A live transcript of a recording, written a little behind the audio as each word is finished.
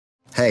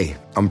Hey,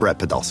 I'm Brett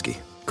Podolsky,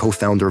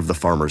 co-founder of The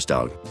Farmer's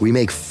Dog. We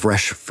make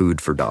fresh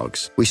food for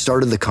dogs. We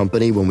started the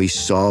company when we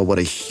saw what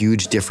a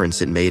huge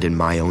difference it made in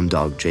my own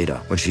dog, Jada,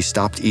 when she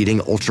stopped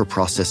eating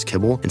ultra-processed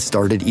kibble and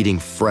started eating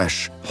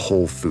fresh,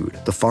 whole food.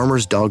 The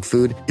Farmer's Dog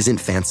food isn't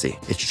fancy.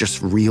 It's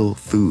just real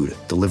food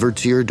delivered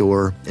to your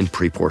door in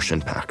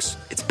pre-portioned packs.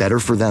 It's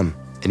better for them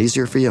and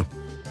easier for you.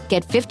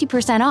 Get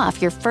 50%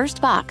 off your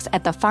first box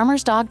at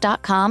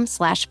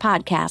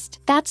thefarmersdog.com/podcast.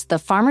 That's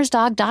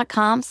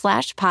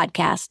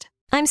thefarmersdog.com/podcast.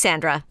 I'm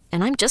Sandra,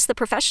 and I'm just the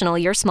professional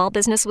your small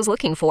business was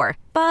looking for.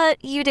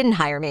 But you didn't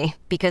hire me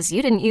because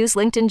you didn't use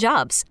LinkedIn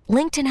Jobs.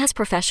 LinkedIn has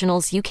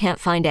professionals you can't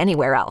find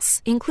anywhere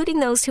else,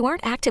 including those who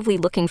aren't actively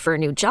looking for a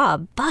new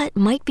job, but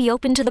might be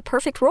open to the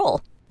perfect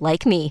role,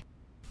 like me.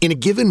 In a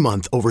given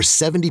month, over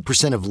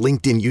 70% of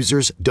LinkedIn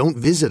users don't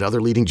visit other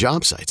leading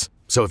job sites.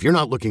 So if you're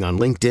not looking on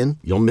LinkedIn,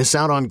 you'll miss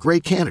out on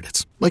great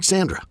candidates like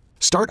Sandra.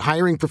 Start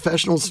hiring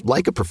professionals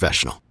like a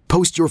professional.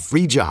 Post your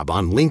free job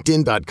on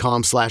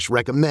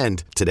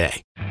linkedin.com/recommend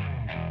today.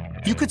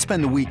 You could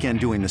spend the weekend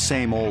doing the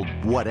same old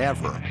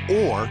whatever,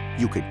 or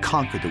you could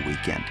conquer the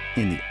weekend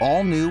in the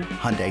all-new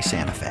Hyundai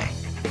Santa Fe.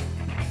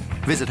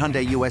 Visit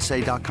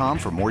HyundaiUSA.com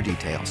for more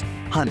details.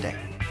 Hyundai,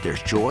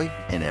 there's joy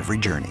in every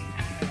journey.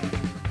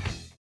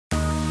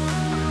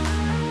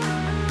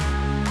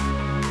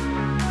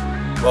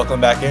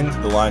 Welcome back into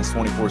the Lions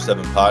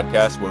 24/7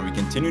 podcast, where we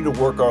continue to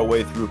work our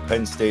way through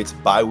Penn State's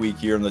bye week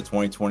here in the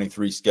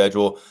 2023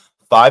 schedule.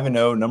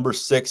 5-0, number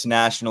 6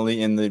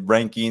 nationally in the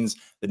rankings.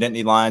 The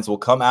Nittany Lions will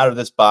come out of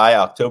this bye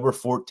October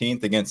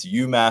 14th against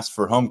UMass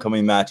for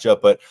homecoming matchup,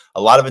 but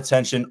a lot of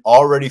attention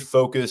already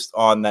focused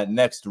on that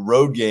next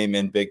road game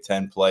in Big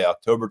Ten play,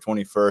 October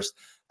 21st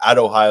at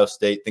Ohio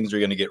State. Things are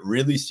going to get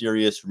really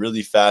serious,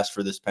 really fast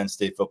for this Penn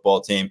State football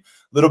team. A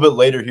little bit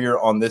later here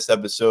on this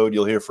episode,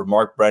 you'll hear from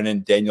Mark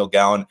Brennan, Daniel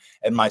Gowan,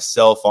 and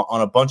myself on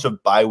a bunch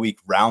of bye-week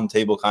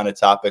roundtable kind of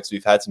topics.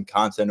 We've had some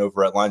content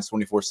over at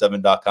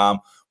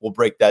Lions247.com. We'll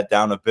break that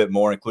down a bit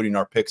more, including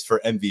our picks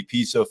for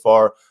MVP so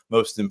far,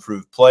 most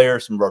improved player,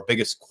 some of our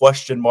biggest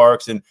question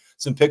marks, and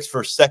some picks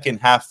for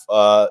second half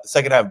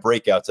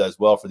breakouts as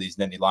well for these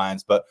Nittany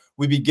Lions. But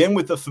we begin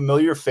with a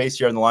familiar face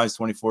here on the Lions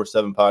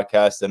 24/7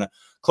 podcast and a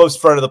close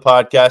friend of the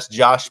podcast,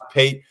 Josh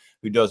Pate,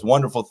 who does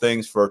wonderful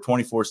things for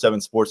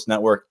 24/7 Sports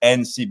Network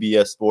and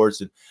CBS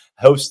Sports and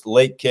hosts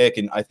Late Kick.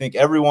 And I think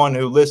everyone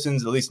who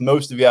listens, at least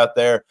most of you out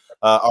there,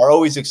 are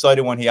always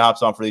excited when he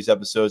hops on for these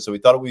episodes. So we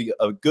thought it would be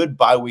a good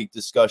bye week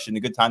discussion, a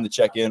good time to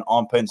check in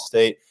on Penn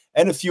State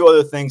and a few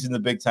other things in the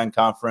Big Ten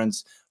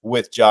Conference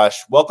with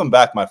Josh. Welcome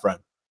back, my friend.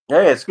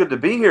 Hey, it's good to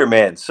be here,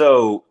 man.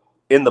 So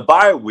in the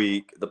bye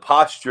week, the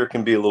posture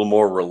can be a little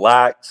more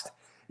relaxed.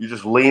 You're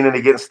just leaning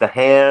against the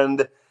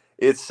hand.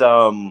 It's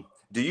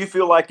do you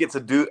feel like it's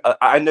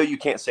I know you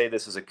can't say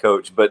this as a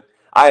coach, but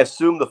I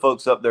assume the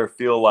folks up there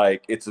feel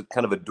like it's a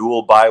kind of a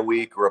dual bye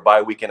week or a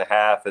bye week and a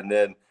half, and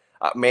then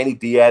Manny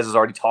Diaz is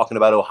already talking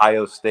about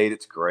Ohio State.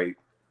 It's great.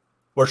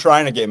 We're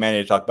trying to get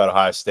Manny to talk about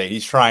Ohio State.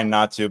 He's trying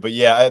not to, but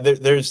yeah,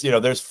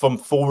 there's some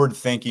forward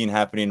thinking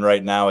happening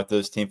right now at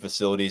those team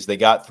facilities. They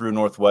got through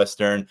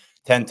Northwestern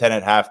 10-10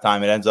 at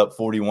halftime. It ends up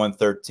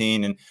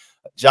 41-13. And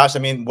Josh, I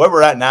mean, where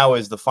we're at now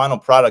is the final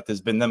product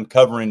has been them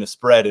covering the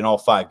spread in all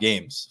 5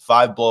 games,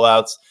 5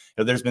 blowouts.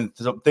 There's been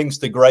some things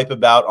to gripe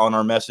about on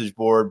our message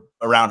board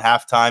around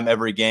halftime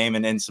every game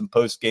and then some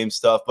post-game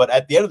stuff. But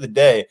at the end of the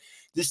day,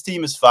 this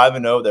team is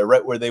 5-0. They're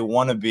right where they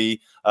want to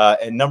be,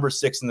 and number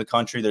 6 in the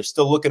country. They're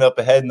still looking up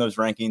ahead in those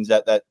rankings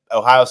at that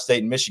Ohio State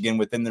and Michigan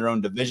within their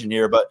own division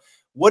here. But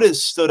what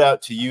has stood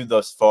out to you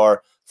thus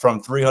far from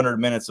 300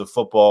 minutes of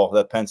football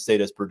that Penn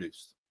State has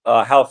produced?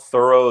 How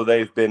thorough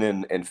they've been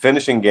in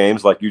finishing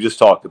games, like you just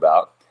talked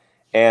about,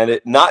 and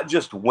not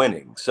just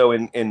winning. So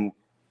in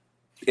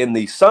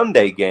the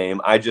Sunday game,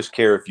 I just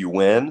care if you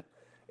win,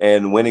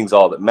 and winning's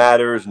all that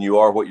matters, and you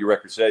are what your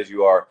record says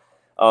you are.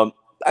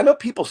 I know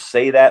people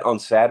say that on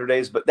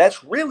Saturdays, but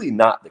that's really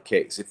not the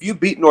case. If you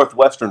beat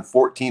Northwestern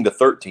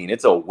 14-13,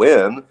 it's a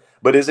win,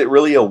 but is it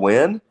really a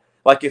win?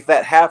 Like if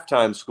that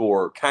halftime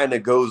score kind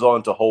of goes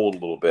on to hold a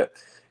little bit,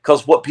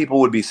 because what people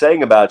would be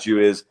saying about you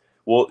is,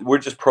 well, we're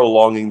just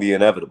prolonging the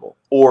inevitable,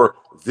 or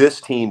this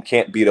team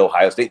can't beat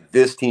Ohio State,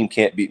 this team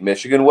can't beat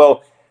Michigan.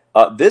 Well,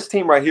 this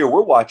team right here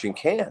we're watching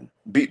can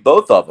beat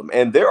both of them,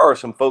 and there are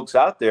some folks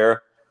out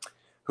there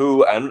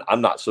who, and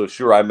I'm not so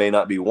sure, I may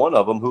not be one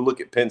of them, who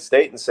look at Penn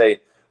State and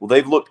say, well,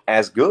 they've looked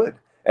as good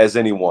as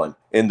anyone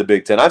in the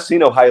Big Ten. I've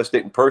seen Ohio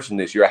State in person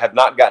this year. I have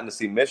not gotten to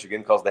see Michigan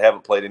because they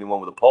haven't played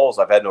anyone with a pulse.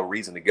 I've had no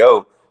reason to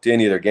go to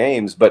any of their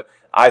games. But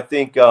I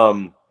think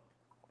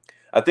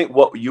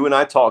what you and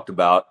I talked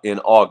about in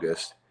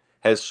August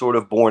has sort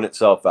of borne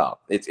itself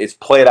out. It's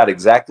played out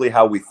exactly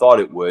how we thought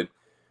it would.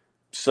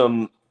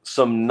 Some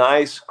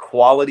nice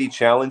quality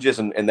challenges,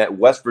 and that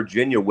West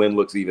Virginia win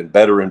looks even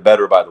better and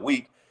better by the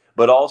week.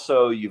 But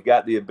also you've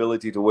got the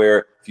ability to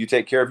where if you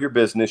take care of your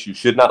business, you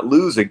should not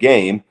lose a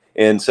game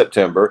in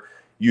September.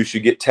 You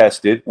should get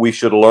tested. We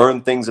should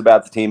learn things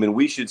about the team, and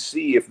we should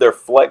see if they're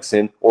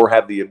flexing or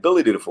have the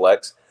ability to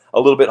flex a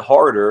little bit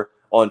harder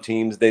on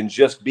teams than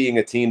just being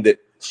a team that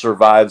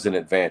survives and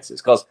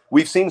advances, because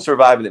we've seen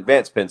survive and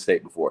advance Penn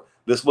State before.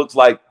 This looks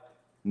like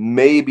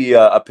maybe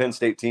a Penn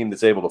State team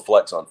that's able to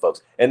flex on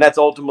folks. And that's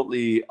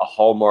ultimately a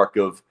hallmark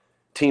of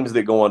teams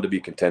that go on to be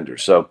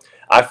contenders. So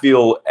I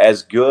feel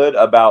as good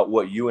about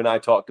what you and I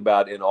talked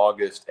about in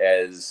August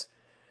as,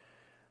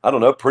 I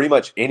don't know, pretty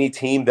much any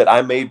team that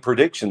I made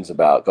predictions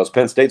about, because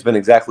Penn State's been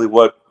exactly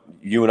what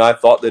you and I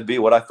thought they'd be,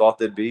 what I thought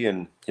they'd be,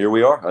 and here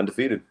we are,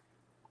 undefeated.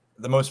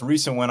 The most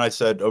recent win I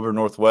said over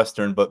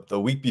Northwestern, but the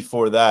week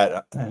before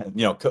that,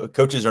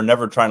 coaches are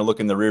never trying to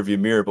look in the rearview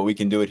mirror, but we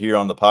can do it here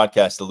on the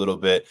podcast a little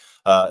bit.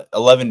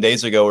 11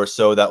 days ago or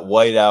so, that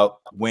whiteout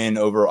win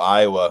over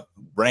Iowa,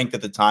 ranked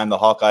at the time, the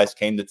Hawkeyes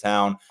came to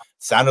town.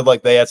 Sounded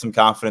like they had some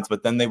confidence,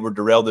 but then they were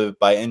derailed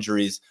by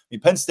injuries. I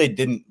mean, Penn State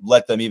didn't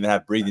let them even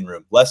have breathing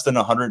room. Less than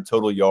 100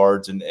 total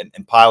yards and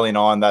piling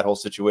on that whole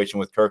situation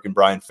with Kirk and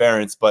Brian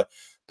Ferentz. But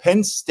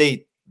Penn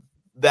State,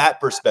 that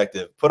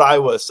perspective, put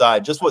Iowa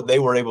aside, just what they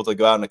were able to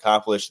go out and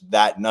accomplish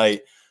that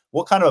night,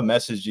 what kind of a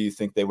message do you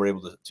think they were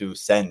able to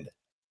send?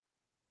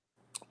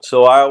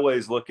 So I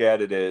always look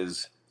at it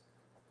as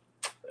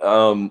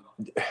there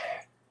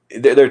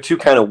are two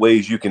kind of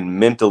ways you can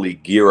mentally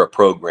gear a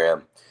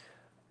program.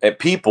 And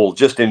people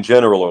just in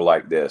general are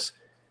like this.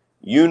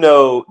 You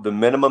know the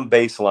minimum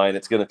baseline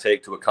it's going to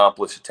take to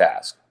accomplish a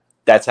task.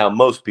 That's how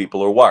most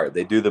people are wired.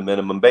 They do the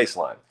minimum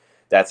baseline.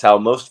 That's how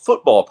most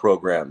football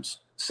programs,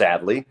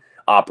 sadly,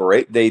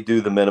 operate. They do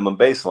the minimum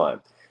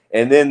baseline.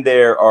 And then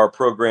there are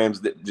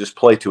programs that just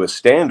play to a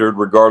standard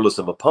regardless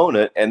of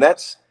opponent. And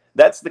that's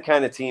the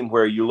kind of team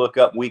where you look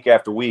up week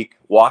after week.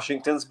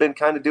 Washington's been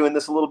kind of doing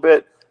this a little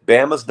bit.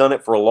 Bama's done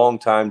it for a long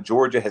time.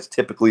 Georgia has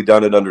typically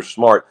done it under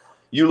Smart.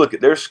 You look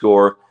at their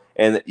score,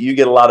 and you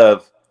get a lot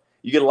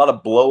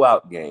of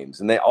blowout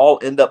games, and they all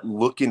end up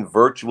looking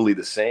virtually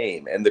the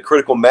same. And the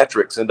critical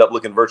metrics end up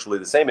looking virtually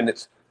the same, and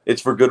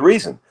it's for good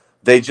reason.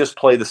 They just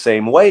play the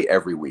same way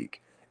every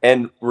week,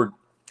 and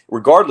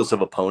regardless of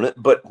opponent.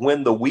 But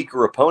when the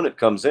weaker opponent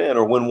comes in,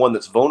 or when one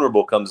that's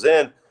vulnerable comes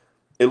in,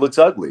 it looks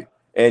ugly,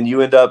 and you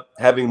end up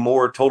having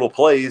more total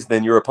plays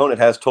than your opponent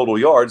has total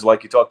yards,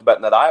 like you talked about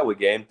in that Iowa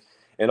game.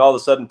 And all of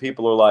a sudden,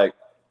 people are like,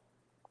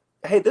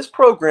 hey, this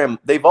program,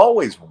 they've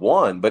always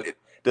won, but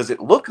does it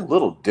look a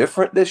little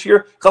different this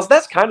year? Because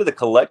that's kind of the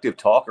collective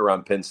talk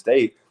around Penn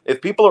State.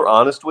 If people are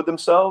honest with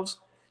themselves,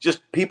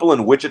 just people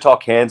in Wichita,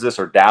 Kansas,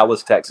 or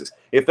Dallas, Texas,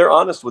 if they're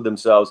honest with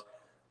themselves,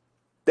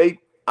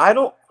 I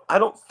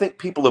don't think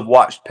people have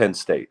watched Penn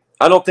State.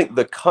 I don't think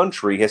the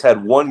country has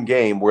had one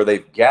game where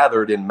they've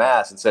gathered in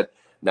mass and said,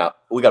 now,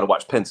 we got to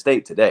watch Penn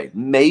State today.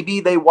 Maybe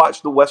they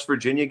watched the West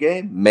Virginia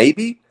game,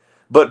 maybe.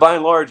 But by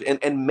and large,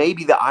 and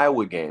maybe the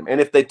Iowa game.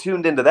 And if they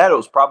tuned into that, it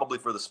was probably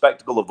for the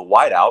spectacle of the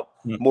whiteout,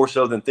 more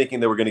so than thinking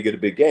they were going to get a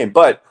big game.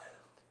 But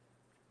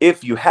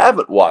if you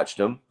haven't watched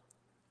them,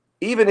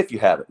 even if you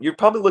haven't, you're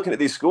probably looking at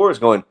these scores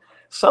going,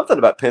 something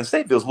about Penn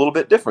State feels a little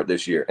bit different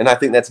this year. And I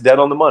think that's dead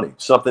on the money.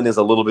 Something is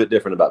a little bit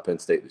different about Penn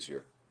State this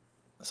year.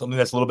 Something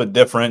that's a little bit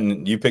different,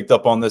 and you picked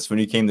up on this when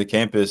you came to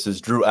campus, is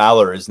Drew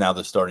Aller is now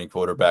the starting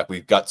quarterback.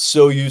 We've got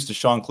so used to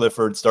Sean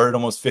Clifford, started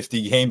almost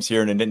 50 games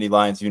here in an Nittany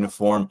Lions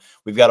uniform.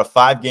 We've got a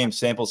 5-game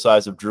sample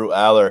size of Drew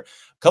Aller.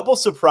 A couple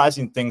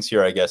surprising things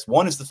here, I guess.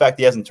 One is the fact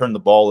he hasn't turned the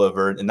ball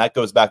over, and that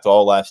goes back to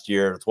all last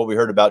year. It's what we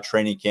heard about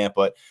training camp,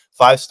 but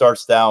 5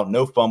 starts down,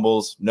 no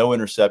fumbles, no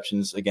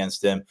interceptions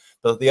against him.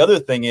 But the other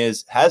thing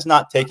is, has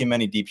not taken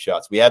many deep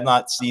shots. We have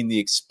not seen the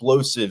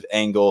explosive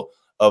angle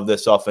of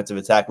this offensive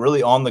attack,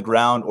 really on the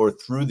ground or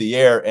through the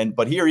air.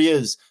 But here he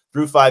is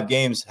through 5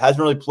 games, hasn't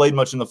really played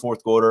much in the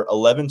fourth quarter,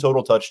 11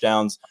 total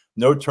touchdowns,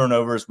 no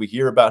turnovers. We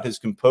hear about his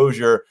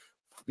composure,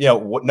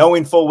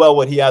 knowing full well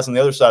what he has on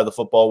the other side of the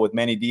football with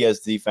Manny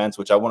Diaz's defense,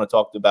 which I want to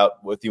talk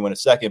about with you in a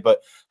second.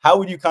 But how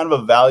would you kind of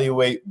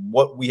evaluate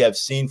what we have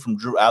seen from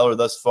Drew Aller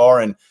thus far,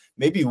 and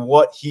maybe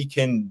what he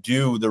can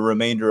do the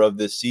remainder of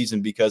this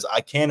season? Because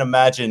I can't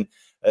imagine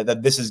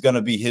that this is going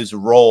to be his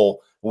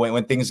role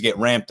when things get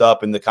ramped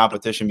up and the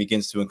competition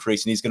begins to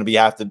increase, and he's going to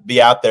have to be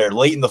out there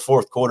late in the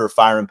fourth quarter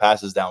firing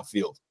passes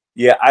downfield.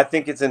 Yeah, I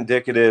think it's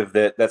indicative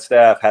that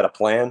staff had a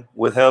plan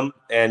with him,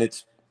 and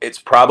it's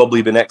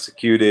probably been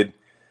executed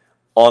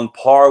on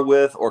par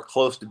with or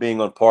close to being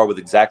on par with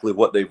exactly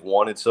what they've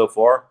wanted so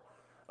far.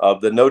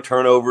 The no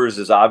turnovers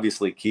is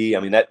obviously key.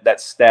 I mean,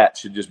 that stat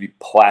should just be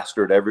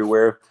plastered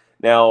everywhere.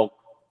 Now,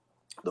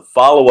 the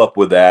follow-up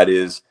with that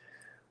is,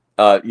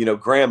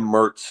 Graham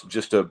Mertz,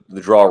 just to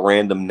draw a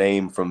random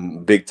name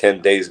from Big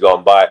Ten days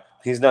gone by,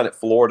 he's down at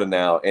Florida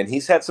now, and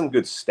he's had some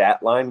good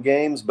stat line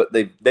games, but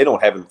they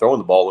don't have him throwing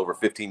the ball over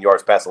 15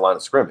 yards past the line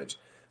of scrimmage.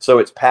 So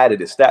it's padded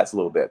his stats a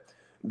little bit.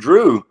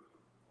 Drew,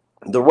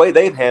 the way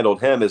they've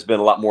handled him has been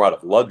a lot more out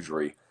of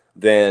luxury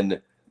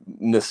than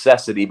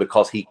necessity,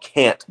 because he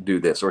can't do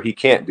this or he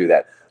can't do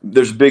that.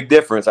 There's a big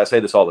difference, I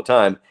say this all the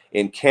time,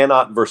 in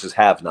cannot versus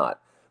have not.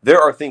 There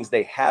are things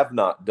they have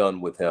not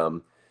done with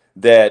him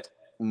that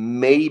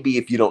maybe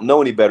if you don't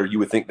know any better, you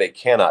would think they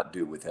cannot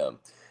do with him.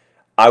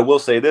 I will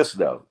say this,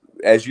 though.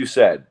 As you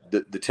said,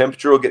 the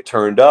temperature will get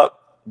turned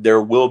up.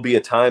 There will be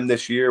a time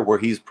this year where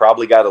he's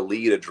probably got to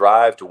lead a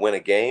drive to win a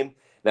game.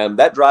 Now,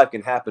 that drive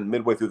can happen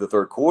midway through the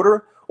third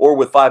quarter or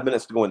with 5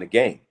 minutes to go in the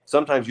game.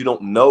 Sometimes you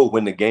don't know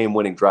when the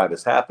game-winning drive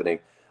is happening.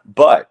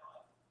 But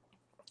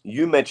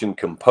you mentioned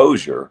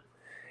composure,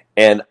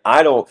 and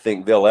I don't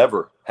think they'll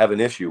ever have an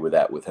issue with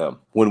that with him.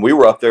 When we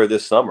were up there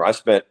this summer, I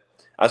spent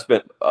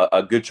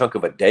a good chunk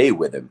of a day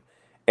with him.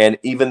 And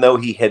even though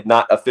he had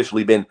not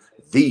officially been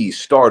the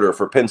starter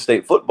for Penn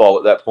State football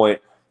at that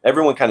point,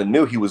 everyone kind of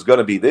knew he was going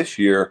to be this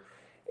year.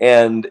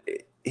 And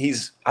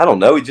I don't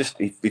know,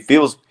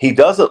 he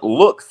doesn't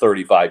look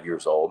 35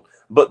 years old,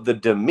 but the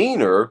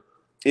demeanor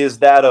is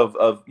that of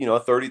a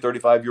 30,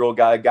 35-year-old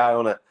guy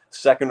on a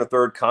second or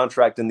third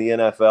contract in the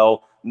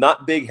NFL,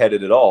 not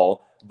big-headed at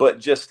all, but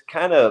just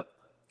kind of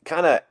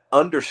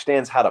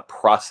understands how to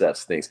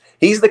process things.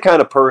 He's the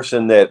kind of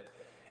person that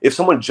if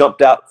someone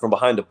jumped out from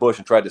behind a bush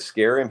and tried to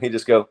scare him, he'd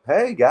just go,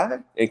 "Hey, guy,"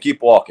 and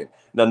keep walking.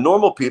 Now,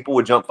 normal people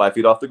would jump 5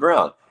 feet off the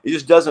ground. It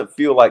just doesn't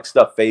feel like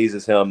stuff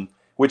phases him,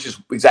 which is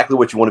exactly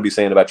what you want to be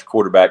saying about your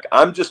quarterback.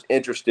 I'm just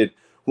interested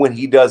when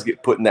he does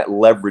get put in that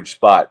leverage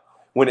spot,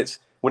 when it's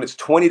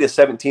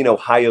 20-17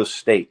 Ohio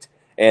State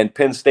and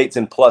Penn State's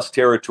in plus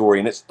territory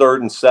and it's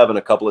 3rd and 7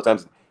 a couple of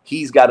times.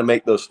 He's got to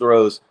make those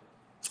throws.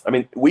 I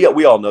mean, we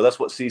all know that's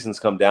what seasons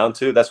come down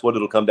to. That's what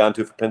it'll come down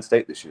to for Penn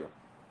State this year.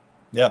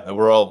 Yeah,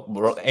 we're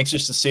all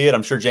anxious to see it.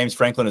 I'm sure James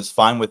Franklin is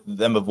fine with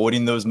them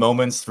avoiding those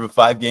moments through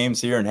 5 games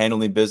here and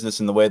handling business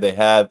in the way they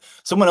have.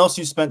 Someone else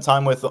you spent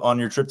time with on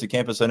your trip to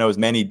campus, I know, is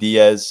Manny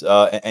Diaz,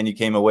 and you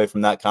came away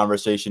from that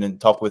conversation and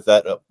talked with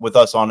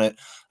us on it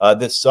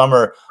this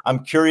summer.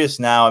 I'm curious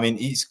now. I mean,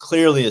 he's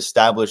clearly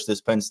established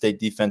this Penn State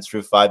defense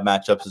through 5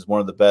 matchups as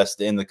one of the best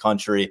in the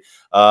country,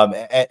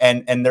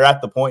 and they're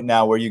at the point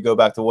now where you go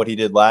back to what he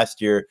did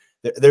last year.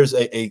 There's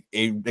a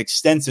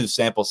extensive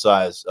sample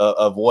size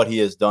of what he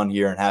has done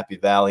here in Happy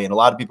Valley. And a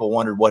lot of people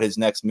wondered what his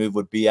next move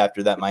would be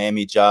after that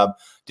Miami job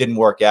didn't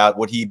work out.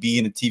 Would he be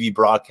in a TV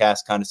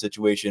broadcast kind of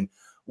situation?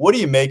 What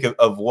do you make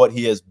of what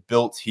he has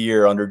built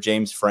here under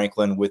James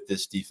Franklin with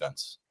this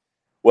defense?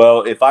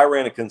 Well, if I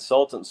ran a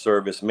consultant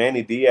service,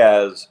 Manny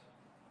Diaz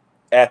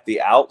at the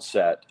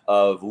outset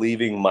of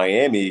leaving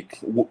Miami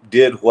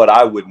did what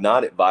I would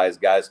not advise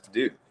guys to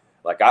do.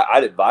 Like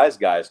I'd advise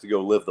guys to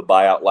go live the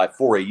buyout life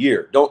for a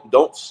year.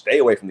 Don't stay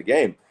away from the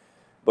game.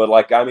 But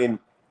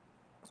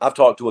I've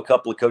talked to a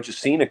couple of coaches,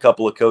 seen a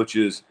couple of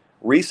coaches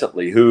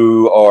recently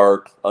who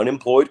are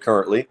unemployed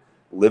currently,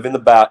 living the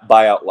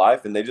buyout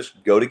life, and they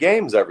just go to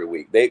games every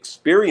week. They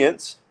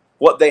experience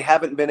what they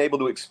haven't been able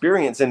to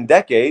experience in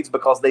decades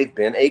because they've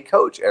been a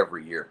coach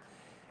every year.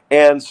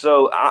 And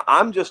so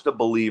I'm just a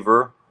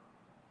believer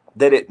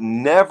that it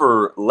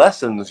never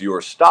lessens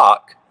your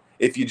stock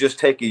if you just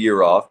take a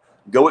year off.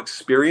 Go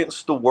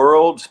experience the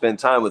world, spend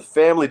time with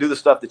family, do the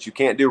stuff that you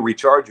can't do,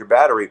 recharge your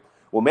battery.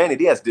 Well, Manny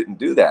Diaz didn't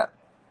do that.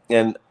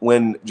 And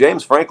when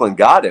James Franklin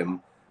got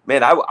him,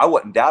 man, I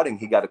wasn't doubting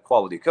he got a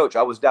quality coach.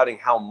 I was doubting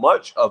how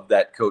much of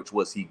that coach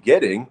was he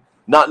getting,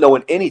 not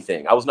knowing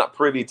anything. I was not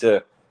privy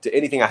to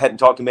anything. I hadn't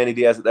talked to Manny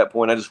Diaz at that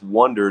point. I just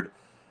wondered,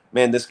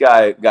 man, this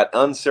guy got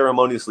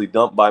unceremoniously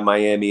dumped by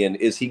Miami, and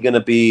is he going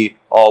to be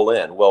all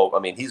in? Well, I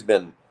mean, he's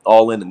been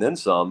all in and then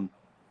some.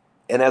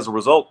 And as a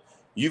result,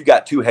 you've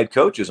got 2 head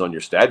coaches on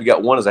your staff. You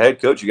got one as a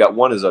head coach. You got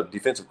one as a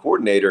defensive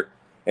coordinator,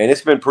 and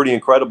it's been pretty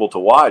incredible to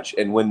watch.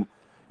 And when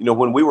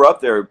we were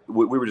up there,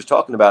 we were just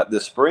talking about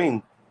this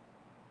spring.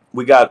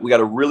 We got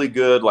a really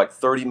good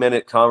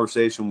 30-minute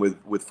conversation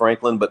with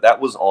Franklin, but that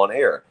was on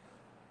air.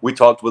 We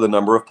talked with a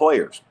number of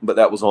players, but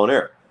that was on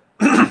air.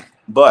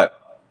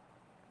 But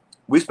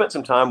we spent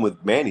some time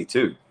with Manny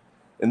too,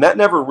 and that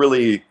never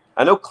really.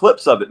 I know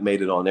clips of it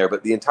made it on air,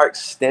 but the entire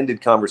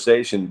extended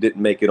conversation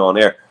didn't make it on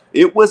air.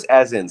 It was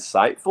as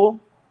insightful,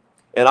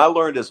 and I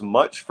learned as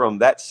much from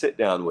that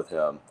sit-down with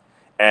him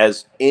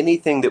as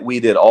anything that we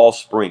did all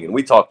spring. And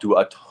we talked to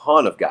a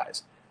ton of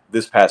guys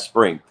this past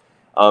spring.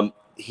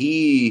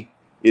 He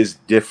is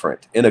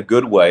different in a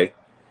good way.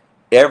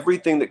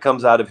 Everything that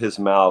comes out of his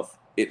mouth,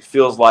 it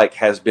feels like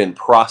has been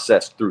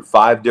processed through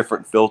 5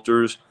 different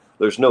filters.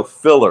 There's no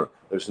filler.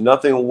 There's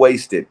nothing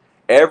wasted.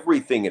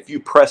 Everything, if you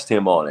pressed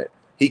him on it,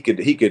 he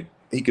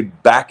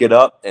could back it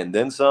up and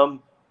then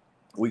some.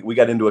 We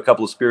got into a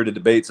couple of spirited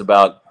debates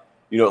about,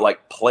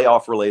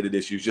 playoff related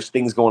issues, just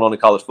things going on in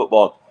college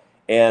football.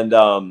 And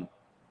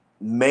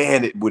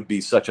man, it would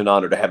be such an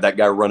honor to have that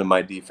guy running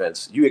my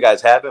defense. You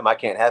guys have him. I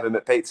can't have him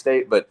at Pate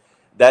State, but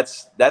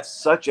that's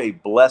such a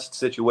blessed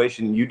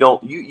situation. You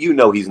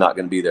know he's not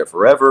going to be there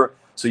forever.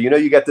 So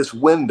you got this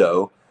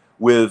window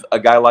with a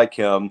guy like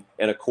him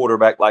and a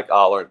quarterback like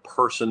Aller and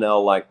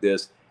personnel like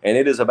this. And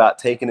it is about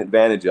taking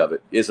advantage of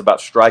it. It's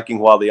about striking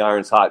while the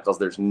iron's hot, because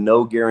there's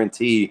no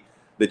guarantee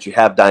that you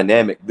have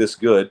dynamic this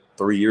good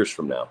 3 years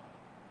from now.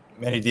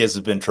 Manny Diaz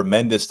has been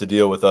tremendous to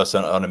deal with us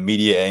on a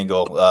media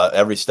angle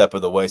every step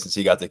of the way since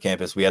he got to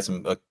campus. We had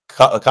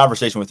a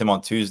conversation with him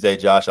on Tuesday,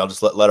 Josh. I'll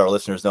just let our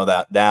listeners know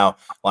that now.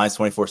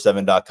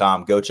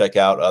 Lions247.com. Go check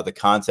out the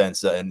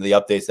contents and the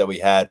updates that we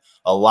had.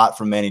 A lot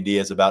from Manny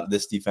Diaz about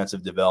this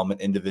defensive development,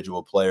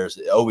 individual players.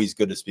 Always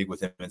good to speak with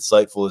him.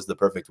 Insightful is the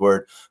perfect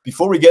word.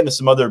 Before we get into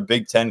some other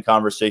Big Ten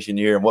conversation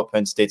here and what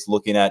Penn State's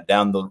looking at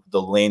down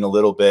the lane a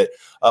little bit,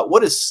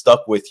 what has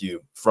stuck with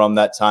you from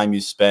that time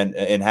you spent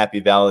in Happy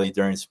Valley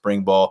during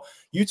spring ball?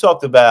 You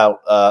talked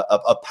about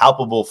a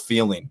palpable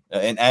feeling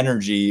and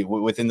energy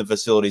within the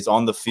facilities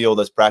on the field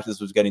as practice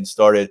was getting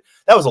started.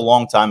 That was a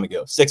long time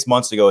ago, 6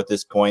 months ago at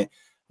this point.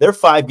 They're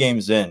 5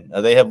 games in.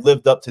 They have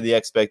lived up to the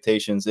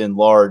expectations in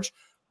large.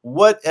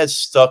 What has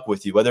stuck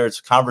with you, whether it's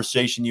a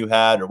conversation you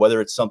had or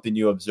whether it's something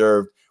you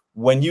observed,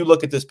 when you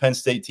look at this Penn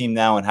State team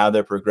now and how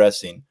they're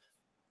progressing?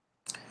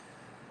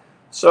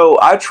 So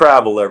I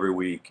travel every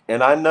week,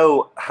 and I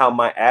know how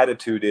my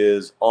attitude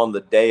is on the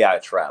day I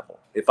travel.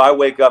 If I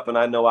wake up and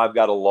I know I've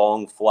got a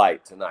long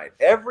flight tonight,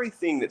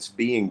 everything that's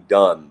being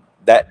done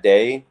that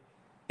day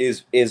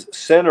is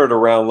centered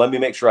around, let me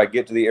make sure I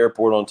get to the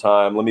airport on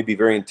time. Let me be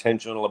very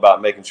intentional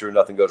about making sure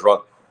nothing goes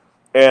wrong.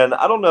 And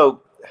I don't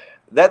know,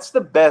 that's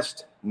the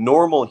best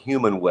normal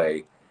human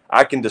way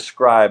I can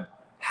describe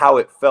how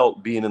it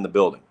felt being in the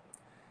building.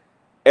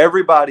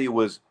 Everybody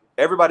was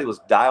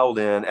dialed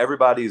in.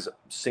 Everybody's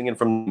singing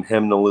from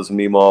hymnal, as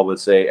Meemaw would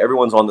say.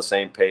 Everyone's on the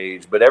same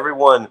page, but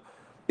everyone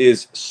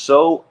is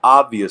so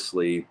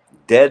obviously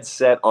dead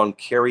set on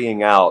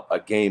carrying out a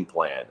game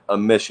plan, a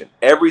mission.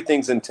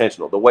 Everything's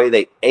intentional. The way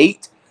they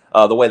ate,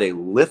 the way they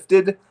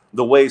lifted,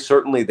 the way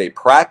certainly they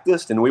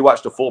practiced, and we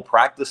watched a full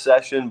practice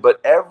session, but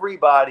it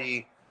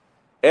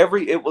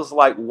was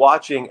like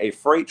watching a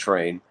freight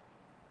train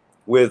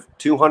with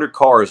 200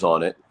 cars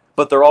on it,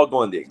 but they're all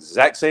going the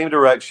exact same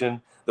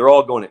direction. They're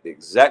all going at the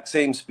exact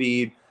same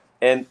speed.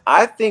 And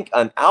I think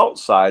an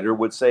outsider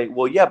would say,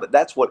 well, yeah, but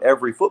that's what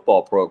every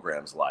football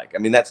program's like. I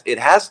mean, it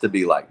has to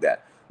be like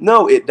that.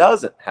 No, it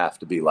doesn't have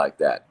to be like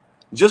that.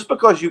 Just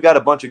because you got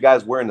a bunch of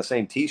guys wearing the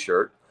same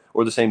T-shirt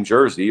or the same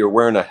jersey or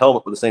wearing a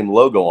helmet with the same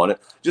logo on it,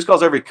 just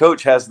because every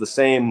coach has the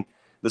same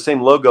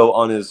logo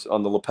on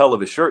the lapel of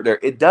his shirt there,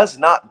 it does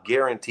not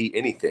guarantee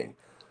anything.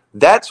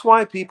 That's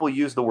why people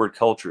use the word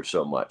culture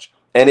so much.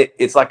 And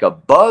it's like a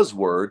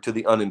buzzword to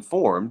the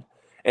uninformed.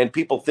 And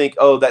people think,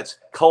 oh, that's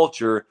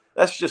culture.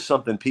 That's just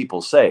something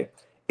people say.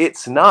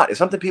 It's not. It's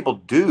something people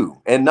do.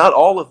 And not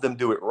all of them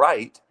do it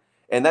right.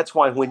 And that's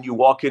why when you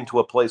walk into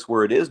a place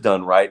where it is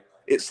done right,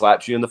 it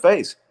slaps you in the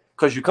face.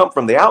 Because you come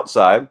from the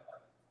outside.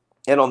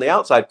 And on the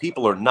outside,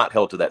 people are not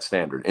held to that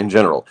standard in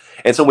general.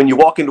 And so when you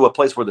walk into a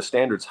place where the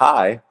standard's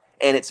high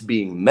and it's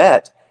being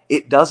met,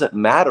 it doesn't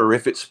matter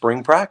if it's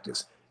spring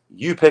practice.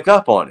 You pick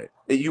up on it.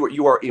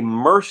 You are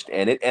immersed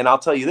in it. And I'll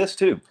tell you this,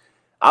 too.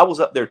 I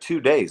was up there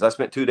 2 days. I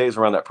spent 2 days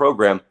around that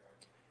program.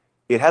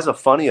 It has a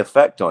funny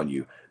effect on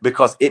you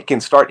because it can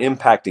start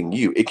impacting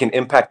you. It can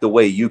impact the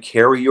way you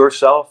carry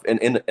yourself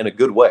in a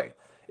good way.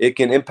 It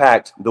can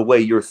impact the way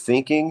you're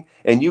thinking.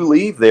 And you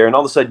leave there and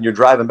all of a sudden you're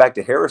driving back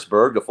to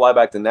Harrisburg to fly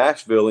back to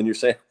Nashville and you're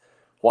saying,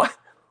 why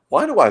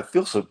do I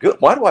feel so good?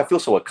 Why do I feel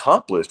so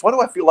accomplished? Why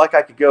do I feel like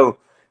I could go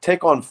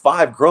take on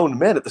 5 grown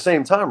men at the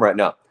same time right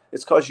now?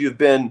 It's because you've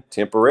been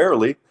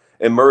temporarily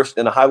immersed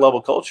in a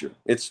high-level culture.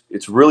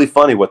 It's really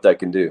funny what that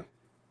can do.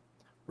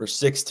 We're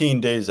 16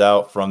 days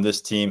out from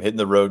this team hitting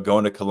the road,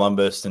 going to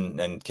Columbus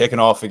and kicking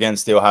off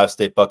against the Ohio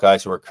State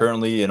Buckeyes, who are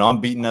currently and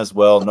unbeaten as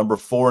well, number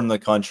 4 in the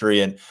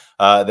country. And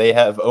they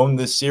have owned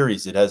this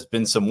series. It has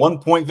been some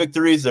one-point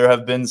victories. There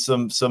have been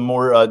some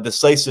more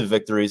decisive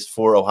victories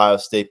for Ohio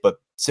State. But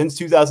since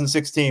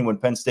 2016, when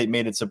Penn State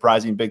made its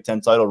surprising Big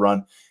Ten title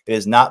run, it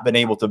has not been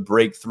able to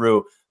break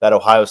through that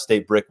Ohio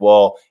State brick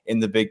wall in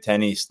the Big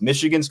Ten East.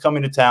 Michigan's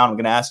coming to town. I'm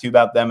going to ask you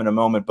about them in a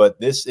moment, but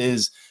this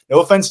is,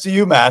 no offense to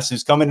you, Mass,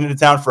 who's coming into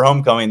town for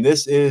homecoming.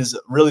 This is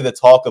really the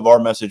talk of our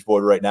message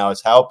board right now,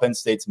 is how Penn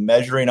State's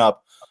measuring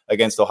up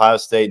against Ohio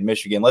State and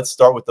Michigan. Let's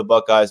start with the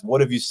Buckeyes. What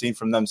have you seen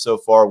from them so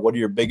far? What are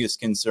your biggest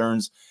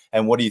concerns,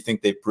 and what do you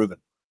think they've proven?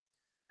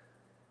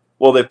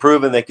 Well, they've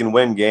proven they can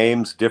win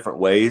games different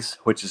ways,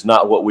 which is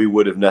not what we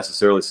would have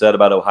necessarily said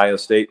about Ohio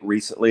State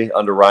recently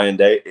under Ryan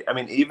Day. I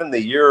mean, even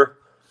the year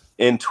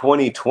in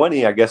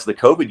 2020, I guess the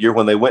COVID year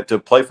when they went to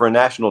play for a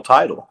national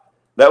title,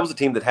 that was a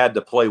team that had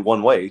to play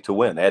one way to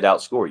win. They had to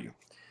outscore you.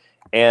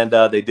 And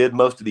they did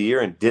most of the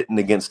year and didn't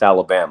against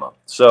Alabama.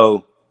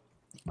 So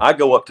I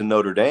go up to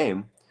Notre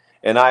Dame,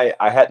 and I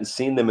hadn't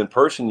seen them in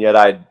person yet.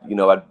 I'd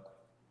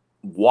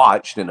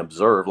watched and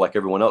observed like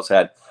everyone else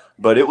had.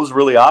 But it was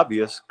really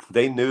obvious.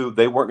 They knew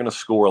they weren't going to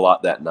score a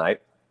lot that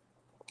night.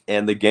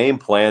 And the game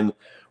plan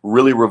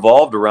really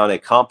revolved around a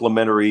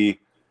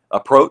complementary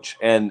approach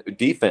and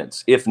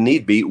defense, if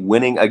need be,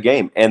 winning a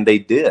game. And they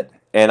did.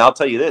 And I'll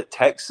tell you that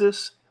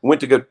Texas went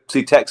to go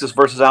see Texas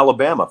versus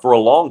Alabama. For a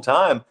long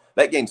time,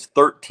 that game's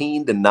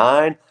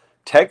 13-9.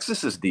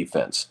 Texas's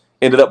defense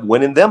ended up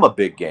winning them a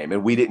big game.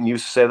 And we didn't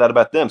used to say that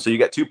about them. So you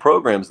got 2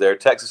 programs there,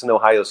 Texas and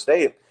Ohio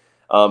State.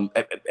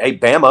 Hey,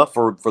 Bama,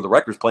 for the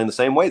record, is playing the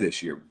same way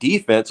this year.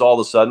 Defense, all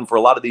of a sudden, for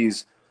a lot of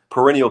these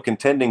perennial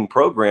contending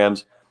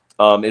programs,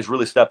 is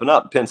really stepping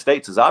up. Penn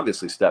State's has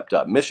obviously stepped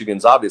up.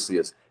 Michigan's obviously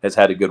has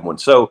had a good one.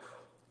 So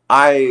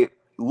I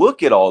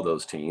look at all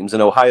those teams,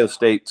 and Ohio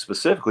State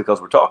specifically,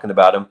 because we're talking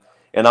about them,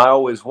 and I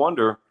always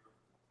wonder,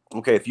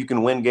 okay, if you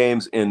can win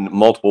games in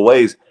multiple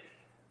ways,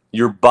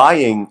 you're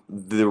buying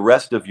the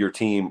rest of your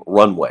team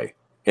runway,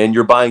 and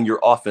you're buying your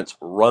offense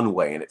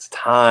runway, and it's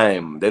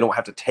time. They don't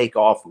have to take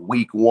off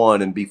week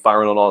one and be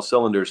firing on all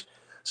cylinders.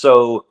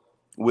 So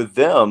with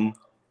them,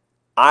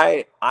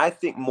 I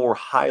think more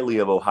highly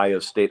of Ohio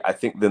State, I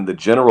think, than the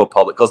general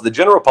public, because the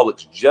general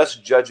public's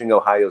just judging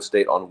Ohio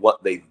State on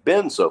what they've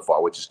been so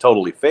far, which is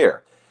totally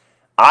fair.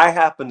 I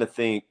happen to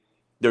think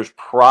there's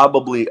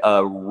probably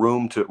a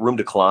room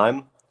to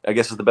climb, I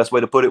guess is the best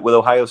way to put it, with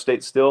Ohio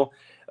State still,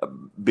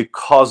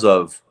 because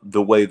of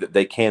the way that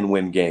they can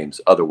win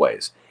games other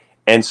ways.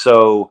 And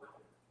so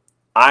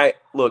I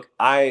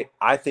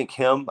think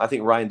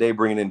Ryan Day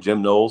bringing in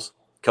Jim Knowles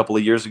a couple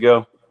of years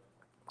ago,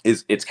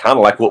 it's kind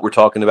of like what we're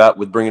talking about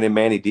with bringing in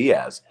Manny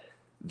Diaz.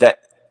 They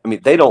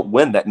don't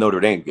win that Notre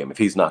Dame game if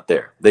he's not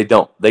there. They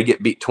don't. They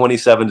get beat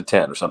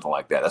 27-10 or something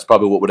like that. That's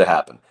probably what would have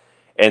happened.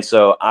 And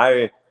so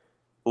I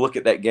look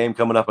at that game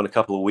coming up in a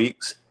couple of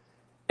weeks,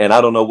 and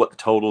I don't know what the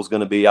total is going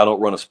to be. I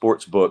don't run a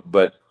sports book,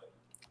 but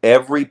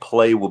every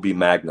play will be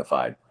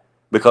magnified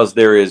because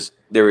there is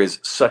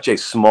such a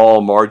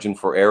small margin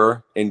for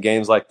error in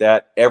games like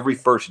that. Every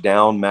first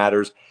down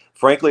matters.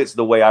 Frankly, it's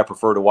the way I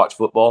prefer to watch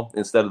football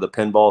instead of the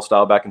pinball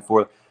style back and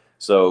forth.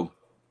 So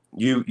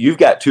you've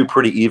got two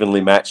pretty evenly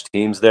matched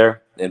teams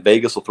there, and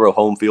Vegas will throw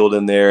home field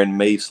in there and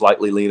may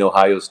slightly lean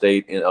Ohio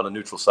State on a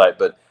neutral site.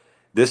 But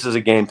this is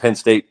a game Penn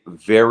State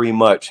very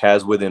much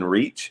has within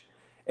reach.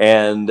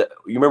 And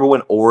you remember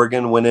when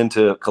Oregon went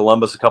into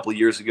Columbus a couple of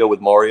years ago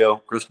with Mario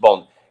Cristobal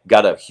and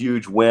got a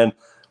huge win?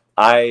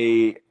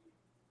 I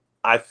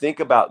think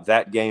about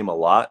that game a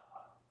lot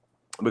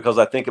because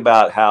I think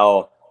about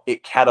how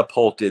it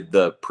catapulted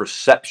the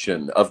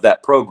perception of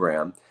that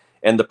program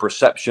and the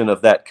perception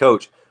of that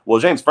coach. Well,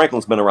 James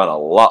Franklin's been around a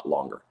lot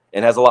longer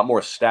and has a lot more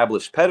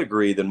established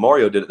pedigree than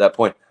Mario did at that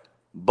point.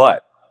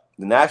 But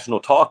the national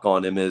talk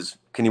on him is,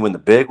 can you win the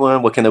big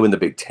one? What, can they win the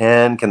Big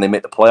Ten? Can they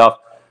make the playoff?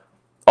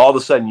 All of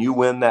a sudden you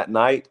win that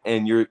night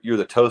and you're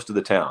the toast of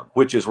the town,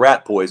 which is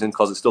rat poison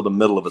because it's still the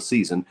middle of a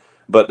season.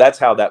 But that's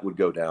how that would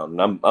go down.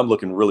 And I'm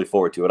looking really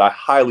forward to it. I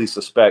highly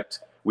suspect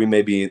we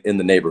may be in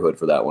the neighborhood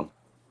for that one.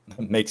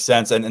 Makes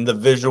sense. And the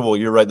visual,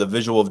 you're right, the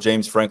visual of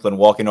James Franklin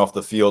walking off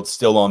the field,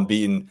 still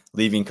unbeaten,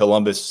 leaving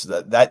Columbus,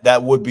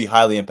 that would be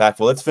highly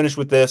impactful. Let's finish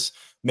with this.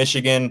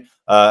 Michigan,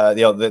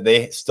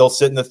 they still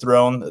sit in the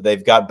throne.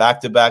 They've got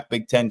back-to-back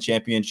Big Ten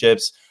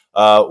championships.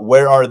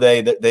 Where are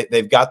they?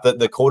 They've got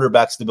the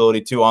quarterback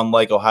stability too,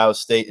 unlike Ohio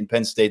State and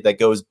Penn State, that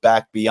goes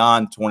back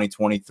beyond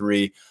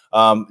 2023.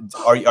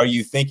 Are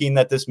you thinking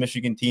that this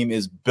Michigan team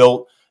is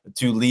built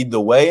to lead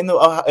the way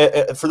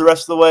for the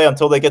rest of the way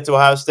until they get to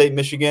Ohio State,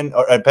 Michigan,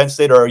 or Penn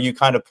State, or are you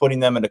kind of putting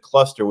them in a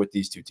cluster with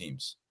these two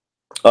teams?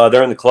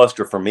 They're in the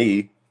cluster for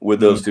me with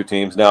those two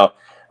teams. Now,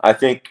 I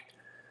think,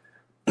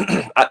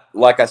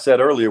 like I said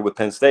earlier with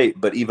Penn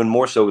State, but even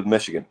more so with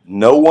Michigan,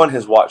 no one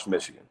has watched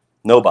Michigan.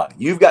 Nobody.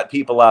 You've got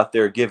people out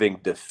there giving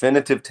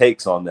definitive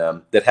takes on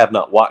them that have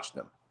not watched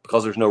them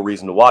because there's no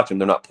reason to watch them.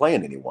 They're not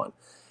playing anyone.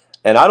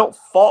 And I don't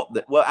fault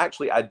that. Well,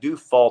 actually, I do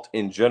fault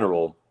in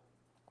general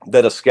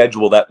that a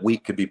schedule that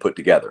week could be put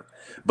together.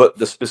 But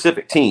the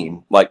specific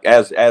team, like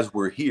as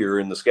we're here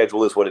and the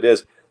schedule is what it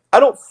is, I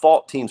don't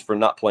fault teams for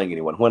not playing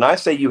anyone. When I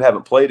say you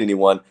haven't played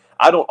anyone,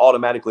 I don't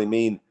automatically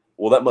mean,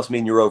 well, that must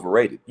mean you're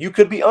overrated. You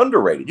could be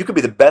underrated. You could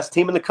be the best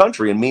team in the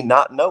country and me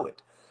not know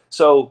it.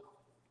 So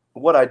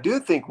what I do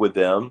think with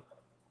them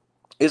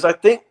is I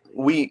think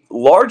we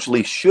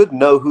largely should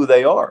know who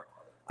they are.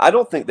 I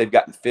don't think they've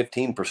gotten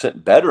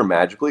 15% better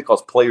magically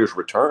because players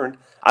returned.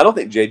 I don't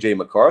think J.J.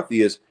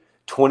 McCarthy is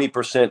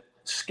 20%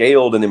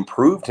 scaled and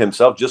improved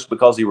himself just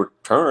because he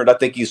returned. I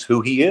think he's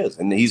who he is,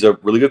 and he's a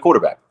really good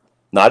quarterback.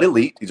 Not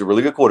elite. He's a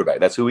really good quarterback.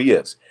 That's who he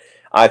is.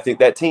 I think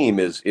that team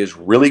is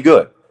really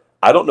good.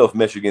 I don't know if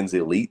Michigan's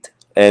elite,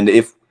 and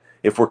if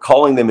we're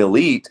calling them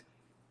elite,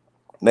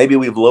 maybe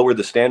we've lowered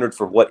the standard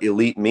for what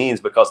elite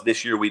means because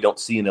this year we don't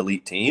see an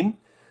elite team.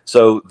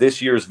 So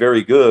this year's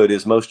very good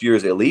is most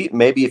years elite.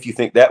 Maybe if you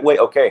think that way,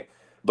 okay.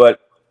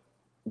 But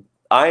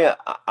I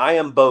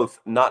am both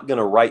not going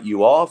to write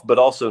you off, but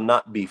also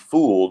not be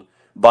fooled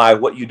by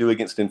what you do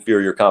against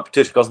inferior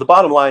competition. Because the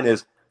bottom line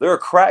is there are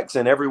cracks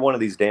in every one of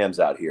these dams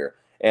out here.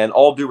 And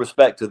all due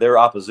respect to their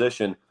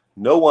opposition,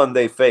 no one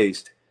they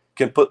faced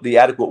can put the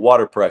adequate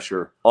water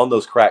pressure on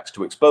those cracks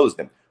to expose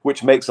them,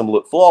 which makes them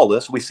look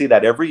flawless. We see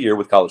that every year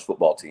with college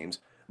football teams.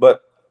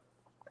 But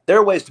there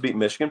are ways to beat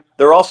Michigan.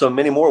 There are also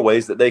many more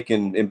ways that they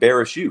can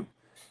embarrass you.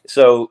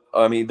 So,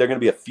 I mean, there are going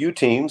to be a few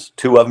teams,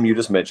 two of them you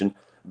just mentioned,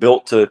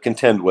 built to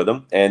contend with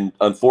them. And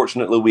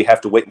unfortunately, we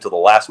have to wait until the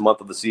last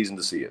month of the season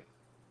to see it.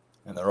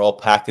 And they're all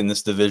packed in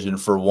this division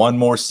for one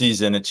more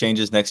season. It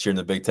changes next year in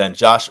the Big Ten.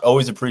 Josh,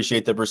 always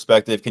appreciate the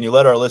perspective. Can you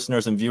let our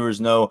listeners and viewers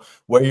know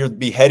where you'll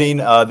be heading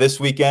this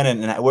weekend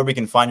and where we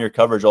can find your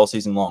coverage all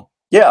season long?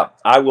 Yeah,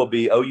 I will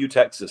be OU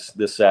Texas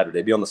this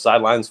Saturday. Be on the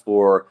sidelines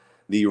for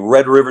the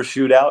Red River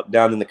Shootout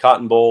down in the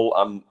Cotton Bowl.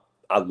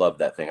 I love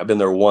that thing. I've been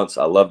there once.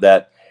 I love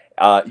that.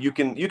 You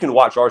can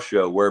watch our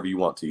show wherever you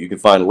want to. You can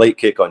find Late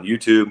Kick on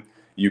YouTube.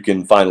 You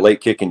can find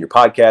Late Kick in your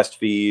podcast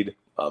feed.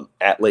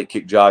 At Late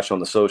Kick Josh on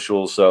the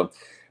socials. So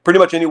pretty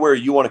much anywhere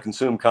you want to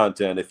consume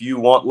content, if you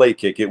want Late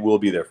Kick, it will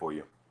be there for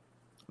you.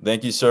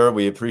 Thank you, sir.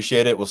 We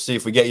appreciate it. We'll see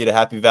if we get you to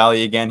Happy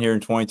Valley again here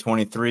in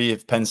 2023,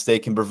 if Penn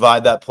State can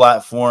provide that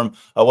platform.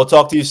 We'll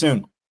talk to you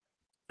soon.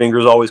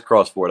 Fingers always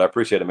crossed for it. I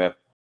appreciate it, man.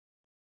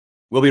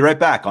 We'll be right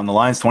back on the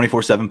Lions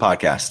 24/7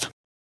 podcast.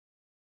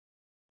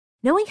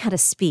 Knowing how to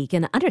speak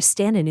and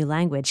understand a new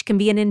language can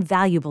be an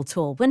invaluable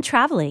tool when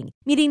traveling,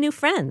 meeting new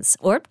friends,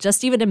 or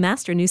just even to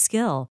master a new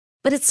skill.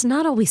 But it's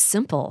not always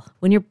simple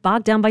when you're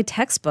bogged down by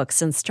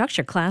textbooks and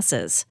structured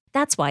classes.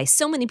 That's why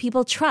so many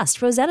people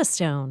trust Rosetta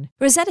Stone.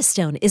 Rosetta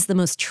Stone is the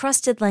most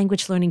trusted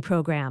language learning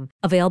program,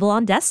 available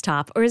on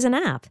desktop or as an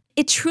app.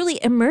 It truly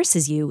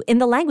immerses you in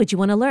the language you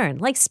want to learn,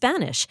 like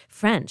Spanish,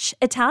 French,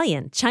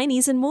 Italian,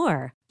 Chinese, and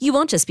more. You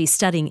won't just be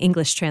studying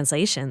English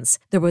translations.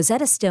 The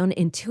Rosetta Stone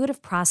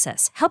intuitive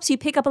process helps you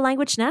pick up a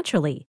language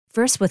naturally,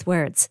 first with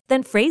words,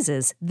 then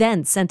phrases,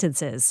 then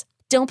sentences.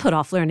 Don't put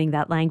off learning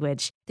that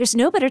language. There's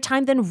no better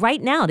time than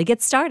right now to get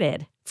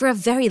started. For a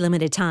very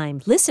limited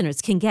time,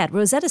 listeners can get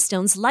Rosetta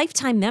Stone's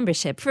lifetime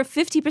membership for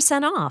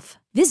 50% off.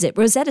 Visit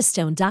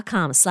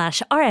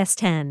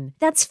rosettastone.com/rs10.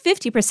 That's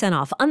 50%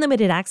 off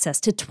unlimited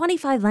access to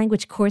 25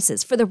 language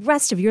courses for the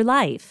rest of your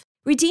life.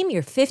 Redeem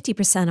your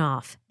 50%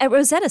 off at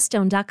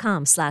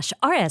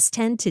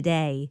rosettastone.com/rs10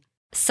 today.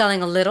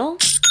 Selling a little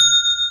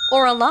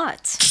or a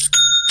lot?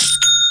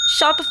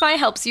 Shopify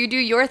helps you do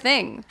your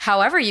thing,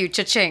 however you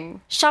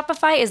cha-ching.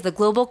 Shopify is the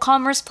global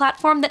commerce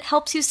platform that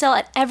helps you sell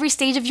at every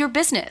stage of your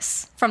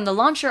business. From the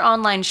launch your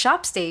online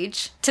shop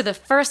stage, to the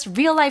first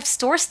real-life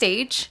store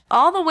stage,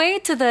 all the way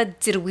to the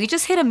did we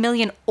just hit 1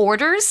 million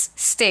orders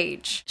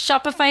stage.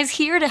 Shopify is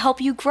here to help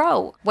you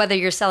grow. Whether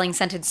you're selling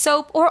scented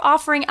soap or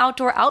offering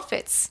outdoor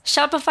outfits,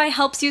 Shopify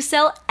helps you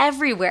sell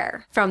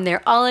everywhere. From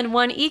their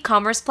all-in-one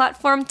e-commerce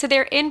platform to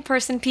their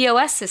in-person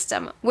POS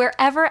system,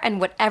 wherever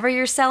and whatever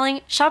you're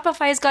selling,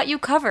 Shopify's got you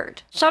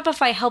covered.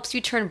 Shopify helps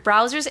you turn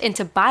browsers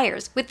into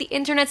buyers with the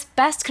internet's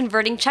best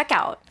converting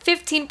checkout,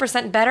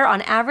 15% better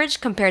on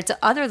average compared to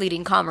other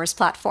leading commerce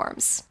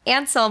platforms.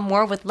 And sell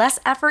more with less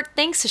effort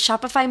thanks to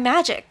Shopify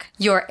Magic,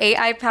 your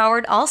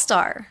AI-powered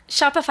all-star.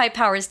 Shopify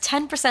powers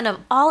 10% of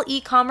all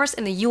e-commerce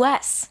in the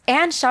US.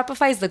 And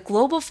Shopify is the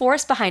global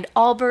force behind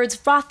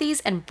Allbirds,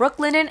 Rothy's, and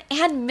Brooklinen,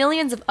 and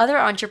millions of other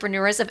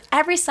entrepreneurs of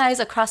every size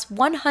across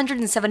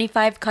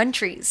 175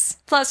 countries.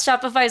 Plus,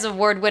 Shopify's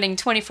award-winning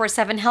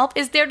 24/7 help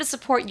is there to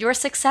support your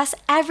success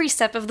every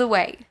step of the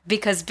way.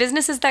 Because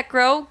businesses that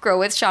grow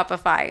with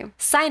Shopify.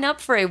 Sign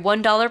up for a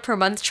 $1 per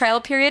month trial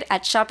period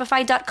at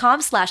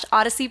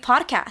shopify.com/Odyssey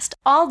Podcast,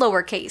 all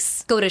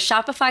lowercase. Go to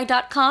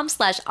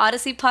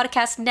shopify.com/Odyssey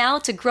Podcast now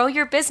to grow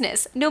your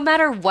business, no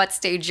matter what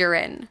stage you're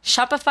in.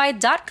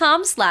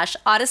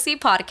 Shopify.com/Odyssey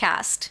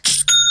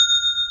Podcast.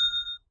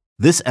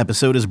 This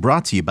episode is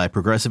brought to you by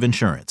Progressive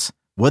Insurance.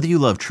 Whether you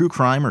love true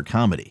crime or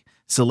comedy,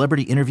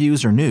 celebrity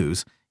interviews or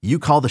news, you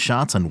call the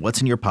shots on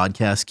what's in your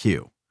podcast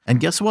queue. And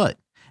guess what?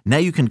 Now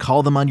you can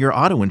call them on your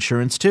auto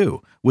insurance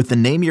too with the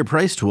Name Your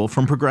Price tool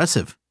from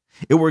Progressive.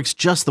 It works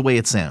just the way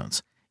it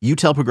sounds. You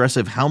tell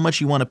Progressive how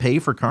much you want to pay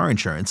for car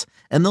insurance,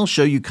 and they'll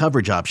show you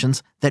coverage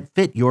options that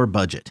fit your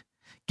budget.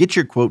 Get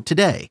your quote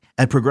today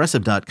at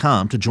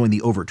Progressive.com to join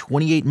the over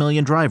 28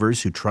 million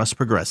drivers who trust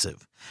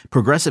Progressive.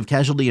 Progressive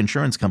Casualty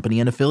Insurance Company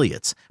and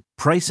Affiliates.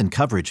 Price and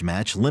coverage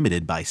match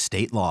limited by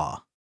state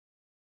law.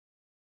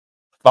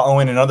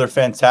 Following another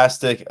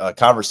fantastic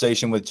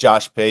conversation with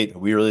Josh Pate.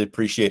 We really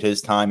appreciate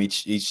his time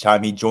each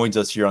time he joins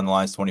us here on the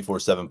Lions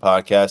 24/7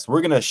 podcast.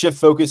 We're going to shift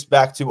focus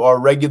back to our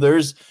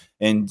regulars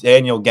and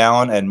Daniel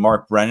Gallen and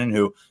Mark Brennan,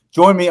 who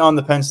joined me on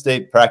the Penn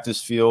State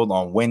practice field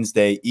on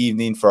Wednesday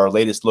evening for our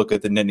latest look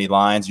at the Nittany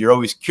Lions. You're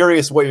always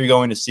curious what you're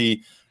going to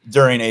see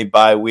during a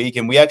bye week,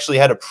 and we actually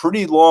had a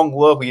pretty long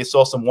look. We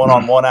saw some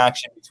one-on-one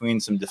action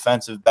between some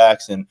defensive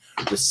backs and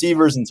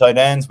receivers and tight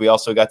ends. We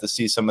also got to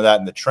see some of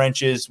that in the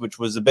trenches, which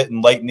was a bit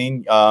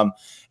enlightening. And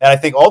I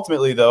think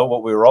ultimately, though,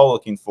 what we were all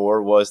looking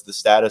for was the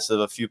status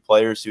of a few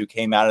players who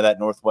came out of that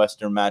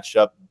Northwestern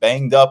matchup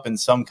banged up in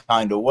some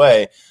kind of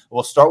way.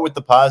 We'll start with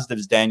the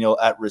positives, Daniel.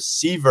 At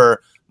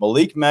receiver,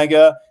 Malik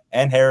Mega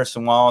and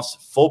Harrison Wallace,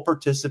 full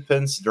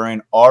participants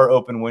during our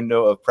open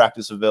window of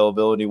practice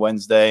availability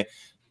Wednesday.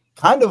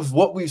 Kind of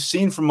what we've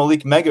seen from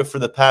Malik Mega for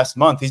the past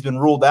month. He's been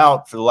ruled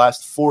out for the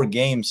last 4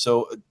 games,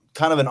 so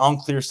kind of an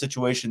unclear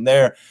situation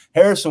there.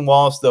 Harrison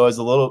Wallace, though, has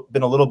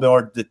been a little bit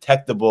more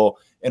detectable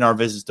in our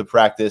visits to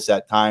practice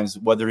at times,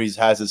 whether he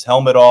has his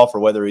helmet off or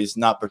whether he's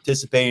not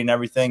participating in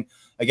everything.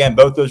 Again,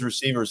 both those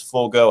receivers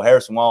full go.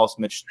 Harrison Wallace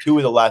missed 2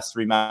 of the last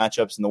 3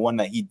 matchups, and the one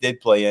that he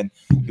did play in,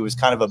 he was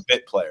kind of a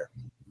bit player.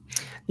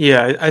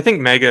 Yeah, I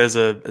think Mega is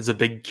a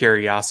big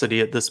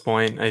curiosity at this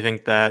point. I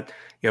think that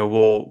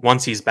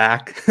once he's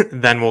back,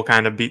 then we'll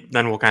kind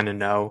of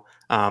know.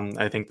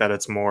 I think that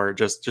it's more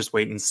just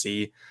wait and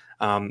see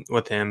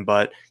with him.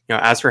 But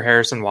as for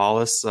Harrison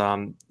Wallace,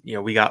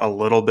 we got a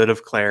little bit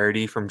of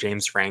clarity from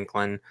James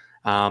Franklin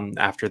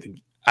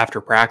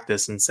after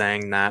practice and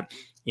saying that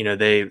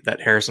that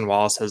Harrison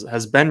Wallace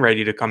has been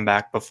ready to come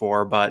back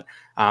before, but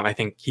I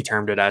think he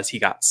termed it as he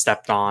got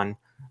stepped on,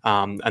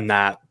 and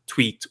that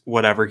tweaked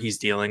whatever he's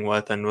dealing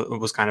with, and it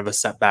was kind of a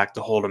setback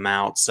to hold him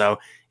out. So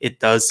it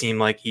does seem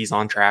like he's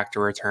on track to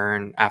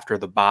return after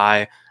the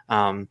bye.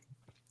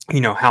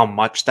 How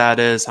much that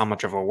is, how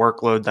much of a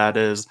workload that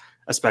is,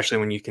 especially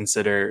when you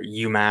consider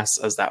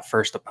UMass as that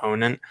first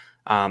opponent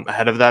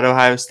ahead of that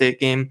Ohio State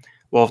game.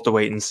 We'll have to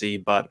wait and see,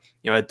 but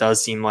it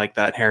does seem like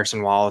that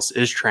Harrison Wallace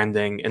is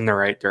trending in the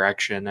right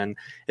direction, and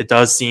it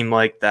does seem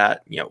like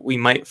that we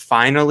might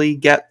finally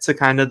get to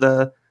kind of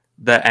the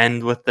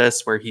end with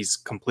this where he's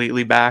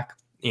completely back,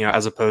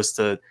 as opposed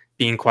to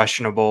being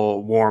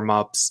questionable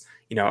warm-ups,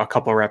 a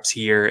couple reps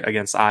here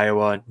against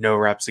Iowa, no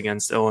reps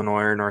against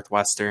Illinois or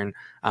Northwestern.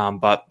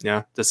 But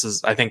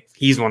I think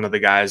he's one of the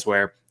guys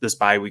where this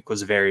bye week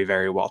was very,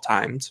 very well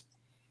timed.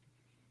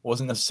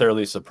 Wasn't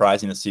necessarily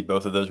surprising to see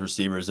both of those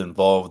receivers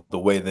involved the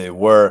way they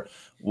were.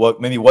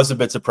 What maybe was a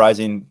bit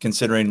surprising,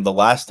 considering the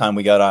last time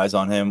we got eyes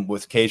on him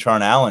with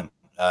Kaytron Allen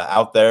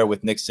out there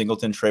with Nick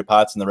Singleton, Trey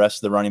Potts, and the rest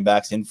of the running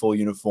backs in full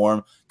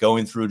uniform,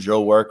 going through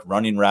drill work,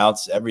 running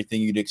routes,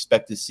 everything you'd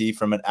expect to see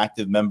from an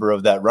active member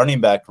of that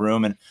running back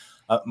room. And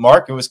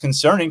Mark, it was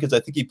concerning because I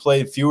think he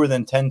played fewer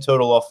than 10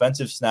 total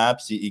offensive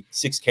snaps. He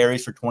 6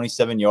 carries for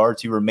 27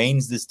 yards. He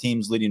remains this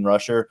team's leading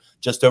rusher,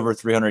 just over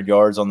 300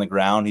 yards on the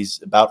ground.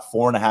 He's about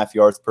 4.5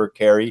 yards per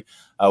carry,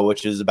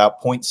 which is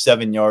about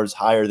 0.7 yards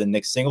higher than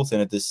Nick Singleton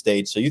at this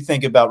stage. So you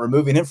think about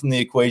removing him from the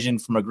equation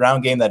from a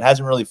ground game that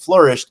hasn't really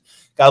flourished,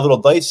 got a little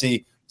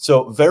dicey.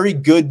 So very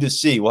good to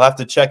see. We'll have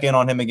to check in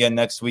on him again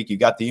next week. You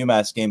got the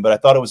UMass game, but I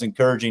thought it was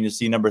encouraging to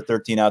see number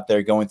 13 out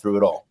there going through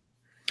it all.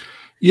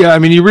 Yeah, I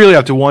mean, you really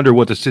have to wonder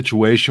what the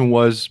situation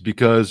was,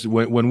 because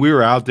when we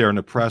were out there in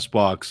the press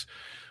box,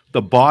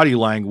 the body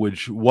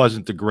language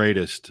wasn't the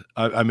greatest.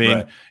 I mean,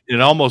 right. It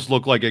almost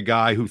looked like a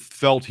guy who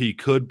felt he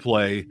could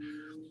play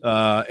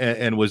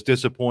and was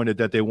disappointed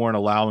that they weren't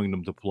allowing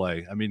them to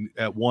play. I mean,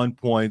 at one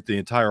point, the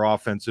entire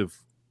offensive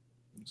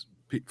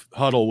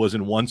huddle was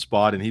in one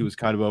spot, and he was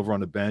kind of over on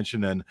the bench.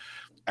 And then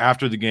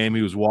after the game,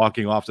 he was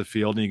walking off the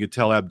field, and you could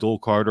tell Abdul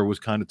Carter was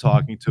kind of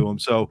talking to him.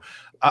 So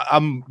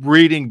I'm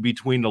reading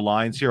between the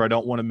lines here. I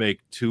don't want to make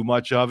too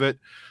much of it.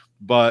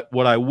 But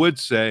what I would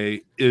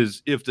say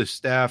is, if the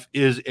staff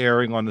is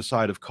erring on the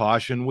side of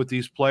caution with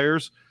these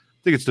players, I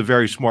think it's the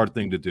very smart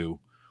thing to do.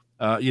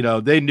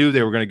 They knew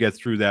they were going to get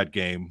through that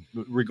game,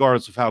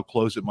 regardless of how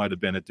close it might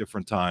have been at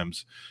different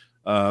times.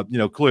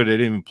 Clearly they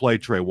didn't even play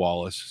Trey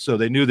Wallace, so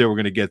they knew they were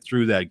going to get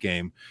through that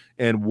game.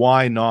 And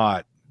why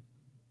not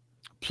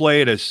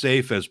play it as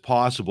safe as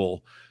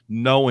possible,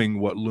 knowing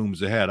what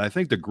looms ahead? I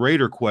think the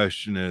greater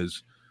question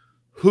is,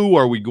 who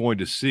are we going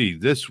to see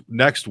this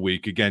next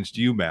week against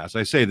UMass?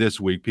 I say this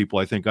week, people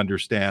I think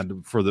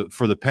understand for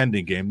the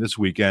pending game this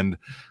weekend.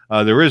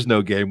 There is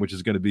no game, which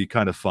is going to be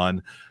kind of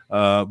fun.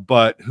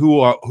 But who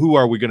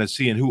are we going to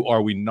see, and who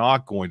are we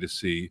not going to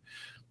see?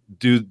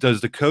 Does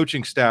the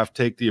coaching staff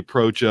take the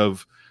approach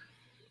of,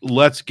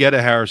 let's get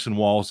a Harrison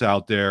Wallace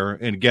out there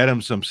and get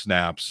him some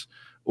snaps?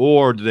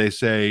 Or do they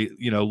say,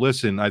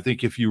 listen, I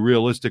think if you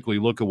realistically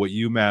look at what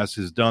UMass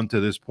has done to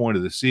this point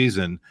of the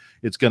season,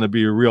 it's going to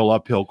be a real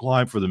uphill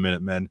climb for the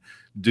Minutemen.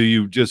 Do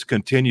you just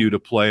continue to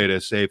play it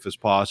as safe as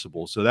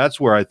possible? So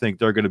that's where I think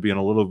they're going to be in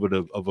a little bit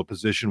of a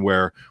position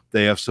where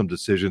they have some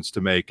decisions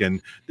to make.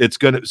 And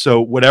so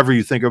whatever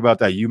you think about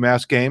that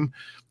UMass game,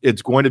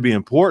 it's going to be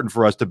important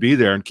for us to be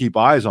there and keep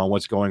eyes on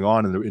what's going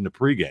on in the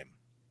pregame.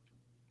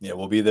 Yeah,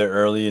 we'll be there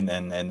early,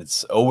 and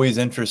it's always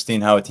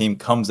interesting how a team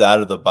comes out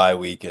of the bye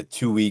week at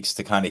 2 weeks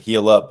to kind of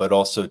heal up, but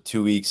also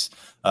 2 weeks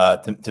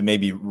to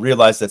maybe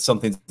realize that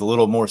something's a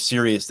little more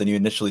serious than you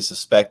initially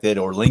suspected,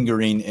 or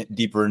lingering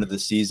deeper into the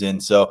season.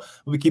 So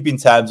we'll be keeping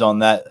tabs on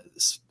that,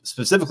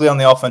 specifically on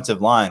the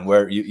offensive line,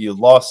 where you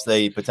lost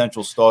a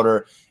potential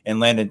starter in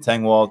Landon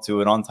Tengwall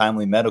to an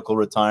untimely medical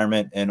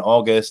retirement in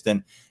August,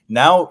 and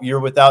now you're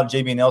without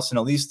JB Nelson,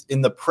 at least in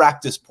the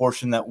practice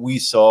portion that we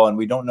saw, and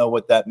we don't know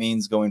what that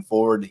means going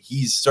forward.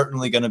 He's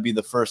certainly going to be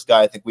the first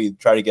guy I think we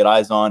try to get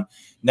eyes on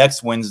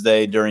next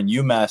Wednesday during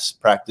UMass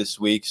practice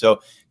week. So,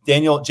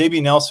 Daniel,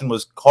 JB Nelson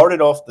was carted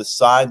off the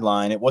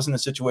sideline. It wasn't a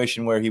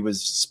situation where he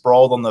was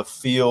sprawled on the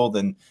field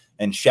and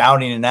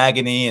shouting in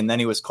agony, and then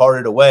he was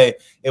carted away.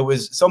 It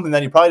was something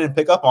that you probably didn't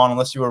pick up on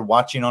unless you were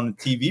watching on a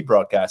TV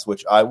broadcast,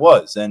 which I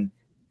was. And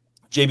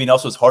JB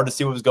Nelson was hard to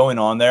see what was going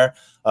on there.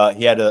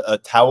 He had a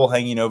towel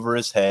hanging over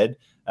his head,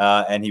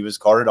 and he was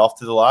carted off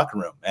to the locker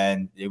room.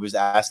 And it was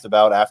asked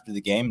about after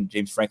the game.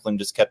 James Franklin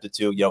just kept it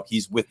to,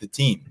 he's with the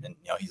team, and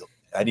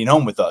heading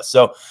home with us.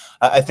 So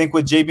I think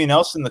with JB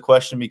Nelson, the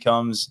question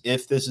becomes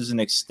if this is an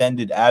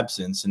extended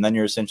absence, and then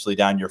you're essentially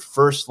down your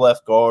first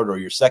left guard or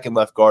your second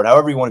left guard,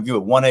 however you want to view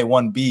it, 1A,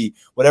 1B,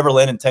 whatever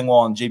Landon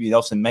Tengwall and JB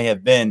Nelson may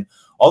have been.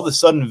 All of a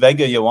sudden,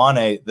 Venga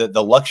Ioane,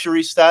 the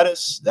luxury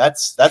status,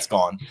 that's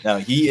gone. Now,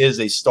 he is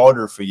a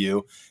starter for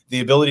you.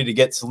 The ability to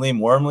get Salim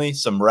Wormley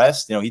some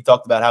rest, he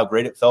talked about how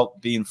great it felt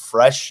being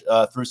fresh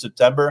through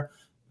September.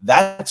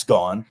 That's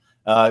gone.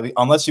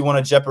 Unless you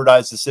want to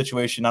jeopardize the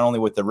situation not only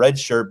with the red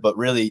shirt, but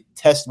really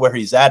test where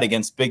he's at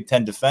against Big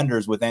Ten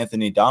defenders with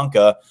Anthony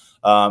Donka.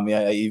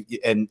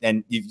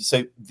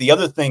 So the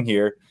other thing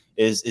here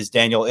is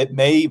Daniel, it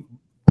may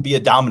be a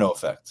domino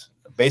effect.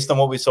 Based on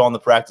what we saw on the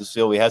practice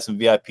field, we had some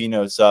VIP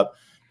notes up.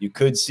 You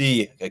could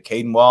see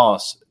Caden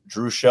Wallace,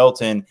 Drew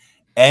Shelton,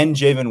 and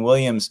Javen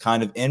Williams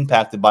kind of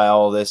impacted by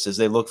all of this as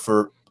they look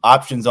for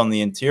options on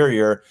the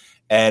interior.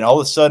 And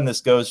all of a sudden,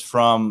 this goes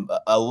from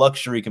a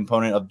luxury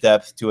component of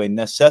depth to a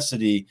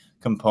necessity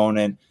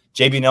component.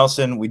 JB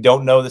Nelson, we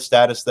don't know the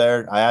status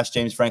there. I asked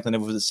James Franklin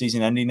if it was a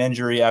season-ending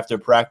injury after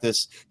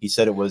practice. He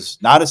said it was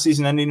not a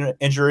season-ending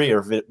injury, or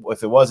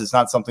if it was, it's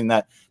not something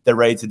that they're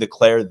ready to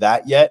declare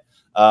that yet.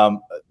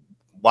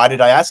 Why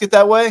did I ask it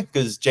that way?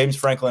 Because James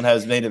Franklin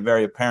has made it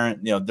very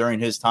apparent, during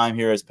his time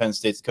here as Penn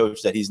State's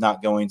coach, that he's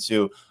not going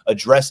to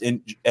address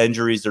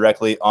injuries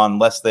directly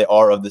unless they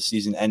are of the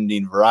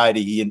season-ending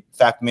variety. He, in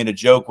fact, made a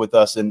joke with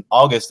us in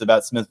August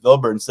about Smith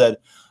Vilbert and said,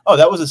 "Oh,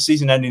 that was a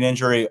season-ending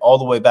injury all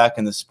the way back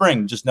in the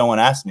spring. Just no one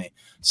asked me."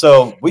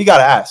 So we got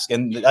to ask,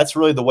 and that's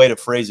really the way to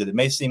phrase it. It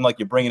may seem like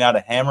you're bringing out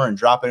a hammer and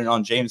dropping it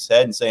on James'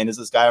 head and saying, "Is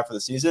this guy out for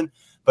the season?"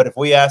 But if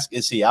we ask,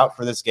 "Is he out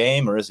for this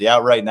game or is he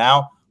out right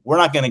now?" we're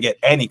not going to get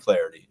any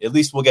clarity. At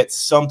least we'll get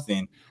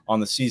something on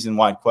the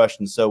season-wide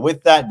question. So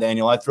with that,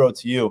 Daniel, I throw it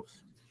to you.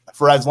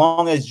 For as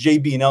long as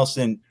JB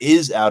Nelson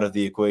is out of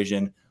the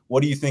equation,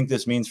 what do you think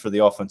this means for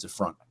the offensive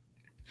front?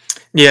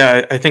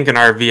 Yeah, I think in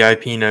our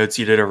VIP notes,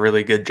 you did a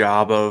really good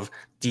job of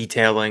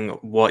detailing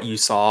what you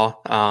saw.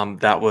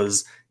 That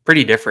was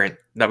pretty different,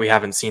 that we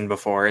haven't seen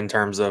before, in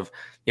terms of,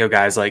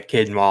 guys like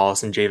Caden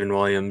Wallace and Javen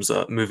Williams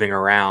moving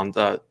around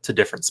to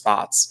different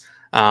spots.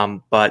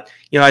 But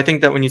I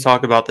think that when you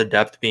talk about the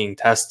depth being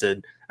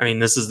tested, I mean,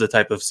 this is the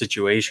type of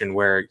situation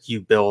where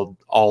you build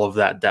all of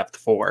that depth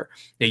for.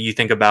 You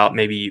think about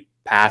maybe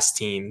past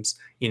teams,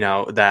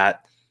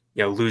 that,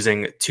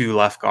 losing two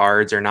left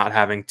guards or not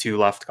having two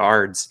left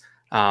guards,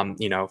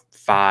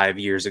 5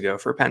 years ago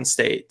for Penn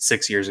State,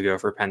 6 years ago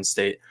for Penn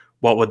State.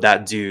 What would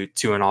that do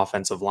to an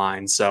offensive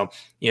line? So,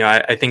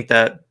 I think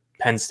that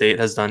Penn State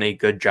has done a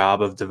good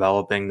job of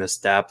developing this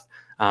depth.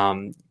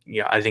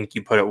 I think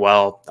you put it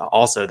well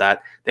also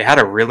that they had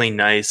a really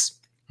nice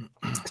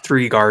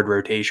 3-guard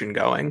rotation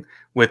going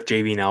with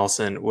JB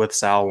Nelson, with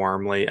Sal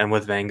Wormley, and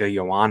with Venga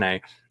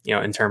Ioane,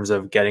 in terms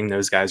of getting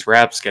those guys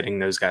reps, getting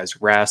those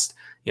guys rest,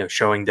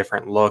 showing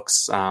different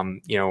looks,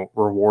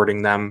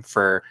 rewarding them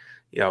for,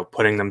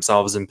 putting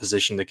themselves in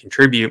position to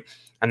contribute.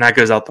 And that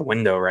goes out the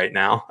window right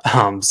now.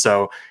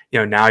 So,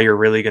 now you're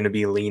really going to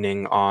be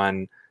leaning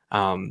on,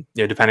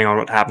 depending on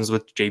what happens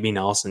with JB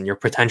Nelson, you're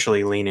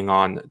potentially leaning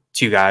on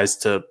 2 guys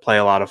to play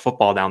a lot of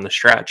football down the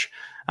stretch.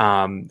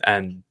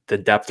 And the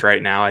depth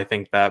right now, I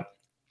think that,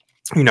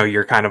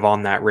 you're kind of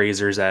on that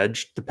razor's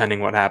edge, depending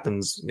what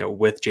happens,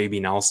 with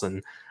JB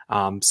Nelson.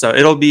 So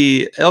it'll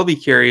be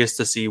curious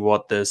to see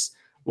what this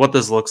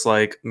looks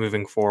like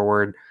moving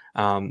forward.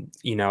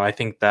 I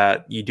think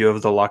that you do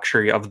have the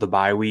luxury of the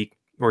bye week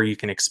where you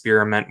can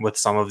experiment with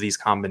some of these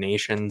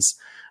combinations.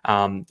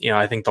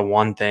 I think the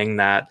one thing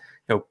that,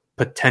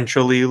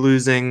 potentially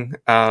losing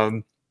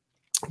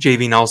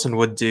JV Nelson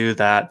would do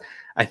that,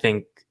 I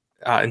think,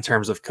 in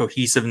terms of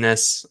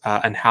cohesiveness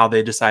and how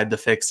they decide to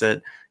fix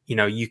it,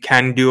 you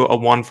can do a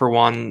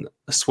 1-for-1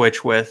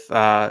 switch with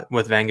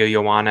Venga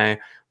Ioane,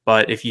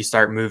 but if you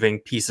start moving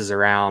pieces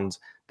around,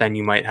 then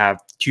you might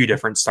have 2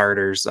 different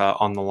starters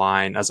on the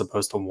line as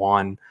opposed to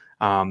one.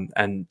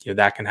 And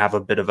that can have a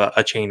bit of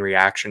a chain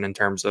reaction in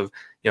terms of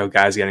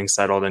guys getting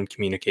settled in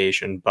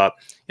communication. But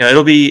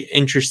it'll be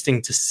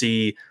interesting to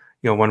see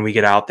when we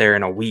get out there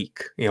in a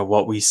week,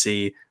 what we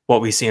see in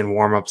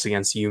warmups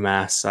against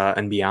UMass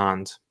and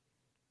beyond.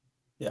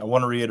 Yeah, I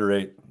want to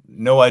reiterate,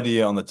 no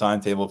idea on the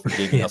timetable for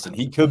JB Nelson.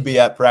 He could be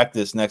at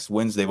practice next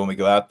Wednesday when we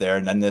go out there,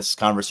 and then this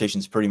conversation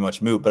is pretty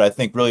much moot. But I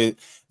think really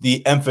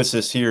the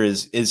emphasis here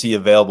is he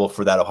available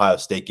for that Ohio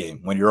State game?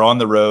 When you're on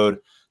the road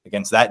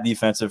against that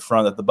defensive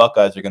front that the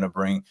Buckeyes are going to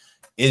bring,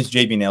 is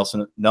JB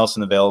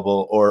Nelson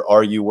available, or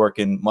are you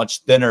working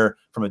much thinner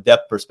from a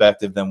depth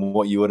perspective than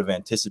what you would have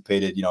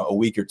anticipated, a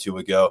week or 2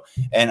 ago?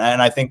 And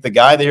I think the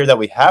guy there that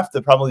we have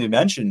to probably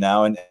mention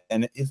now, and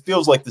it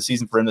feels like the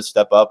season for him to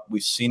step up.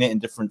 We've seen it in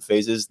different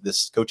phases.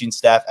 This coaching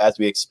staff, as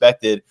we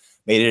expected,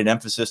 made it an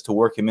emphasis to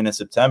work him in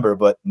September.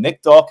 But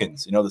Nick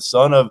Dawkins, the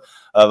son of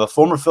a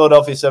former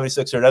Philadelphia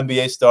 76er, an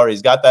NBA star,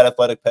 he's got that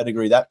athletic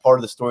pedigree. That part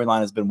of the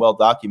storyline has been well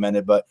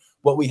documented. But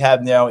what we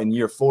have now in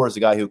year 4 is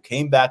a guy who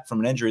came back from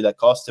an injury that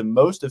cost him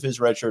most of his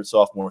redshirt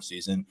sophomore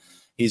season.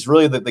 He's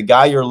really the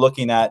guy you're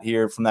looking at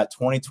here from that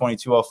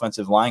 2022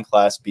 offensive line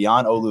class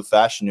beyond Olu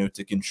Fashanu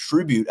to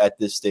contribute at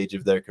this stage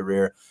of their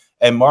career.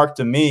 And Mark,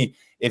 to me,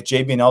 if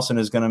JB Nelson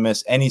is going to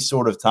miss any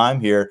sort of time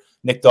here,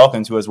 Nick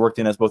Dawkins, who has worked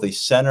in as both a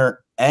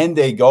center and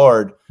a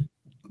guard,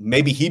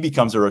 maybe he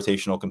becomes a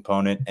rotational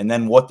component. And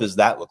then what does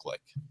that look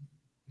like?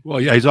 Well,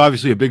 yeah, he's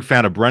obviously a big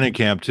fan of Brennan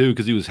Camp too,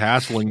 because he was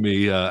hassling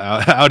me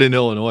out in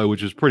Illinois,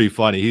 which is pretty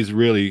funny. He's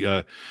really,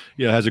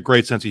 has a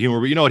great sense of humor.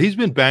 But you know what? He's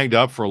been banged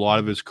up for a lot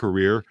of his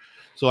career,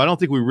 so I don't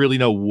think we really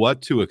know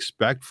what to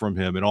expect from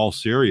him. In all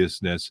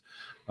seriousness,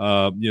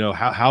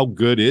 how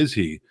good is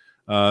he?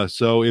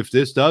 So if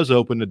this does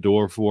open the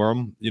door for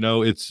him,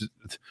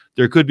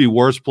 there could be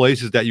worse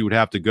places that you would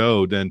have to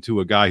go than to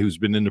a guy who's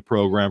been in the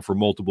program for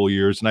multiple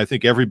years, and I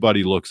think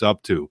everybody looks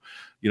up to.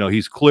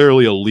 He's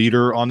clearly a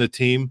leader on the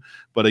team,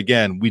 but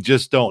again, we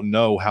just don't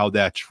know how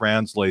that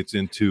translates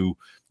into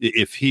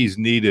if he's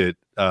needed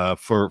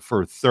for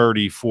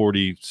 30,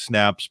 40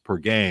 snaps per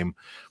game.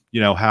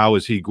 How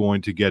is he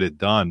going to get it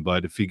done?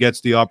 But if he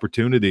gets the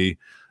opportunity,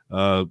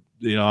 I'm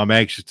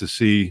anxious to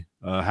see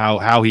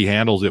how he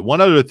handles it.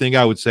 One other thing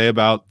I would say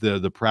about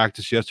the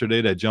practice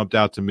yesterday that jumped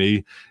out to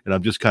me, and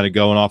I'm just kind of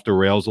going off the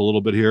rails a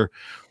little bit here,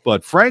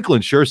 but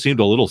Franklin sure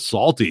seemed a little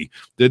salty,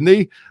 didn't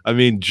he? I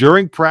mean,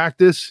 during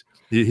practice,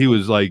 he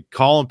was like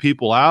calling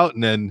people out,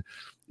 and then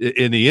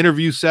in the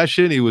interview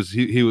session, he was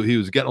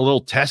getting a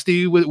little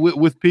testy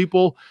with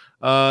people.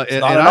 It's not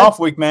an off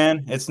week,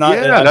 man. It's not.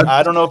 Yeah,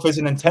 I don't know if it's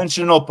an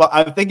intentional.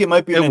 I think it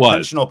might be an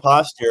intentional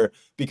posture,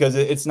 because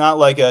it's not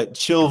like a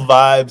chill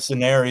vibe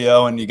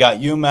scenario. And you got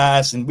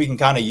UMass, and we can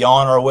kind of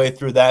yawn our way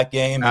through that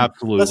game.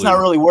 Absolutely. Let's not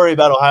really worry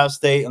about Ohio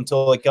State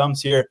until it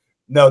comes here.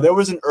 No, there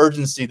was an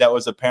urgency that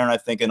was apparent, I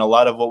think, in a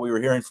lot of what we were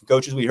hearing from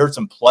coaches. We heard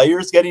some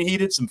players getting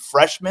heated, some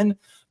freshmen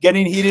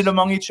getting heated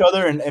among each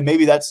other, and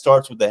maybe that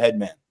starts with the head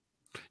man.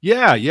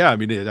 Yeah. I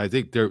mean, I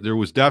think there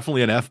was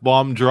definitely an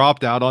F-bomb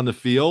dropped out on the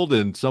field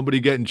and somebody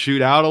getting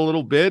chewed out a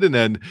little bit, and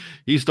then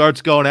he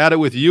starts going at it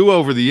with you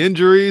over the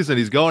injuries, and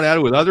he's going at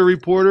it with other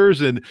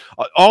reporters, and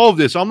all of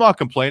this. I'm not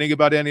complaining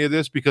about any of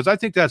this, because I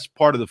think that's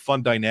part of the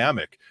fun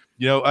dynamic.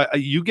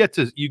 You get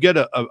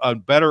a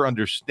better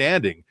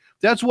understanding.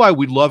 That's why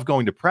we love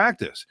going to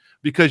practice,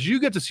 because you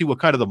get to see what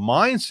kind of the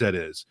mindset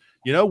is.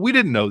 We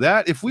didn't know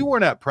that. If we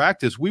weren't at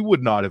practice, we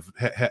would not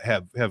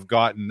have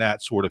gotten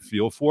that sort of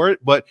feel for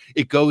it. But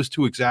it goes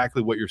to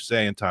exactly what you're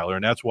saying, Tyler.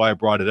 And that's why I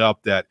brought it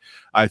up, that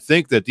I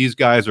think that these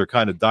guys are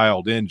kind of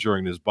dialed in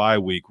during this bye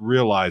week,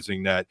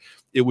 realizing that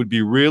it would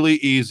be really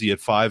easy at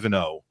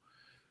 5-0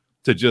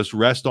 to just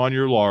rest on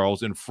your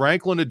laurels. And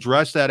Franklin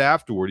addressed that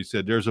afterward. He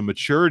said there's a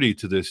maturity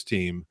to this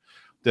team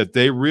that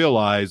they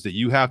realize that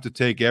you have to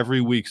take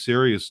every week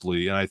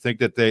seriously. And I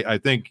think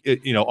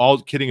all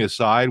kidding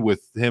aside,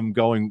 with him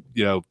going,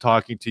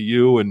 talking to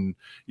you and,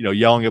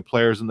 yelling at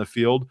players in the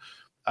field,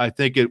 I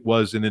think it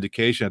was an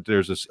indication that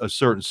there's a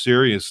certain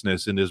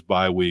seriousness in this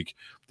bye week,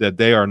 that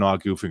they are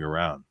not goofing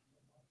around.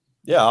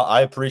 Yeah, I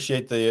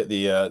appreciate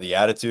the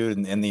attitude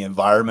and the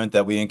environment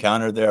that we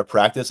encountered there at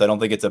practice. I don't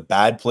think it's a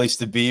bad place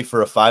to be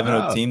for a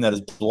 5-0 team that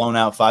has blown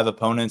out 5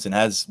 opponents and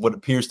has what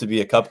appears to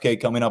be a cupcake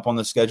coming up on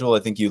the schedule.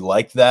 I think you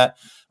like that,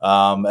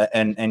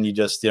 and you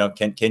just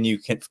can you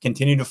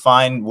continue to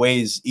find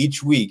ways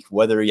each week,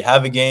 whether you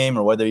have a game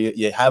or whether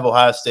you have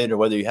Ohio State or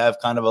whether you have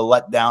kind of a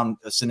letdown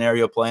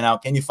scenario playing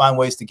out. Can you find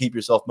ways to keep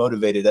yourself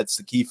motivated? That's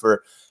the key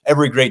for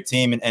every great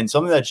team, and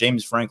something that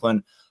James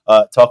Franklin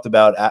talked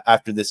about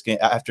after this game,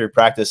 after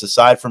practice,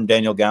 aside from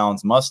Daniel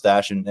Gallen's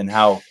mustache and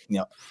how,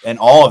 and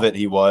all of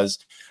it was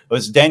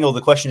Daniel,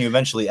 the question you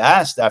eventually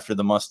asked after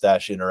the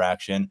mustache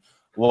interaction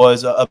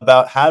was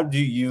about how do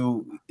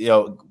you,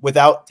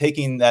 without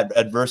taking that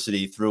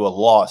adversity through a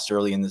loss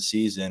early in the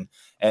season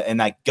and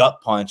that gut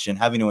punch and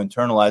having to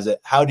internalize it,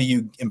 how do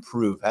you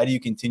improve? How do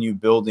you continue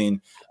building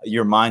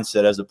your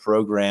mindset as a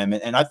program?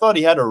 And I thought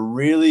he had a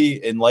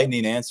really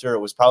enlightening answer. It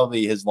was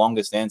probably his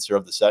longest answer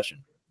of the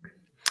session.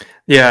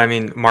 Yeah, I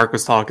mean, Mark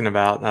was talking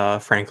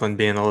about Franklin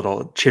being a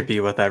little chippy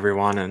with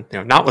everyone, and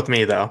not with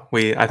me though.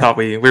 I thought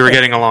we were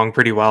getting along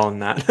pretty well in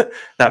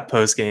that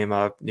post game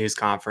news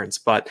conference.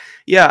 But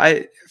yeah,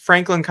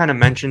 Franklin kind of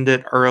mentioned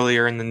it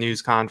earlier in the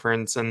news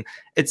conference, and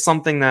it's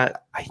something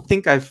that I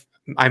think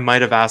I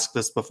might have asked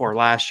this before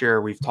last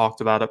year. We've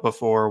talked about it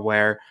before,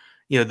 where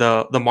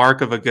the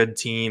mark of a good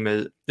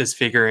team is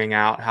figuring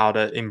out how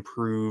to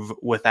improve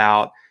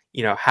without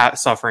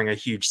suffering a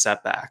huge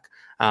setback.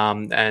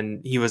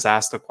 And he was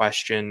asked a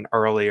question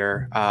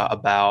earlier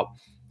about,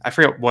 I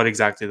forget what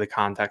exactly the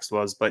context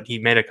was, but he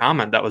made a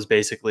comment that was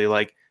basically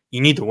like,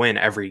 you need to win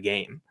every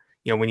game.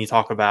 When you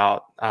talk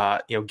about,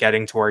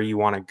 getting to where you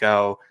want to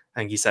go, I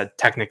think he said,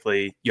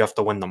 technically you have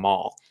to win them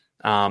all.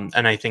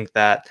 And I think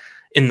that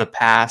in the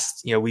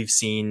past, we've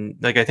seen,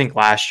 like, I think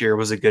last year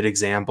was a good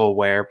example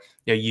where,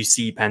 you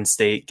see Penn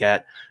State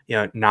get,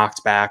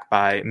 knocked back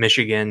by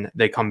Michigan.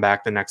 They come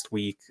back the next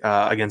week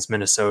against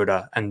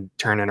Minnesota and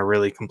turn in a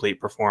really complete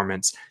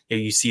performance.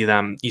 You see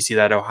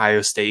that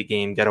Ohio State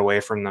game get away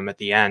from them at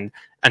the end,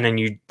 and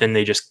then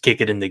they just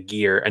kick it into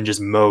gear and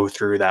just mow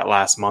through that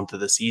last month of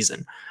the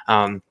season.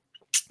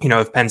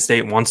 if Penn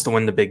State wants to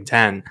win the Big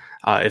Ten,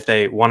 if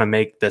they want to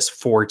make this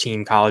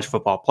 4-team college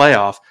football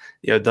playoff,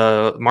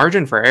 the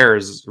margin for error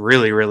is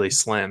really, really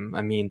slim.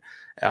 I mean,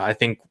 I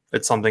think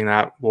it's something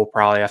that we'll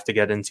probably have to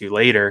get into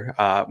later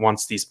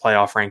once these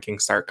playoff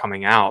rankings start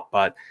coming out.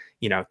 But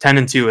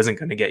 10-2 isn't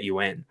going to get you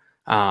in.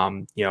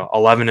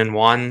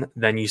 11-1,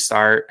 then you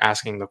start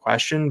asking the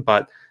question.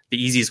 But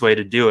the easiest way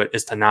to do it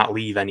is to not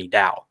leave any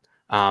doubt.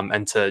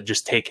 And to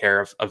just take care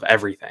of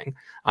everything.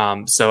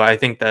 So I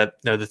think that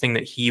the thing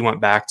that he went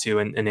back to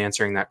in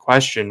answering that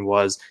question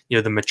was,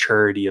 the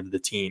maturity of the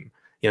team,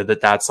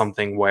 that's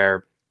something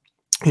where,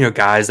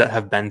 guys that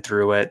have been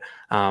through it,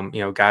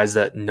 guys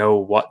that know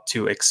what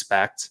to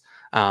expect,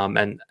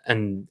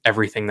 and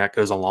everything that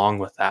goes along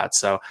with that.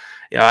 So,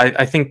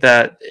 I think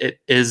that it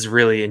is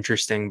really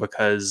interesting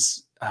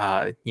because,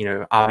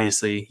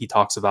 obviously he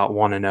talks about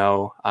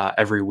 1-0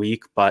 every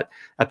week, but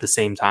at the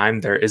same time,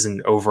 there is an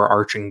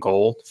overarching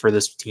goal for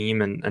this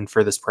team and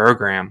for this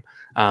program.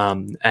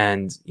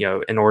 And,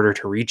 in order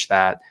to reach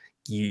that,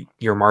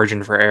 your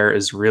margin for error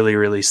is really,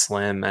 really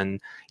slim. And,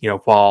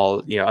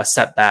 while, a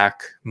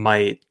setback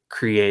might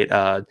create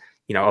a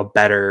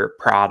better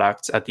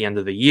product at the end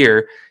of the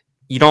year,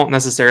 you don't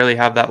necessarily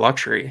have that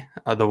luxury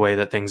the way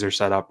that things are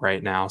set up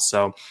right now.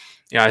 So,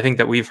 I think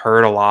that we've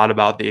heard a lot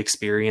about the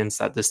experience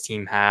that this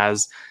team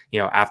has.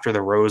 After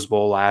the Rose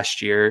Bowl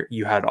last year,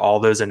 you had all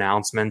those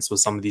announcements with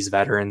some of these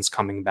veterans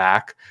coming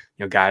back,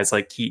 guys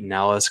like Keaton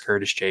Ellis,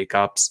 Curtis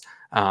Jacobs,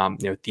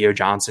 Theo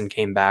Johnson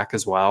came back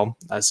as well.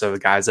 So the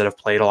guys that have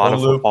played a lot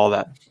of football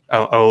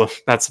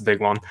that's a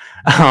big one.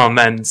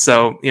 And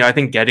so, I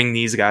think getting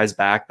these guys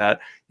back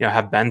that,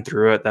 have been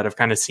through it, that have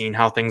kind of seen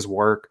how things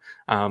work,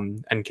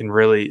 and can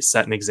really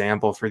set an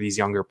example for these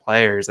younger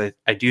players.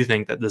 I do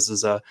think that this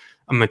is a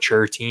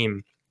mature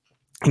team,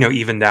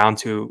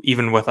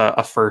 even with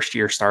a first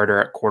year starter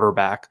at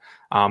quarterback,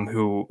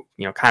 who,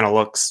 kind of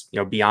looks,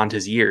 beyond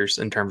his years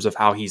in terms of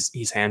how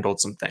he's handled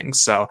some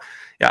things. So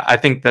yeah, I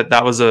think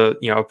that was a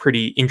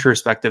pretty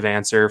introspective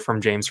answer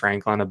from James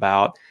Franklin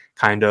about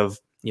kind of,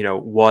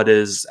 what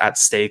is at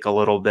stake a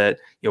little bit,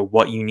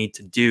 what you need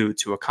to do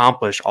to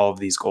accomplish all of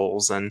these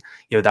goals. And,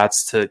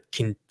 that's to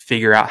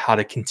figure out how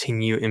to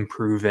continue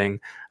improving,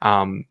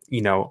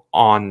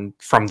 on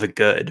from the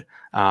good,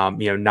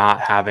 not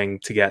having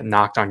to get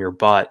knocked on your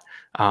butt,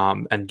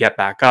 and get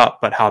back up,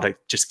 but how to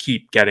just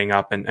keep getting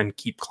up and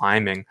keep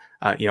climbing,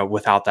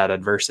 without that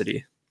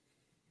adversity.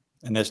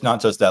 And it's not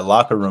just that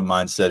locker room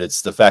mindset.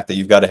 It's the fact that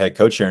you've got a head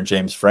coach here in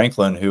James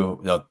Franklin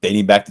who,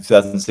 dating back to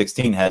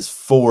 2016, has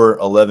 4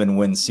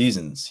 11-win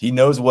seasons. He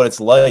knows what it's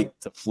like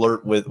to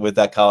flirt with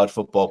that college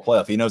football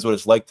playoff. He knows what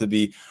it's like to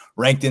be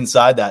ranked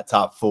inside that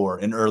top 4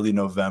 in early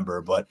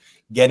November. But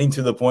getting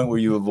to the point where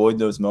you avoid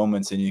those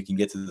moments and you can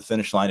get to the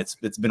finish line, it's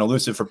been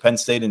elusive for Penn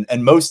State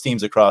and most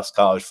teams across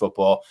college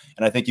football.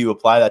 And I think you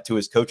apply that to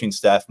his coaching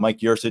staff. Mike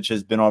Yursich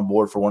has been on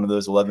board for one of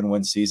those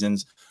 11-win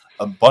seasons.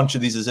 A bunch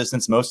of these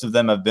assistants, most of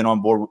them have been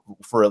on board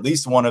for at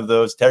least one of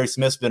those. Terry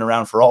Smith's been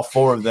around for all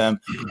 4 of them.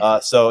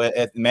 So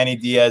at Manny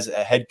Diaz,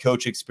 a head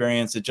coach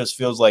experience, it just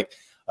feels like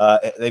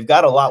they've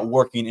got a lot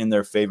working in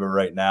their favor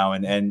right now.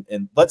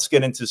 And let's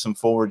get into some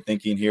forward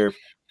thinking here,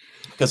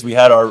 because we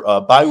had our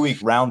bye week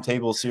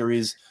roundtable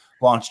series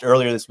launched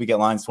earlier this week at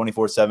Lions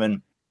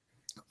 24/7.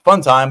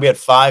 Fun time. We had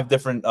 5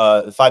 different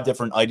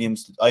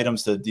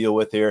items to deal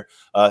with here.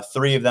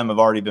 3 of them have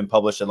already been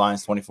published at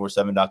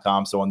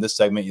lions247.com. So on this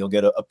segment, you'll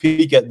get a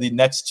peek at the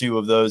next 2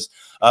 of those.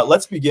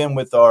 Let's begin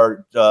with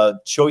our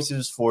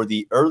choices for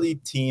the early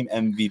team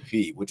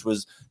MVP, which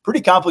was pretty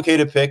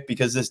complicated pick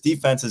because this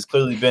defense has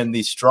clearly been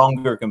the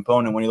stronger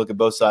component when you look at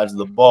both sides of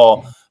the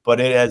ball, but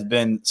it has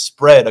been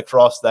spread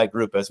across that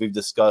group, as we've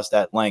discussed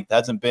at length. It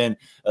hasn't been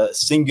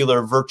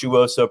singular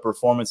virtuoso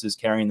performances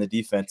carrying the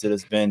defense. It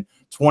has been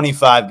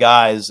 25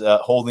 guys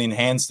holding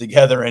hands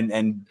together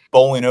and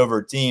bowling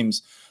over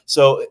teams.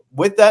 So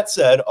with that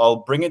said, I'll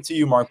bring it to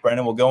you, Mark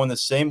Brennan. We'll go in the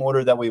same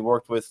order that we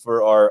worked with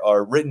for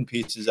our written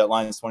pieces at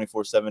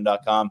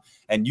lions247.com,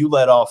 and you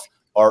led off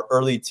our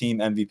early team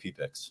MVP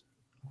picks.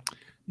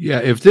 Yeah,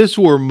 if this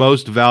were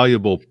most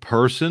valuable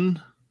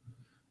person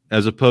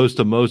as opposed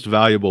to most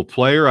valuable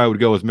player, I would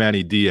go with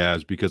Manny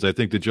Diaz because I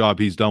think the job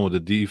he's done with the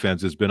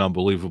defense has been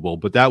unbelievable.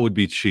 But that would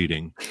be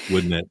cheating,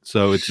 wouldn't it?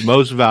 So it's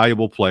most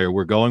valuable player.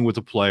 We're going with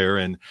a player.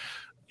 And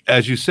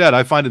as you said,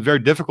 I find it very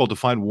difficult to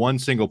find one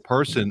single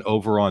person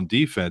over on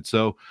defense.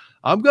 So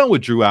I'm going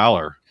with Drew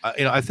Aller.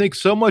 I think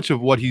so much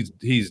of what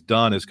he's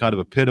done has kind of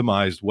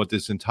epitomized what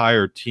this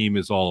entire team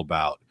is all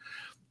about.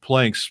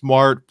 Playing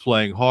smart,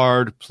 playing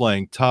hard,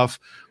 playing tough,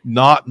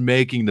 not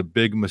making the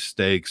big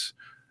mistakes.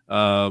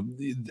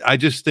 I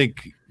just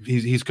think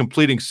he's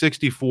completing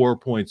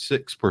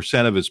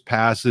 64.6% of his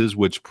passes,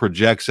 which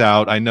projects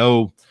out. I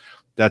know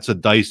that's a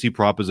dicey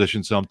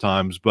proposition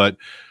sometimes, but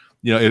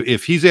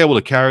if he's able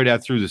to carry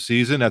that through the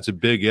season, that's a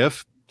big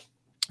if.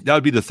 That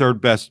would be the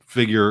 3rd best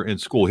figure in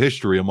school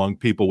history among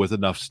people with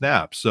enough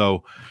snaps.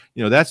 So,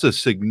 that's a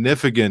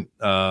significant.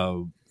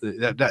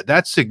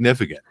 That's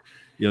significant.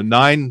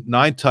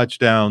 9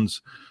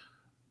 touchdowns,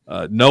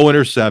 no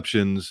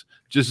interceptions,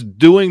 just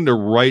doing the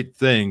right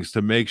things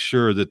to make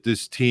sure that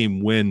this team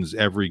wins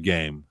every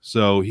game.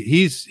 So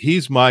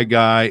he's my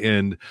guy.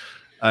 And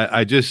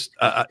I just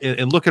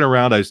in looking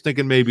around, I was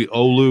thinking maybe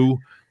Olu,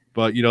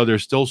 but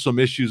there's still some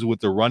issues with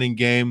the running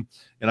game.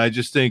 And I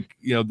just think,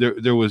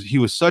 he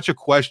was such a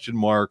question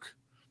mark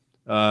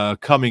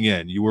coming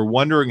in. You were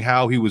wondering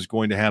how he was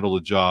going to handle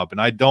the job. And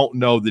I don't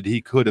know that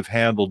he could have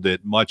handled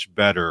it much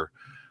better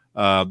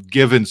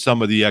given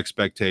some of the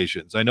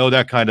expectations. I know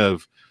that kind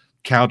of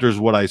counters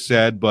what I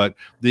said, but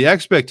the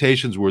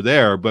expectations were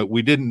there, but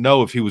we didn't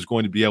know if he was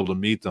going to be able to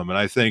meet them. And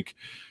I think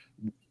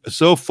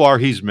so far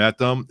he's met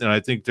them. And I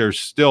think there's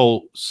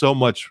still so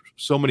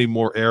many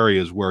more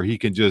areas where he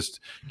can just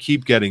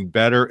keep getting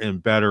better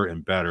and better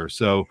and better.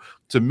 So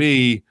to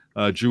me,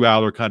 Drew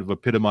Aller kind of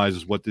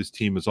epitomizes what this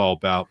team is all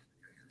about.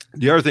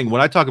 The other thing,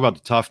 when I talk about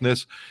the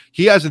toughness,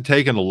 he hasn't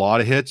taken a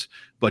lot of hits,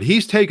 but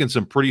he's taken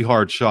some pretty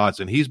hard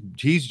shots, and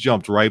he's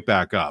jumped right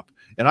back up.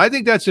 And I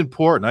think that's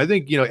important. I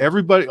think,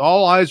 everybody,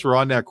 all eyes are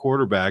on that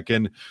quarterback.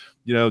 And,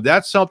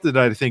 that's something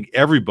that I think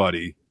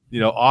everybody,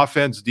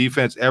 offense,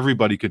 defense,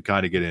 everybody could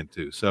kind of get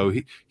into. So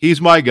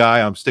he's my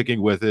guy. I'm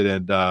sticking with it.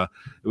 And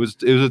it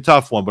was a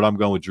tough one, but I'm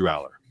going with Drew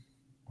Aller.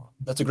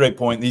 That's a great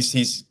point.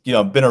 He's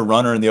been a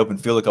runner in the open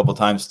field a couple of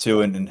times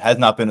too, and has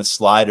not been a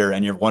slider.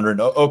 And you're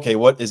wondering, okay,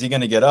 what is he going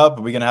to get up?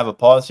 Are we going to have a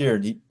pause here?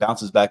 And he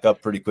bounces back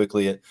up pretty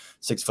quickly at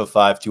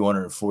 6'5",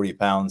 240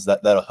 pounds.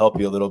 That'll help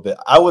you a little bit.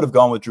 I would have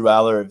gone with Drew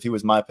Aller if he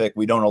was my pick.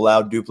 We don't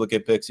allow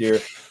duplicate picks here.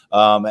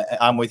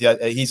 I'm with you.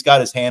 He's got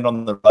his hand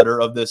on the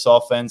rudder of this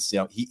offense.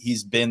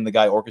 He's been the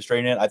guy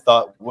orchestrating it. I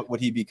thought,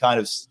 would he be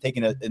kind of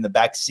taking it in the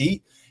back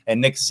seat? And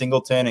Nick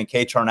Singleton and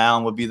Kaytron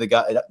Allen would be the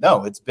guy.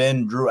 No, it's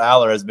been Drew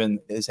Aller has been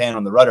his hand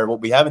on the rudder.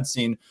 What we haven't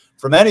seen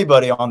from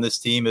anybody on this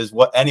team is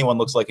what anyone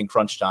looks like in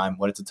crunch time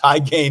when it's a tie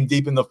game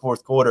deep in the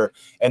fourth quarter.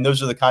 And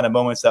those are the kind of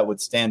moments that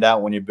would stand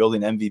out when you're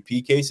building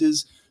MVP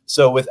cases.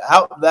 So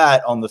without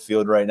that on the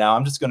field right now,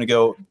 I'm just going to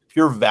go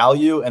pure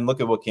value and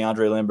look at what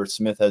Keandre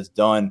Lambert-Smith has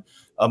done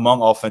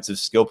among offensive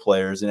skill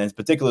players, and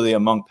particularly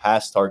among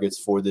pass targets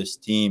for this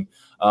team.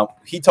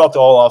 He talked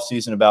all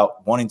offseason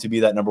about wanting to be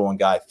that number one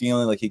guy,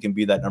 feeling like he can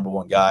be that number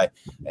one guy.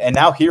 And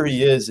now here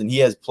he is, and he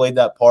has played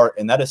that part,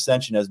 and that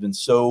ascension has been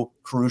so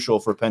crucial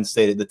for Penn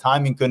State. The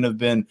timing couldn't have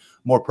been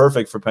more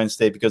perfect for Penn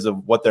State because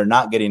of what they're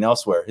not getting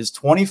elsewhere. His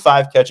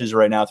 25 catches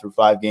right now through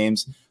 5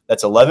 games,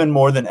 that's 11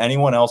 more than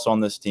anyone else on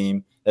this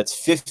team. That's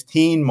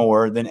 15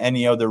 more than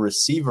any other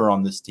receiver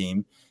on this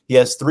team. He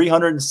has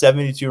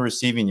 372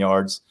 receiving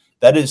yards.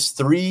 That is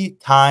 3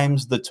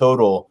 times the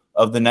total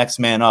of the next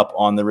man up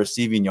on the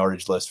receiving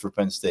yardage list for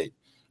Penn State.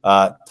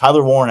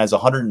 Tyler Warren has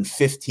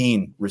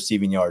 115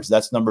 receiving yards.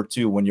 That's number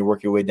 2 when you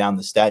work your way down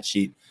the stat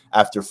sheet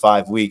after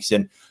 5 weeks.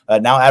 And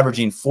now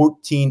averaging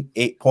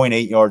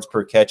 14.8 yards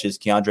per catch is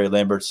Keandre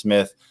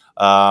Lambert-Smith.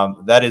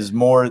 That is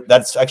more.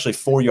 That's actually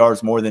 4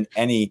 yards more than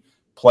any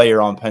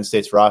player on Penn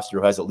State's roster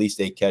who has at least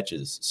 8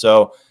 catches.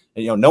 So,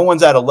 no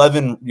one's at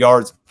 11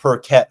 yards per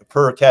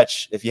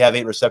catch. If you have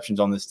 8 receptions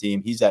on this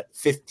team, he's at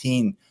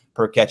 15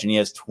 per catch, and he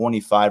has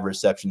 25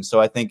 receptions. So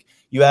I think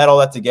you add all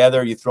that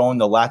together, you throw in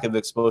the lack of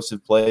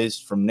explosive plays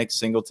from Nick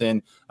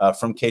Singleton,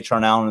 from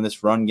Kaytron Allen in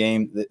this run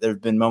game. There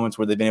have been moments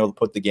where they've been able to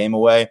put the game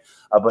away.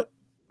 But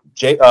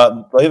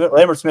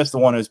Lambert-Smith's the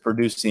one who's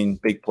producing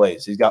big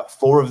plays. He's got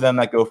 4 of them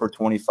that go for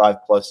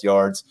 25-plus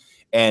yards.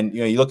 And,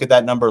 you look at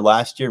that number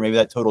last year, maybe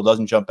that total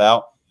doesn't jump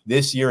out.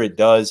 This year it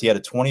does. He had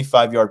a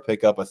 25-yard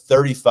pickup, a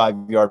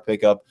 35-yard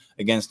pickup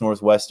against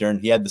Northwestern.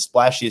 He had the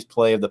splashiest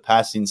play of the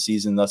passing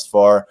season thus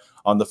far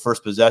on the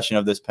first possession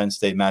of this Penn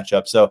State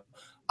matchup. So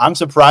I'm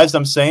surprised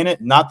I'm saying it.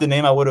 Not the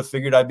name I would have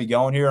figured I'd be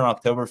going here on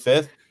October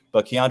 5th,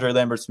 but Keandre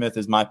Lambert-Smith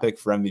is my pick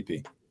for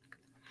MVP.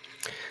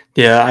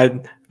 Yeah,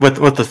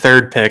 with the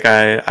third pick,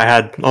 I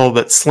had a little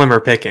bit slimmer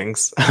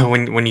pickings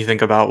when you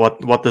think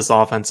about what this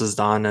offense has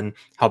done and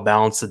how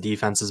balanced the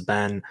defense has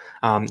been.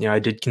 I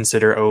did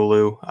consider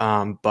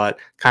Olu, but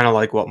kind of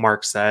like what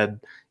Mark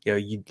said,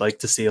 you'd like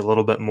to see a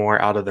little bit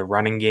more out of the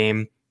running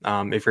game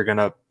if you're going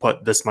to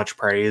put this much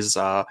praise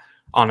on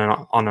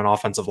an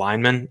offensive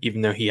lineman,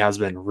 even though he has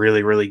been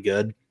really, really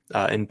good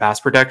in pass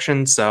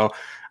protection. So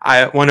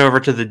I went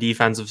over to the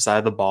defensive side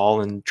of the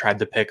ball and tried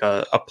to pick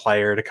a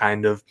player to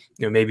kind of,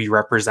 maybe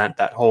represent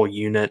that whole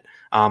unit.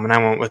 And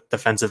I went with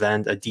defensive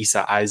end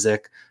Adisa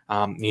Isaac.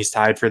 He's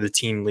tied for the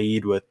team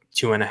lead with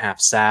 2.5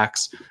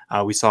 sacks.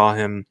 We saw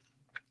him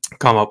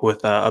come up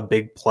with a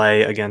big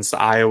play against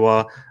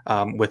Iowa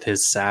with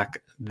his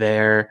sack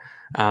there.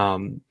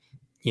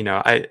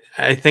 I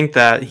think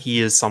that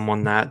he is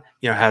someone that,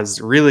 has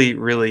really,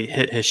 really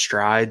hit his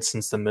stride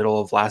since the middle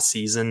of last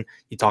season.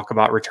 You talk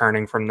about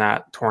returning from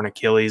that torn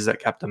Achilles that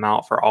kept him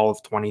out for all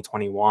of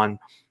 2021.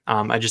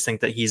 I just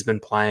think that he's been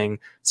playing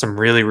some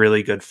really,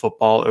 really good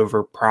football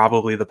over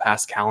probably the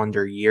past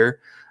calendar year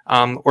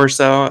or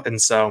so.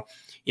 And so,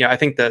 I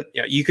think that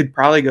you could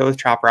probably go with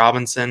Chop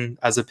Robinson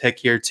as a pick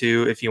here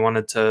too, if you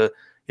wanted to,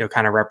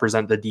 kind of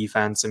represent the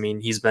defense. I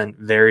mean, he's been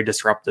very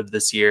disruptive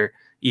this year,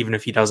 even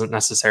if he doesn't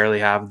necessarily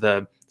have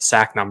the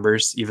sack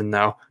numbers, even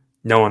though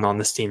no one on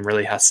this team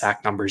really has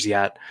sack numbers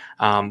yet.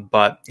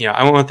 But,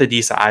 I went with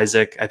Adisa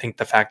Isaac. I think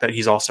the fact that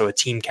he's also a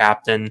team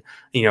captain,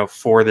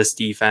 for this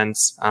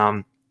defense,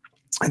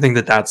 I think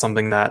that that's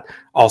something that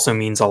also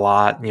means a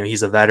lot.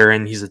 He's a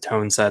veteran, he's a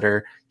tone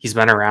setter, he's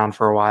been around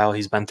for a while,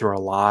 he's been through a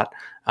lot.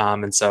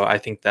 And so I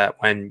think that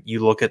when you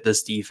look at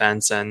this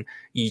defense and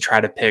you try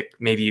to pick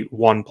maybe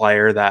one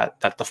player that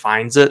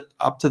defines it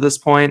up to this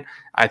point,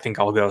 I think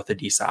I'll go with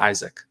Adisa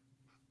Isaac.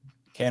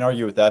 Can't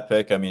argue with that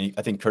pick. I mean,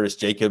 I think Curtis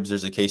Jacobs,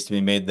 there's a case to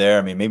be made there.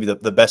 I mean, maybe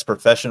the best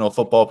professional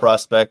football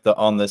prospect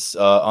on this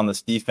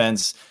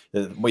defense.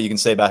 What you can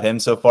say about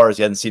him so far is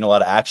he hasn't seen a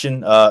lot of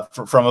action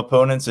from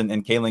opponents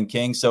and Kalen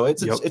King. So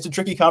it's a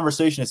tricky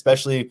conversation,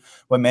 especially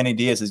when Manny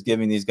Diaz is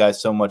giving these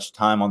guys so much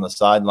time on the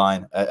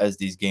sideline as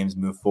these games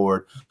move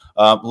forward.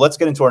 Let's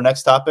get into our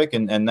next topic,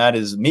 and that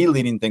is me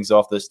leading things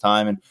off this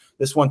time. And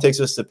this one takes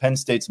us to Penn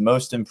State's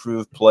most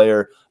improved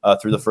player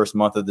through the first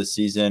month of the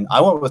season.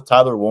 I went with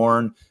Tyler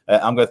Warren.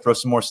 I'm going to throw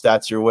some more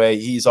stats your way.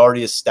 He's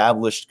already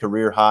established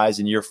career highs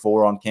in year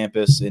 4 on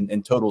campus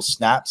in total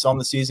snaps on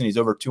the season. He's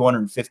over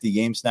 250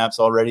 game snaps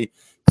already,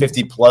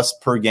 50 plus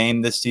per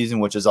game this season,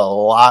 which is a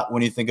lot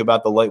when you think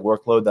about the light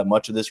workload that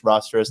much of this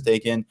roster has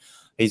taken.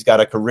 He's got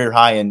a career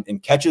high in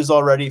catches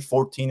already,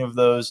 14 of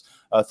those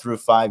through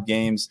 5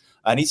 games.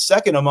 And he's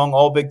second among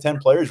all Big Ten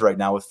players right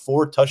now with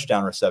 4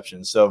 touchdown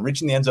receptions. So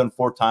reaching the end zone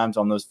 4 times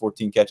on those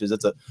 14 catches,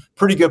 that's a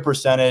pretty good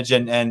percentage.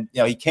 And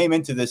he came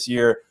into this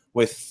year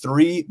with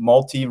 3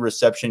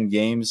 multi-reception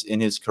games in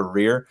his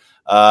career.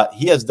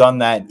 He has done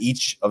that in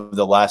each of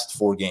the last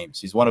 4 games.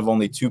 He's one of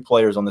only 2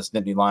 players on this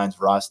Nittany Lions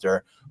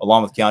roster,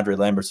 along with Keandre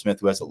Lambert-Smith,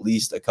 who has at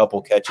least a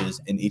couple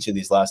catches in each of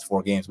these last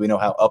 4 games. We know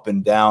how up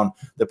and down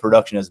the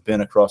production has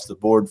been across the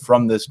board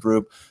from this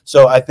group.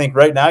 So I think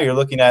right now you're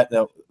looking at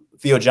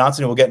Theo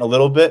Johnson, who we'll get in a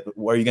little bit,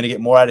 where you're going to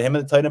get more out of him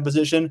at the tight end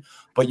position,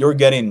 but you're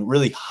getting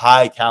really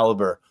high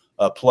caliber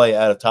play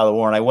out of Tyler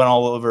Warren. I went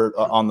all over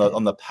on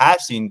the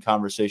passing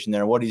conversation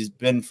there, what he's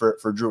been for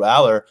Drew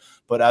Aller,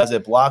 but as a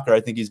blocker, I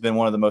think he's been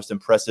one of the most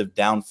impressive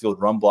downfield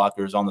run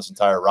blockers on this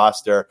entire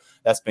roster.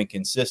 That's been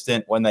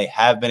consistent when they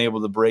have been able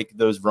to break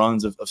those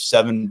runs of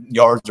 7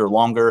 yards or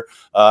longer.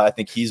 I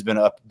think he's been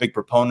a big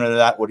proponent of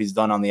that, what he's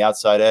done on the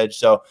outside edge.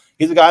 So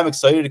he's a guy I'm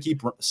excited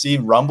to see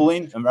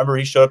rumbling. And remember,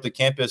 he showed up to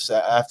campus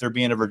after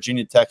being a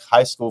Virginia Tech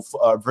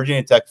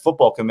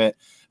football commit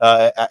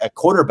at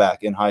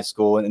quarterback in high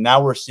school. And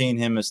now we're seeing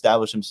him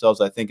establish himself,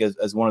 I think,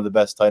 as one of the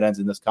best tight ends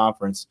in this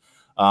conference.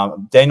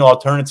 Daniel, I'll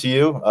turn it to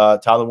you.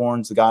 Tyler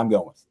Warren's the guy I'm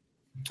going with.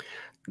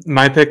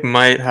 My pick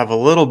might have a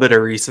little bit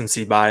of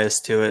recency bias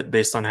to it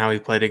based on how he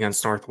played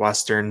against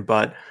Northwestern,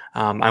 but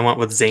I went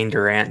with Zane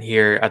Durant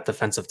here at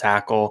defensive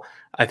tackle.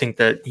 I think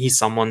that he's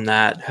someone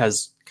that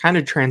has kind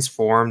of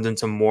transformed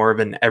into more of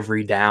an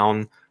every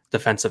down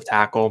defensive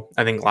tackle.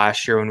 I think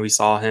last year when we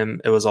saw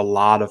him, it was a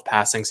lot of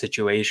passing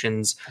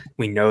situations.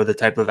 We know the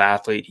type of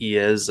athlete he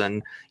is,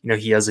 and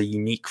he has a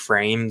unique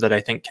frame that I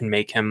think can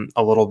make him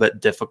a little bit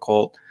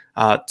difficult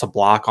to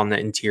block on the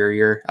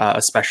interior,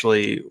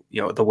 especially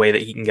the way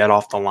that he can get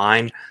off the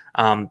line.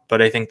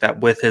 But I think that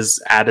with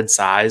his added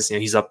size,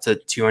 he's up to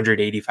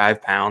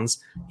 285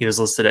 pounds. He was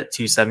listed at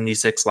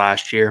 276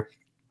 last year.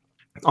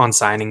 On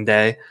signing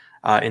day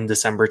in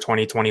December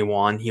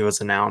 2021, he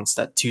was announced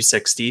at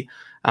 260.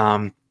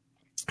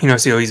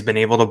 So he's been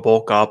able to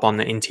bulk up on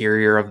the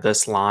interior of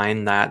this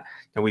line that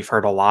we've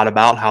heard a lot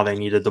about how they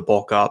needed to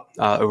bulk up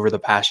over the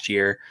past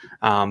year.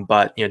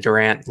 But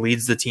Durant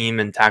leads the team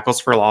in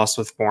tackles for loss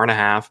with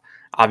 4.5.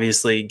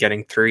 Obviously,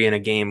 getting 3 in a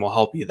game will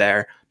help you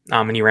there.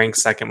 And he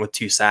ranks second with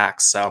 2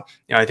 sacks. So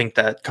I think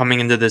that coming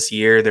into this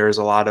year,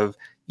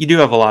 you do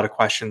have a lot of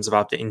questions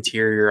about the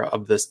interior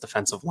of this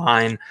defensive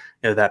line.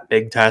 That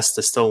big test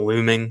is still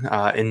looming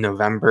in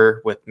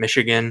November with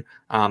Michigan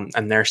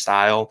and their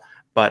style.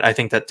 But I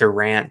think that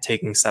Durant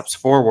taking steps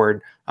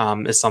forward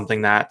is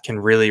something that can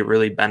really,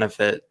 really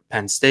benefit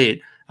Penn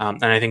State.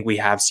 And I think we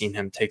have seen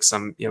him take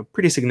some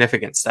pretty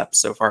significant steps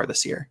so far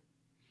this year.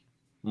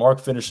 Mark,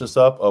 finish us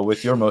up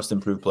with your most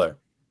improved player.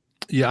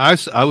 Yeah,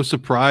 I was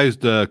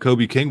surprised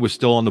Kobe King was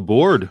still on the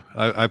board.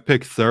 I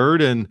picked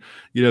third, and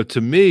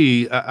to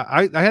me,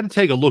 I had to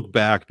take a look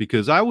back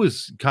because I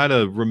was kind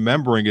of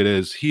remembering it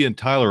as he and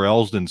Tyler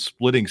Elsdon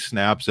splitting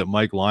snaps at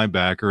Mike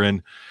linebacker,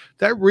 and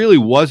that really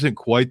wasn't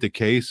quite the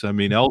case. I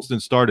mean,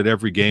 Elsdon started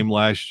every game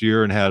last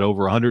year and had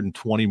over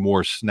 120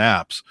 more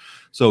snaps,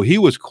 so he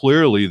was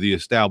clearly the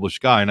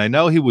established guy. And I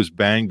know he was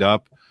banged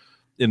up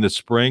in the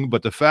spring,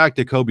 but the fact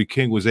that Kobe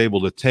King was able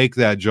to take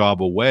that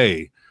job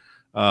away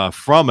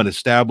from an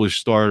established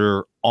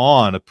starter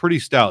on a pretty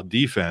stout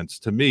defense,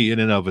 to me, in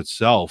and of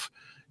itself,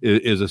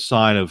 is a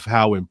sign of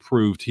how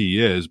improved he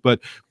is.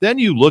 But then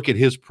you look at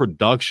his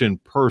production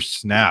per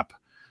snap,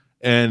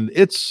 and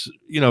it's,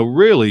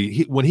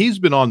 really, when he's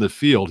been on the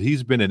field,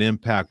 he's been an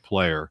impact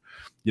player.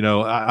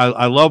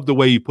 I love the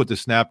way you put the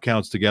snap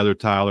counts together,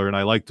 Tyler, and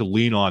I like to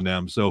lean on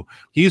them. So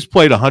he's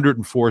played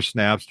 104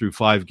 snaps through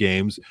 5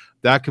 games.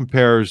 That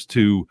compares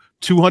to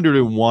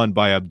 201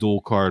 by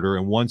Abdul Carter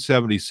and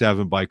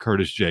 177 by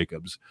Curtis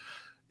Jacobs.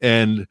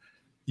 And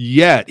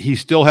Yet he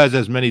still has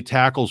as many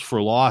tackles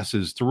for loss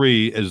as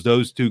 3 as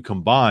those two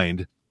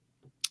combined.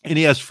 And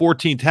he has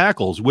 14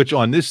 tackles, which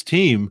on this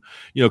team,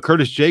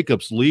 Curtis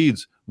Jacobs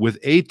leads with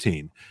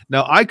 18.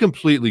 Now, I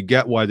completely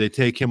get why they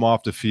take him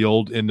off the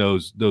field in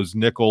those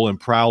nickel and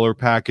prowler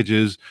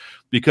packages,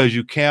 because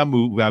you can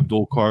move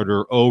Abdul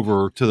Carter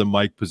over to the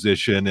Mike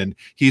position, and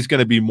he's going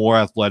to be more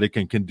athletic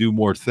and can do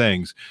more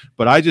things.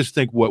 But I just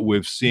think what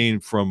we've seen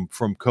from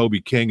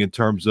Kobe King in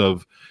terms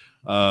of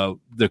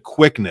the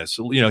quickness,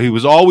 he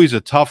was always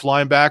a tough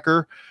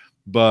linebacker,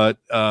 but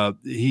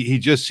he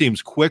just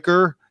seems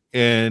quicker.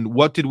 And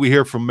what did we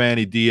hear from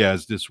Manny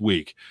Diaz this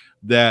week?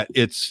 That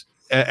it's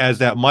as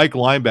that Mike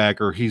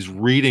linebacker, he's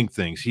reading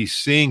things, he's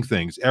seeing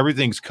things.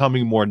 Everything's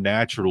coming more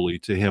naturally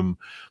to him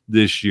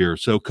this year.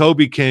 So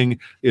Kobe King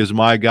is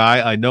my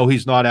guy. I know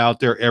he's not out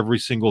there every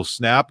single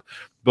snap,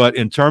 but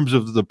in terms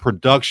of the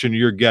production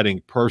you're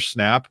getting per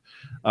snap,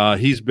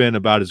 he's been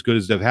about as good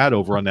as they've had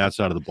over on that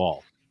side of the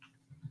ball.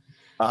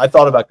 I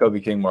thought about Kobe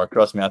King, Mark.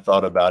 Trust me, I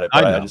thought about it.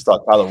 But I just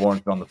thought Tyler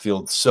Warren's been on the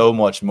field so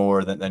much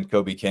more than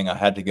Kobe King. I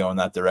had to go in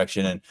that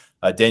direction.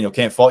 And Daniel,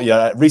 can't fault you.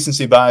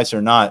 Recency bias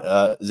or not,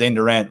 Zane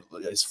Durant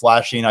is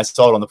flashing. I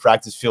saw it on the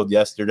practice field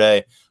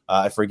yesterday.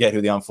 I forget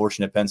who the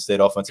unfortunate Penn State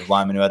offensive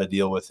lineman who had to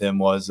deal with him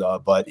was,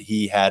 but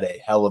he had a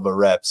hell of a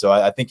rep. So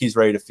I think he's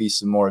ready to feast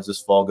some more as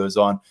this fall goes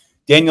on.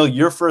 Daniel,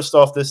 you're first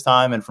off this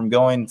time, and from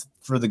going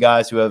through the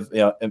guys who have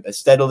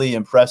steadily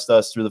impressed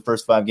us through the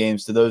first 5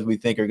 games to those we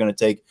think are going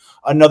to take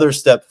another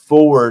step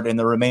forward in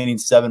the remaining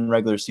 7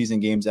 regular season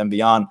games and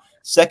beyond,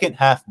 second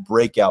half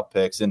breakout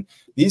picks. And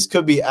these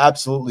could be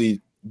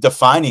absolutely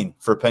defining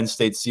for Penn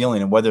State's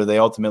ceiling and whether they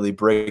ultimately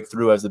break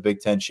through as the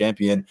Big Ten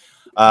champion.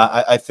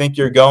 I think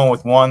you're going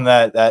with one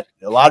that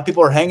a lot of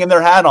people are hanging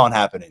their hat on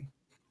happening.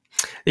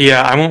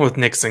 Yeah, I went with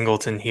Nick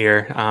Singleton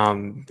here.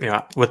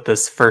 With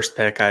this first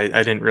pick, I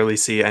didn't really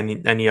see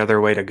any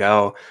other way to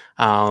go.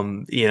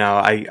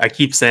 I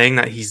keep saying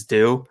that he's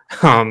due.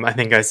 I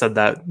think I said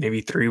that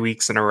maybe 3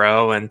 weeks in a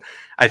row. And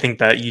I think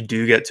that you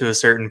do get to a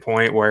certain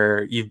point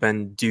where you've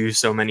been due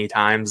so many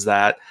times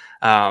that,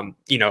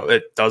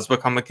 it does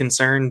become a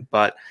concern.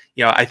 But,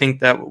 I think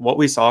that what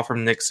we saw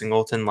from Nick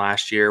Singleton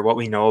last year, what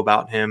we know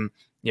about him,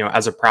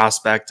 as a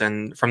prospect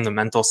and from the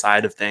mental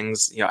side of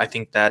things, I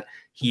think that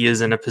he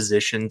is in a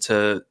position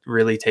to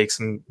really take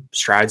some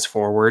strides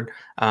forward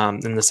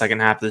in the second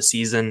half of the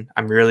season.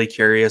 I'm really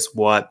curious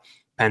what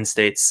Penn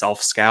State's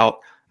self-scout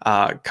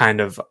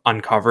kind of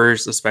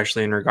uncovers,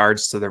 especially in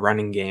regards to the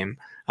running game.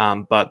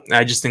 But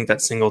I just think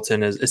that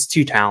Singleton is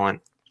too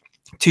talented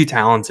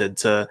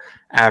to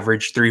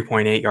average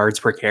 3.8 yards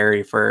per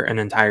carry for an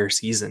entire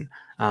season.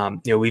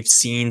 We've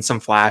seen some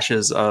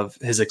flashes of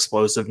his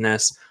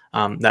explosiveness,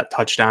 that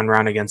touchdown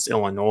run against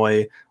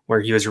Illinois, where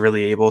he was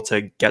really able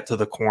to get to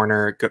the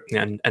corner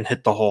and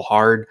hit the hole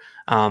hard.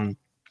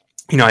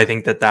 I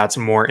think that that's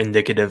more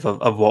indicative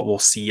of what we'll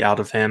see out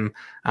of him.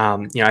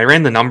 I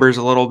ran the numbers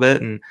a little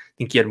bit, and I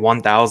think he had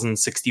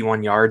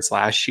 1,061 yards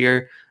last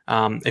year.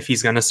 If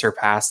he's going to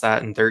surpass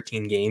that in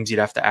 13 games, you'd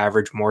have to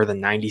average more than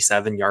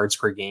 97 yards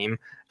per game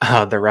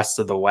the rest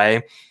of the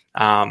way.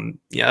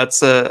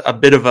 That's a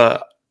bit of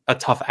a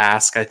tough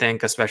ask, I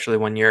think, especially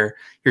when you're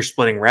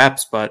splitting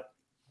reps. But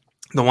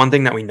the one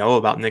thing that we know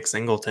about Nick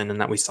Singleton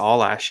and that we saw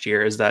last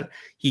year is that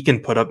he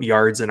can put up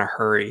yards in a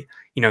hurry.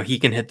 He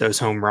can hit those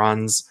home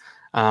runs.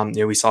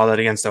 We saw that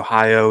against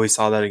Ohio. We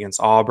saw that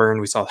against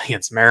Auburn. We saw that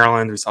against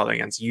Maryland. We saw that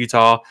against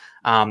Utah.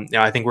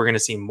 I think we're going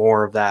to see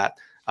more of that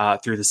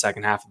through the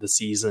second half of the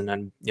season.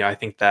 And, I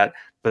think that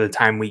by the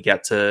time we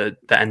get to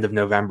the end of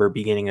November,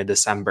 beginning of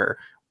December,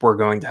 we're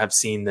going to have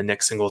seen the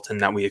Nick Singleton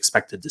that we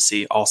expected to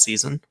see all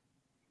season.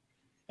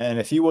 And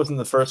if he wasn't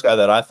the first guy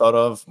that I thought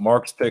of,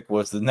 Mark's pick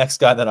was the next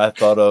guy that I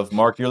thought of.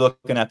 Mark, you're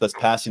looking at this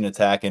passing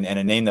attack and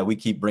a name that we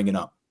keep bringing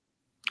up.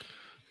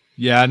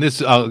 Yeah, and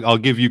this I'll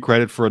give you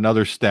credit for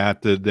another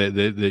stat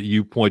that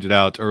you pointed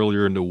out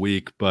earlier in the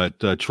week.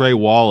 But Trey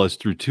Wallace,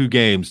 through 2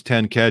 games,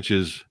 10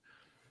 catches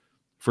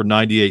for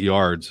 98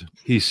 yards.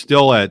 He's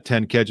still at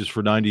 10 catches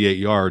for 98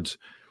 yards.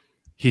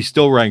 He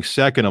still ranks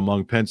second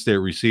among Penn State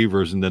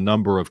receivers in the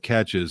number of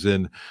catches.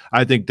 And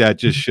I think that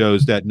just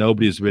shows that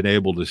nobody's been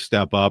able to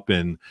step up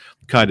and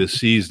kind of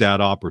seize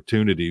that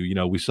opportunity.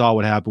 We saw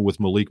what happened with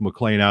Malik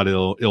McClain out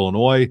of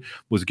Illinois,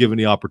 was given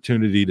the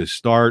opportunity to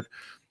start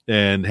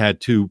and had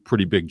 2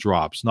 pretty big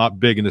drops. Not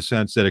big in the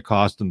sense that it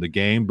cost them the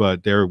game,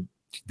 but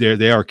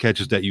they are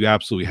catches that you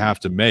absolutely have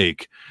to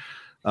make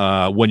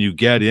when you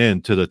get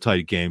into the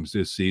tight games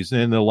this season.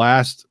 In the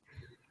last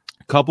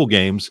couple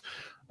games,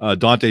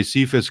 Dante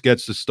Cephas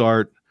gets to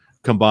start,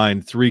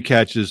 combined 3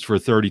 catches for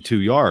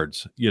 32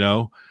 yards.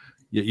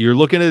 You're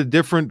looking at a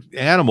different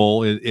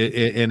animal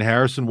in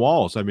Harrison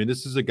Wallace. I mean,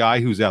 this is a guy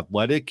who's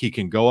athletic. He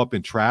can go up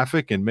in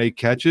traffic and make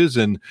catches.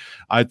 And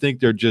I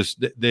think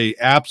they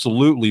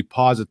absolutely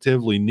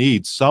positively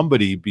need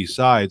somebody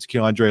besides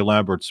Keandre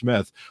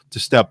Lambert-Smith to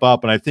step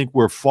up. And I think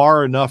we're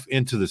far enough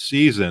into the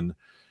season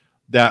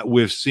that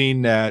we've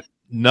seen that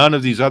none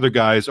of these other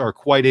guys are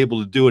quite able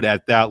to do it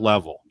at that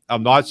level.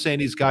 I'm not saying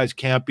these guys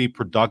can't be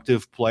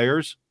productive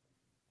players,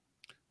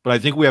 but I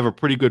think we have a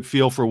pretty good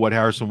feel for what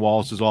Harrison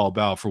Wallace is all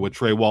about, for what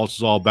Trey Wallace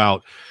is all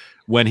about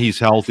when he's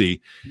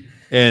healthy.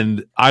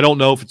 And I don't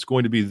know if it's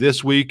going to be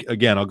this week.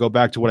 Again, I'll go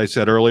back to what I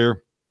said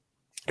earlier.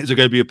 Is it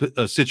going to be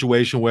a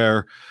situation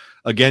where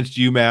against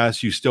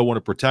UMass you still want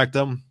to protect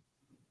them?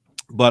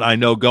 But I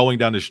know going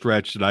down the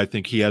stretch that I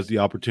think he has the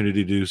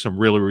opportunity to do some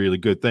really, really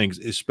good things,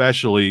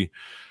 especially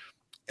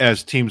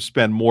as teams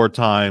spend more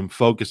time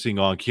focusing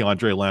on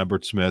Keandre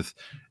Lambert-Smith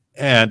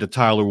and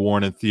Tyler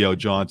Warren and Theo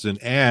Johnson.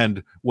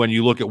 And when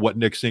you look at what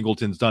Nick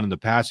Singleton's done in the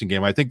passing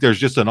game, I think there's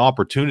just an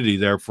opportunity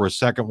there for a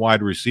second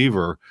wide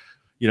receiver,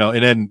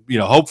 and then,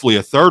 hopefully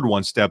a third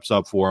one steps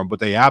up for him, but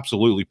they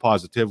absolutely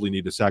positively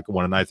need a second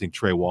one. And I think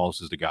Trey Wallace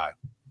is the guy.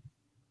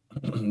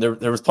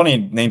 There was plenty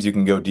of names you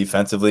can go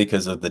defensively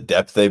because of the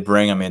depth they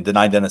bring. I mean,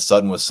 Denai Dennis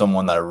Sutton was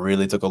someone that I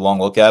really took a long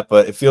look at,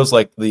 but it feels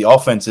like the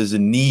offense is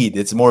in need.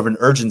 It's more of an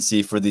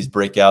urgency for these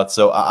breakouts.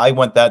 So I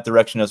went that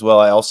direction as well.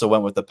 I also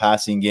went with the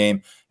passing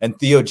game, and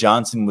Theo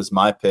Johnson was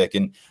my pick.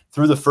 And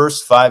through the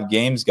first 5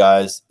 games,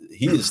 guys,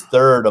 he is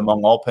third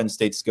among all Penn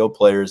State skill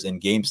players in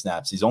game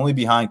snaps. He's only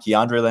behind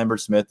Keandre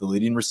Lambert-Smith, the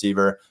leading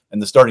receiver,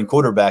 and the starting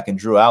quarterback in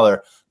Drew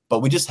Aller. But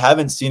we just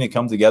haven't seen it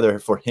come together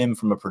for him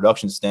from a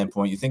production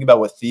standpoint. You think about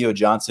what Theo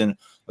Johnson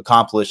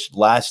accomplished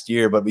last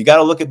year, but we got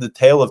to look at the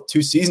tale of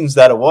 2 seasons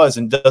that it was,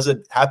 and does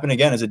it happen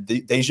again? Is it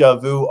deja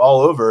vu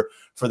all over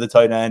for the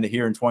tight end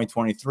here in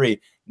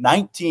 2023?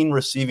 19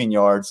 receiving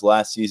yards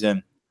last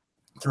season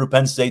through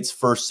Penn State's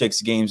first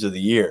 6 games of the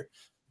year.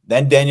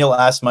 Then Daniel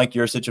asked Mike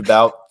Yurcich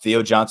about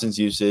Theo Johnson's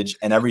usage,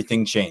 and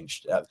everything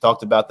changed. I've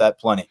talked about that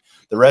plenty.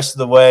 The rest of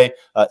the way,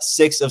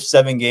 6 of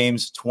 7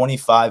 games,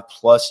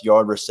 25-plus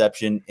yard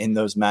reception in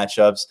those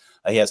matchups.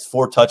 He has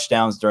 4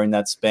 touchdowns during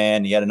that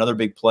span. He had another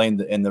big play in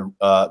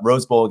the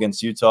Rose Bowl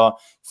against Utah.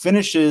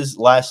 Finishes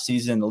last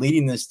season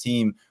leading this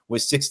team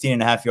with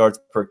 16.5 yards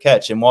per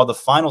catch. And while the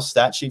final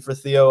stat sheet for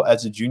Theo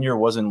as a junior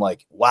wasn't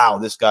like, wow,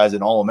 this guy's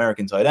an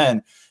All-American tight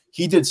end,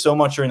 he did so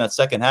much during that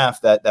second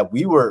half that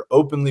we were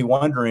openly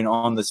wondering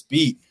on this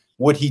beat,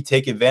 would he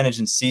take advantage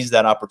and seize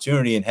that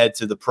opportunity and head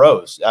to the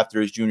pros after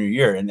his junior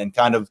year, and then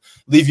kind of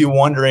leave you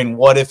wondering,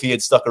 what if he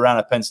had stuck around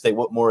at Penn State,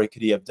 what more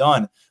could he have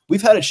done?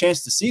 We've had a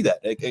chance to see that.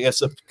 I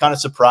guess it kind of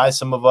surprised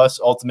some of us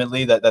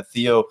ultimately that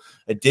Theo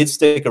did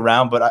stick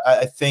around, but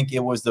I think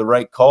it was the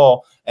right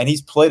call, and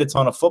he's played a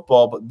ton of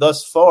football, but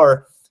thus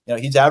far,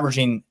 he's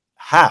averaging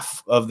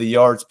half of the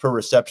yards per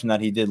reception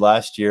that he did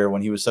last year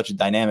when he was such a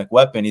dynamic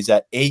weapon. He's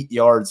at 8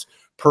 yards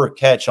per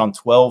catch on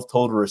 12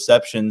 total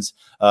receptions,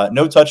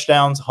 no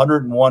touchdowns,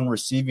 101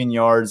 receiving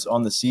yards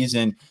on the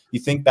season. You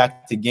think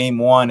back to game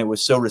 1, it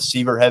was so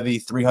receiver heavy,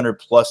 300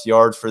 plus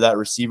yards for that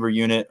receiver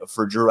unit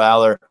for Drew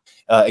Aller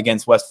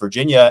against West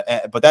Virginia.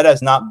 But that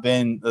has not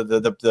been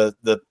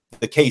the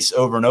case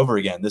over and over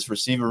again. This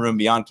receiver room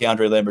beyond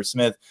Keandre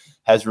Lambert-Smith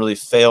has really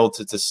failed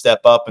to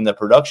step up in the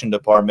production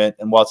department.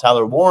 And while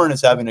Tyler Warren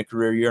is having a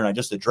career year, and I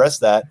just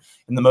addressed that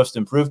in the most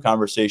improved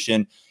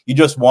conversation, you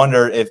just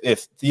wonder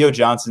if Theo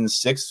Johnson's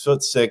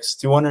 6'6",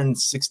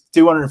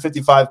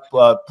 255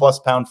 plus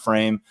pound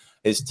frame,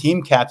 his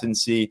team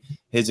captaincy,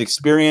 his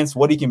experience,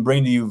 what he can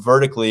bring to you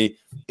vertically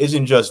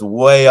isn't just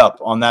way up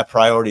on that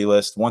priority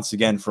list once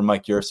again for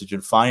Mike Yurcich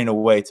and finding a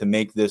way to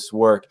make this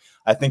work.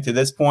 I think to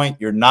this point,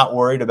 you're not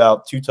worried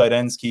about 2 tight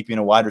ends keeping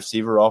a wide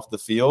receiver off the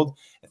field.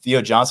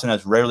 Theo Johnson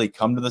has rarely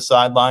come to the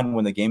sideline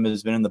when the game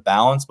has been in the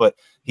balance, but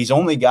he's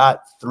only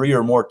got 3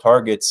 or more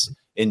targets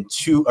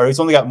he's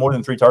only got more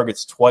than 3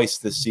 targets twice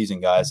this season,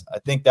 guys. I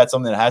think that's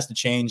something that has to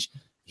change.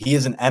 He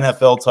is an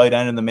NFL tight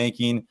end in the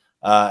making.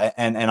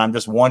 And I'm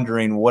just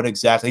wondering what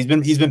exactly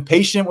he's been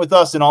patient with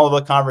us in all of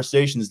the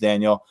conversations,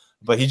 Daniel,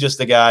 but he's just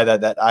a guy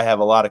that I have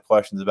a lot of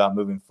questions about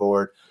moving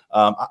forward.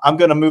 I'm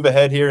going to move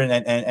ahead here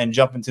and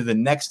jump into the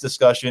next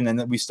discussion. And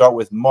then we start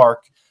with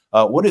Mark.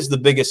 What is the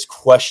biggest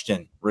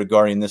question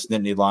regarding this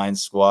Nittany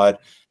Lions squad?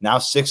 Now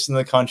 6th in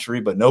the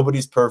country, but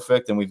nobody's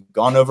perfect. And we've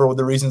gone over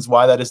the reasons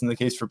why that isn't the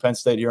case for Penn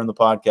State here on the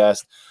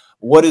podcast.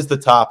 What is the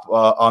top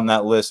on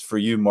that list for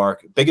you,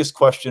 Mark? Biggest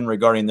question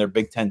regarding their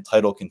Big Ten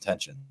title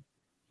contention?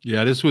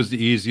 Yeah, this was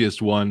the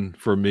easiest one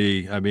for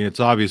me. I mean,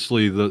 it's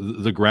obviously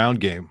the ground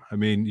game. I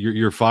mean,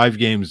 you're 5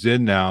 games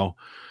in now,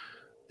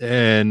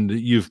 and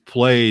you've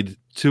played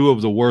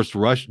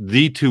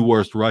the 2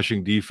 worst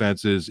rushing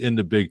defenses in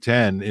the Big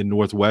Ten in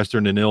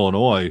Northwestern and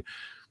Illinois,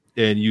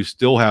 and you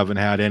still haven't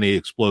had any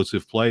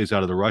explosive plays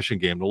out of the rushing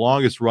game. The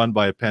longest run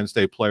by a Penn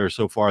State player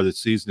so far this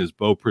season is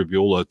Bo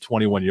Pribula,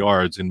 21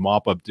 yards in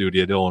mop-up duty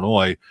at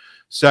Illinois.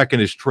 Second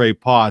is Trey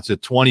Potts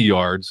at 20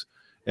 yards.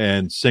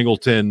 And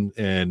Singleton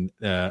and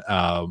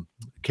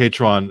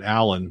Katron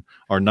Allen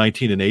are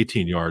 19 and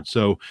 18 yards.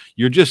 So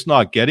you're just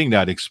not getting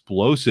that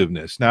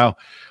explosiveness. Now,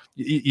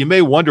 you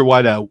may wonder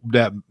why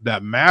that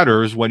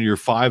matters when you're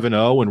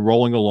 5-0 and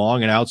rolling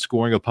along and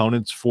outscoring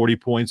opponents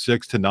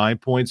 40.6 to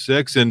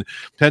 9.6. And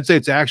Penn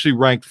State's actually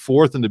ranked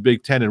 4th in the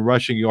Big Ten in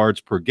rushing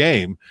yards per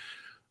game.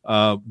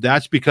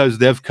 That's because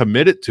they've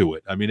committed to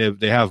it. I mean,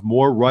 they have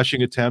more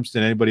rushing attempts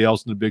than anybody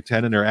else in the Big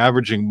Ten, and they're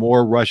averaging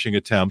more rushing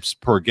attempts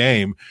per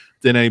game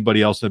than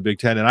anybody else in the Big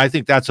Ten. And I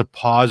think that's a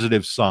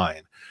positive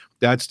sign.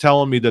 That's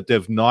telling me that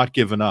they've not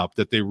given up,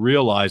 that they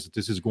realize that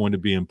this is going to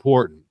be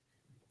important.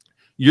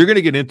 You're going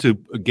to get into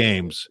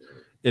games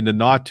in the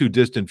not too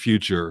distant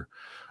future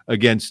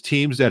against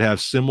teams that have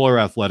similar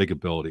athletic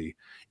ability,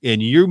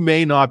 and you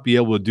may not be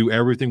able to do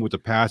everything with the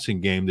passing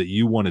game that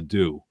you want to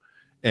do.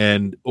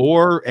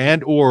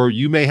 Or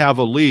you may have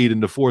a lead in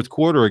the fourth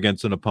quarter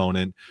against an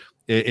opponent,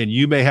 and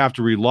you may have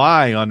to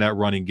rely on that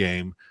running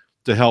game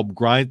to help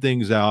grind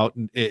things out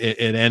and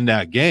end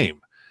that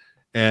game.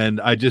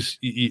 And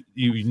you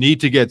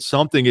need to get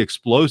something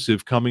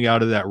explosive coming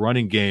out of that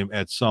running game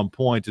at some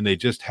point, and they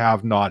just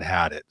have not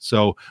had it.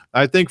 So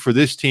I think for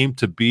this team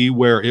to be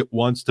where it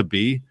wants to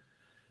be,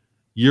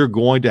 you're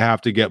going to have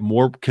to get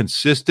more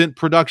consistent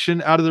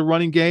production out of the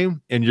running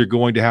game, and you're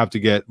going to have to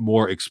get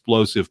more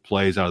explosive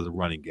plays out of the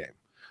running game.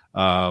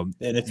 And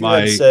if you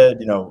had said,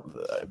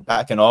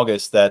 back in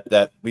August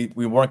that we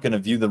weren't going to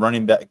view the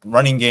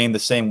running game the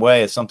same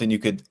way as something you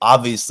could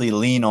obviously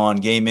lean on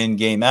game in,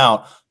 game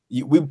out,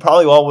 we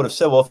probably all would have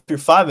said, well, if you're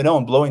 5-0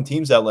 and blowing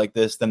teams out like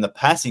this, then the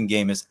passing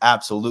game is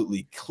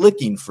absolutely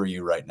clicking for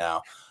you right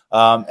now.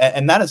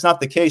 And that is not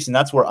the case. And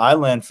that's where I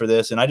land for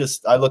this. And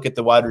I look at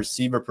the wide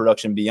receiver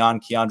production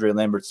beyond Keandre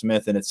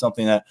Lambert-Smith. And it's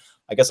something that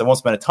I guess I won't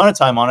spend a ton of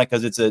time on it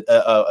because it's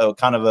a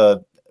kind of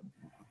a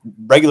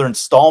regular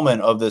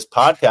installment of this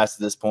podcast at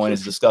this point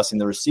is discussing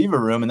the receiver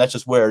room. And that's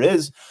just where it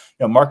is.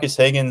 Marcus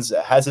Higgins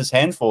has his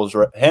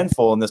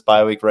handful in this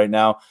bye week right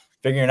now,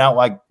 figuring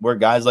out where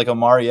guys like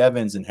Amari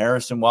Evans and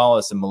Harrison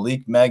Wallace and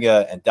Malik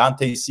Mega and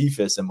Dante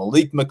Cephas and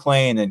Malik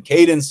McClain and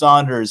Caden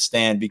Saunders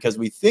stand, because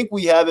we think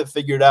we have it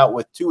figured out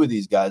with two of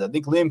these guys. I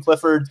think Liam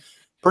Clifford,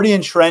 pretty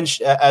entrenched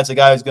as a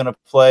guy who's going to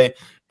play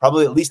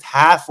probably at least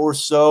half or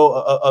so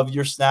of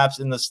your snaps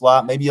in the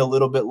slot, maybe a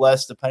little bit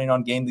less depending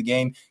on game to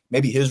game.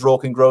 Maybe his role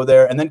can grow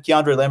there. And then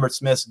Keandre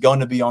Lambert-Smith's going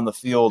to be on the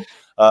field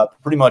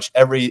pretty much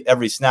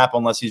every snap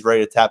unless he's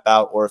ready to tap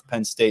out or if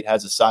Penn State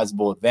has a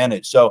sizable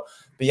advantage. So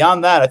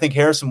beyond that, I think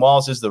Harrison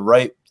Wallace is the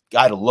right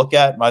guy to look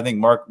at. I think,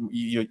 Mark,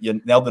 you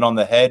nailed it on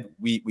the head.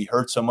 We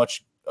heard so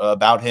much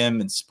about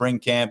him in spring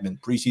camp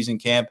and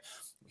preseason camp.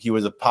 He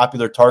was a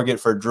popular target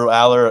for Drew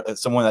Aller,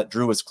 someone that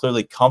Drew was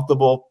clearly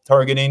comfortable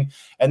targeting.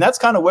 And that's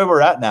kind of where we're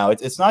at now.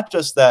 It's not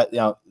just that,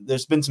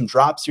 there's been some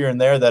drops here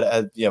and there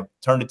that have,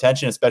 turned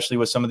attention, especially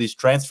with some of these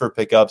transfer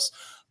pickups.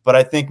 But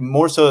I think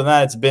more so than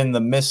that, it's been the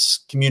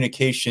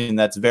miscommunication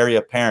that's very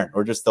apparent,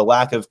 or just the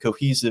lack of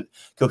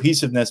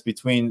cohesiveness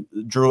between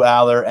Drew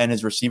Aller and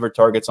his receiver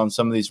targets on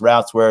some of these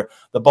routes where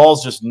the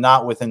ball's just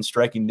not within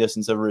striking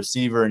distance of a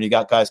receiver, and you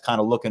got guys kind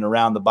of looking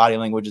around. The body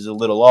language is a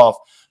little off.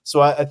 So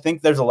I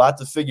think there's a lot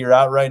to figure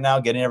out right now,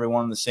 getting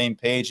everyone on the same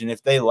page. And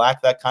if they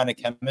lack that kind of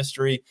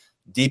chemistry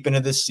deep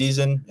into this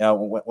season,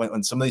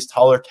 when some of these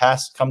taller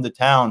tasks come to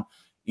town,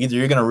 either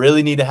you're going to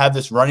really need to have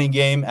this running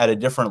game at a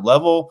different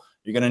level.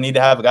 You're going to need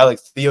to have a guy like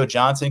Theo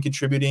Johnson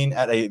contributing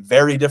at a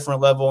very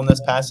different level in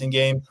this passing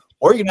game,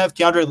 or you're going to have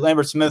Keandre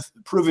Lambert-Smith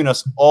proving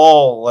us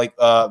all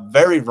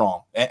very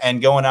wrong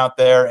and going out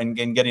there and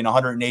getting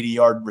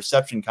 180-yard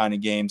reception kind of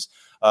games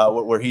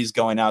where he's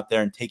going out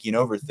there and taking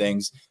over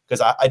things.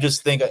 Because I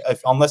just think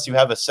unless you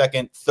have a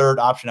second, third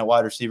option at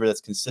wide receiver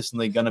that's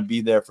consistently going to be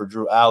there for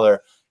Drew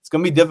Aller, it's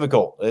going to be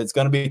difficult. It's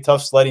going to be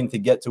tough sledding to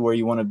get to where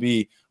you want to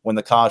be when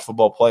the college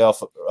football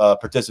playoff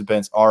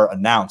participants are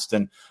announced.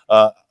 And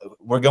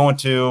we're going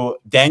to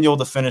Daniel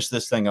to finish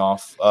this thing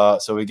off.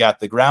 So we got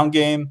the ground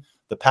game,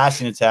 the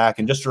passing attack.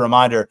 And just a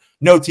reminder,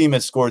 no team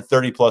has scored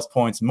 30-plus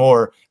points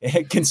more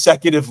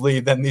consecutively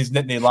than these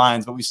Nittany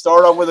Lions. But we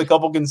start off with a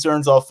couple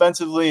concerns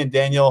offensively. And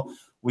Daniel,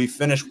 we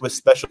finished with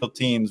special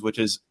teams, which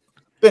has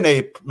been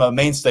a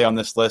mainstay on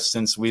this list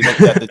since we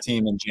looked at the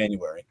team in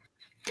January.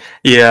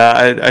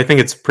 Yeah, I think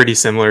it's pretty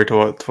similar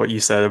to what you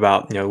said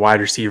about wide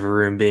receiver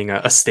room being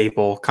a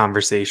staple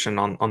conversation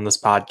on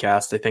this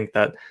podcast. I think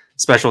that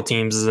special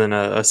teams is in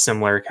a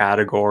similar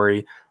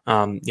category.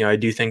 I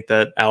do think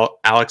that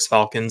Alex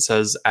Falcons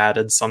has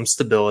added some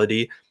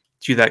stability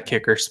to that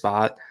kicker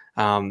spot.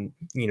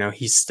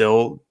 He's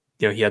still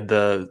he had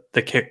the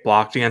kick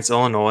blocked against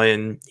Illinois,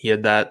 and he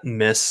had that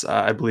miss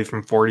I believe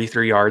from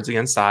 43 yards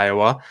against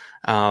Iowa.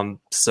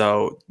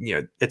 So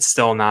it's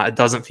still not, it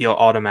doesn't feel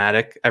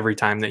automatic every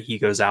time that he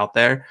goes out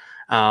there.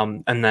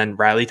 And then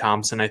Riley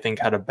Thompson, I think,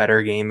 had a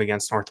better game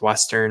against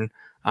Northwestern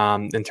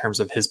in terms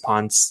of his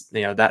punts.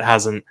 That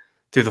hasn't,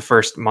 through the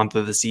first month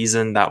of the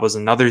season, that was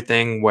another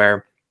thing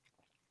where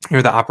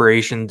the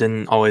operation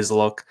didn't always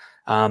look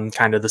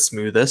kind of the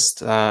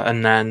smoothest.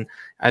 And then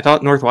I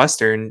thought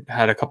Northwestern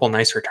had a couple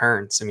nice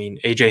returns. I mean,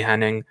 AJ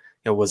Henning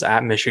was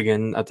at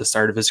Michigan at the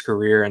start of his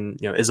career and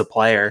is a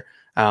player.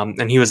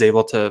 And he was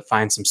able to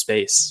find some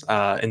space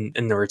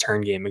in the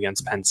return game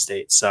against Penn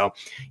State. So,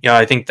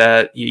 I think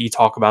that you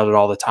talk about it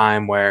all the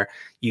time where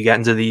you get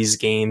into these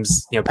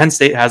games. Penn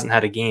State hasn't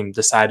had a game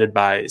decided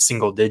by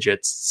single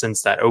digits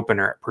since that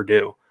opener at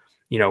Purdue.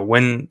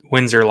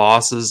 Wins or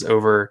losses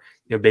over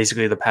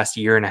basically the past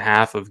year and a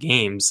half of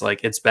games,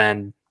 like it's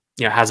been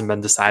hasn't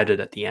been decided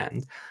at the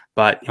end.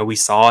 But we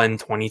saw in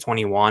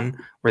 2021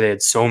 where they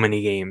had so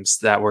many games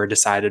that were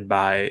decided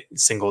by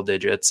single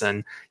digits,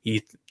 and you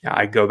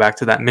I go back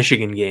to that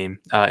Michigan game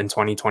in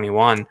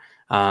 2021.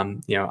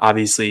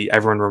 Obviously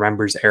everyone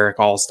remembers Eric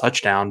All's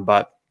touchdown,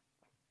 but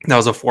that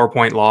was a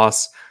 4-point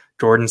loss.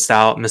 Jordan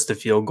Stout missed a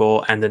field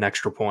goal and an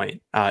extra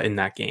point in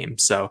that game.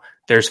 So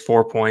there's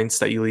 4 points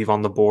that you leave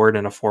on the board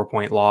in a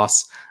 4-point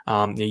loss.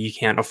 You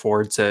can't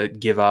afford to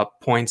give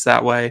up points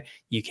that way.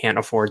 You can't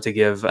afford to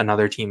give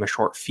another team a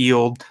short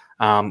field.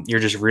 You're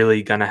just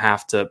really going to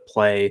have to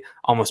play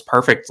almost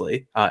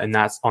perfectly, and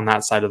that's on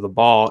that side of the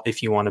ball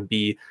if you want to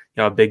be,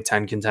 a Big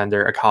Ten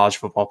contender, a college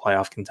football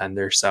playoff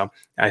contender. So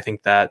I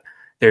think that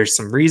there's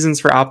some reasons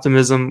for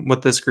optimism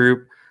with this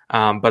group,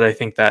 but I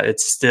think that it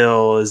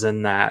still is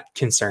in that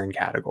concern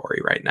category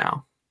right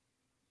now.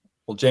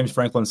 Well, James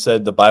Franklin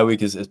said the bye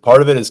week is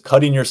part of it is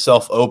cutting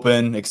yourself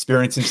open,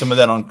 experiencing some of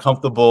that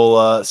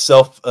uncomfortable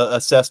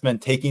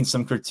self-assessment, taking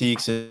some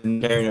critiques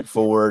and carrying it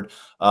forward.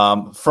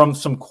 From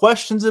some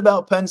questions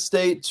about Penn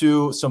State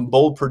to some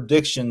bold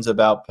predictions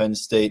about Penn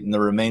State in the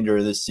remainder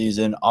of this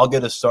season, I'll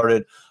get us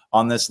started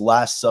on this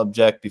last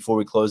subject before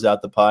we close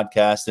out the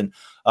podcast. And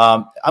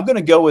I'm going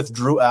to go with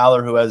Drew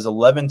Aller, who has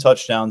 11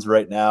 touchdowns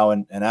right now.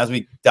 And as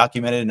we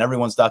documented and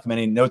everyone's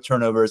documenting, no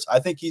turnovers. I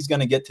think he's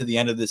going to get to the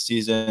end of this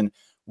season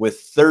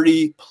with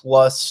 30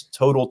 plus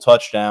total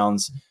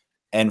touchdowns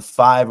and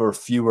 5 or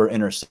fewer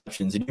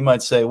interceptions. And you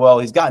might say, well,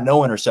 he's got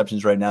no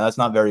interceptions right now. That's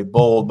not very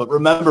bold, but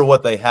remember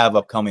what they have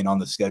upcoming on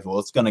the schedule.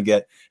 It's going to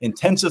get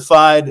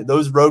intensified.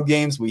 Those road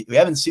games, we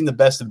haven't seen the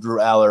best of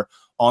Drew Aller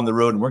on the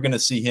road, and we're going to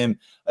see him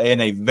in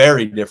a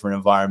very different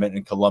environment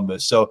in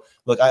Columbus. So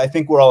look, I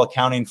think we're all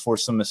accounting for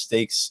some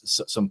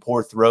mistakes, some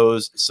poor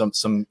throws,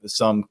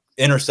 some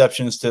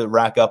interceptions to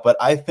rack up, but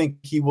I think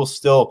he will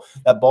still,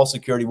 that ball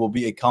security will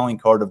be a calling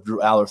card of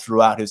Drew Aller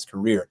throughout his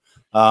career.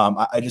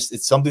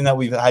 It's something that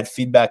we've had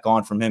feedback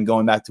on from him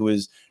going back to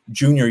his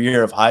junior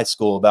year of high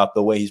school about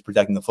the way he's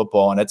protecting the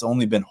football. And it's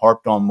only been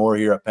harped on more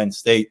here at Penn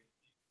State.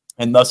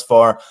 And thus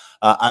far,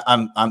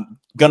 I'm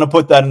going to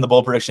put that in the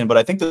bold prediction, but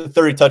I think the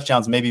 30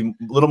 touchdowns may be a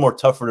little more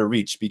tougher to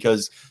reach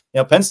because,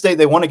 Penn State,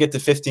 they want to get to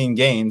 15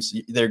 games.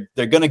 They're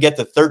going to get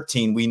to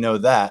 13. We know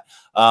that.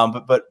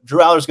 But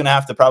Drew Aller's going to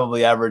have to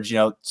probably average,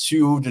 2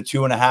 to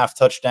 2.5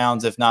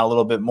 touchdowns, if not a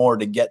little bit more,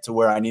 to get to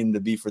where I need him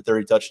to be for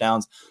 30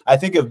 touchdowns. I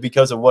think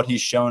because of what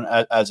he's shown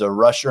as a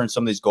rusher in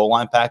some of these goal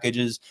line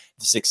packages,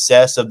 the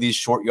success of these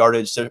short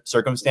yardage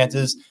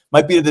circumstances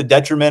might be to the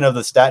detriment of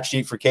the stat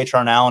sheet for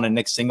Katron Allen and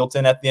Nick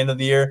Singleton at the end of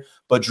the year.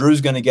 But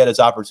Drew's going to get his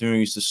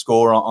opportunities to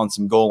score on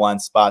some goal line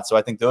spots. So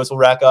I think those will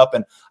rack up.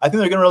 And I think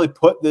they're going to really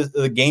put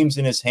the games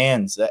in his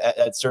hands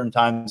at certain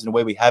times in a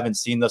way we haven't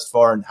seen thus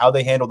far, and how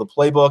they handle the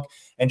playbook.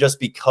 And just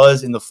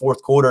because in the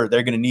fourth quarter,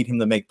 they're going to need him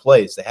to make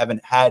plays. They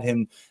haven't had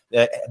him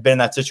been in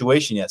that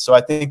situation yet. So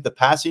I think the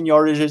passing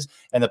yardages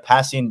and the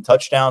passing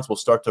touchdowns will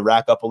start to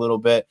rack up a little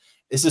bit.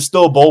 This is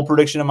still a bold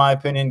prediction, in my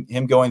opinion,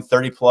 him going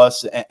 30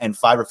 plus and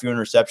 5 or fewer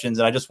interceptions.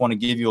 And I just want to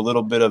give you a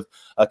little bit of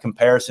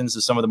comparisons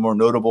to some of the more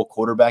notable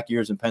quarterback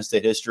years in Penn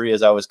State history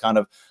as I was kind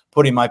of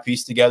putting my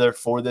piece together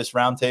for this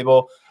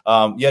roundtable.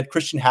 You had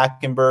Christian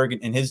Hackenberg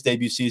in his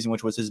debut season,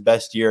 which was his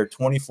best year,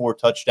 24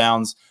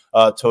 touchdowns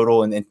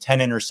total and 10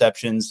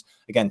 interceptions.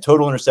 Again,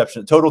 total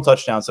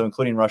touchdowns, so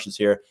including rushes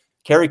here.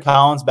 Kerry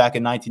Collins back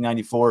in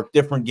 1994,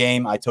 different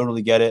game. I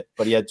totally get it,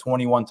 but he had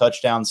 21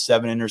 touchdowns,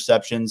 7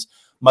 interceptions.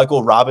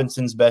 Michael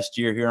Robinson's best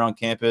year here on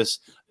campus,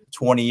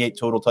 28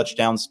 total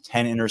touchdowns,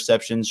 10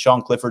 interceptions.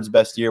 Sean Clifford's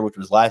best year, which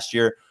was last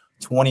year,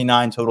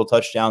 29 total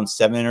touchdowns,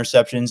 7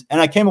 interceptions. And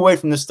I came away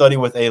from this study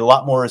with a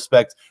lot more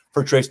respect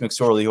for Trace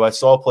McSorley, who I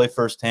saw play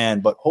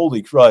firsthand, but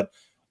holy crud,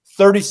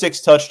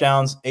 36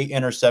 touchdowns, 8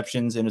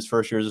 interceptions in his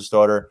first year as a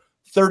starter,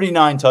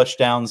 39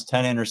 touchdowns,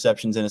 10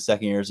 interceptions in his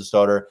second year as a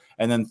starter,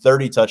 and then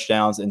 30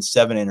 touchdowns and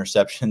 7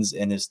 interceptions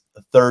in his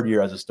third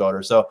year as a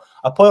starter. So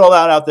I put all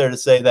that out there to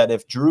say that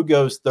if Drew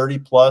goes 30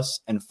 plus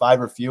and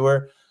 5 or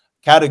fewer,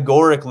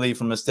 categorically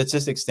from a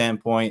statistics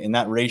standpoint in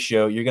that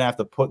ratio, you're going to have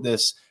to put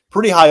this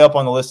pretty high up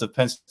on the list of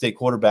Penn State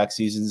quarterback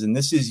seasons. And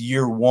this is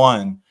year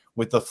 1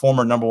 with the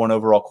former number 1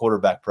 overall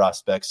quarterback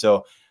prospect.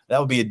 So that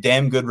would be a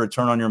damn good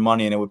return on your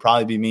money, and it would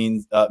probably be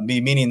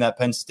meaning that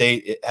Penn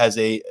State has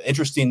a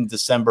interesting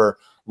December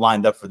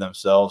lined up for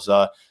themselves.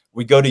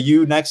 We go to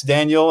you next,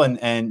 Daniel,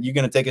 and you're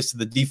going to take us to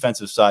the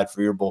defensive side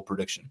for your bold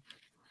prediction.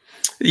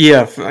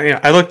 Yeah,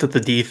 I looked at the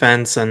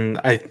defense, and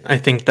I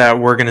think that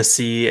we're going to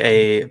see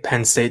a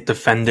Penn State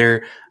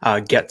defender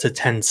get to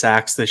 10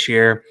 sacks this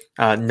year.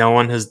 No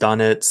one has done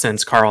it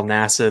since Carl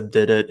Nassib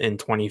did it in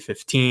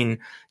 2015.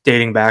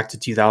 Dating back to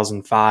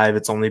 2005,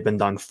 it's only been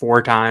done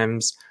 4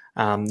 times.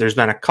 There's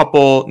been a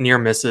couple near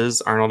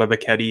misses. Arnold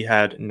Ebiketie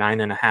had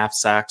 9.5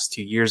 sacks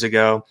 2 years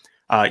ago.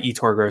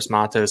 Yetur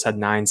Gross-Matos had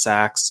 9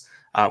 sacks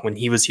when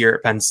he was here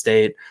at Penn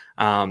State.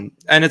 And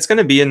it's going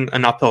to be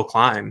an uphill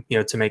climb,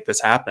 to make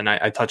this happen.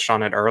 I touched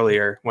on it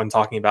earlier when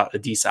talking about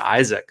Adisa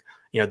Isaac.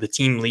 The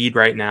team lead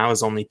right now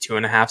is only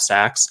 2.5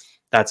 sacks.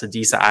 That's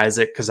Adisa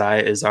Isaac,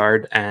 Keziah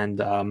Izzard, and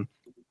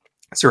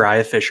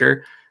Sariah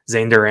Fisher.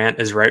 Zane Durant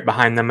is right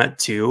behind them at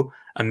 2.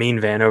 Amin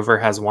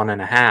Vanover has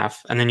 1.5,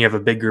 and then you have a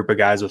big group of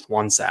guys with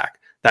 1 sack.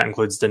 that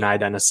includes Denai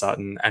Dennis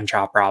Sutton and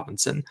Chop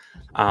Robinson.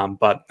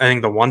 But I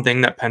think the one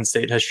thing that Penn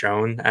State has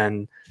shown,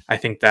 and I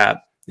think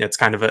that it's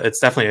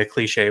definitely a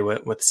cliche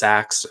with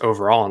sacks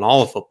overall in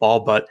all of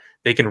football, but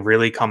they can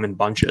really come in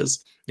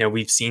bunches.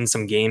 We've seen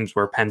some games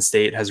where Penn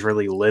State has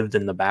really lived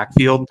in the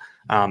backfield.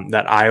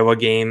 That Iowa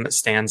game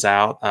stands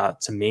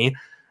out to me.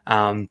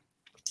 And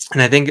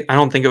I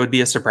don't think it would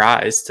be a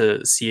surprise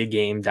to see a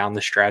game down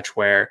the stretch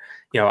where,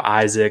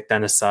 Isaac,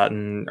 Dennis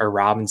Sutton, or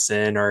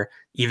Robinson, or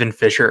even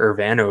Fisher or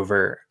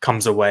Vanover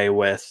comes away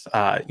with,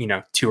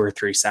 2 or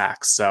 3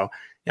 sacks. So,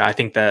 I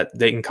think that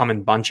they can come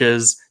in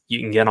bunches. You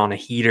can get on a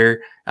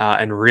heater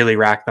and really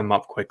rack them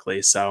up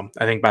quickly. So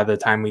I think by the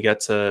time we get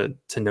to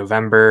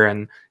November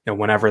and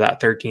whenever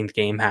that 13th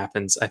game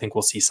happens, I think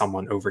we'll see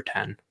someone over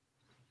 10.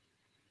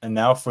 And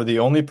now for the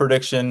only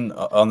prediction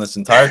on this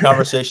entire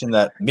conversation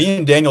that me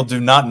and Daniel do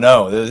not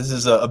know. This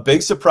is a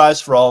big surprise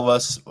for all of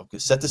us.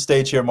 Set the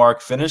stage here,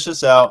 Mark. Finish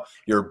us out.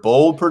 Your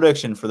bold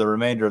prediction for the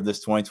remainder of this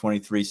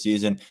 2023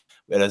 season.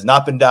 It has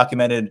not been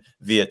documented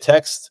via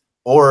text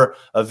or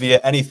via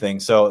anything.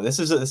 So this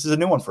is a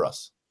new one for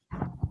us.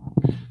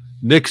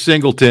 Nick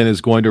Singleton is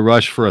going to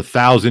rush for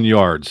 1,000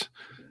 yards.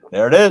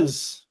 There it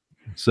is.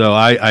 So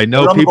I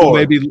know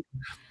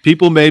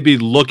people may be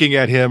looking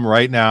at him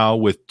right now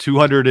with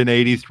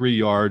 283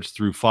 yards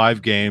through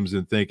 5 games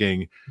and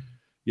thinking,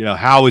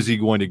 how is he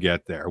going to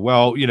get there?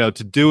 Well,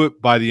 to do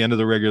it by the end of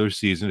the regular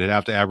season, it'd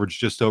have to average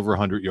just over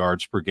 100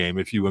 yards per game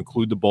if you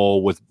include the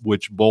bowl, with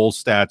which bowl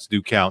stats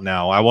do count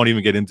now. I won't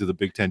even get into the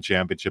Big Ten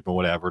championship and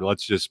whatever.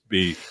 Let's just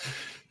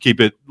keep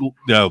it,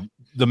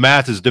 the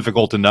math is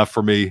difficult enough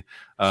for me,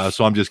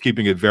 so I'm just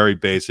keeping it very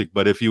basic.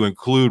 But if you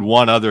include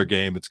one other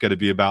game, it's going to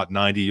be about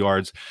 90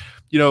 yards.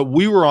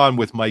 We were on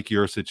with Mike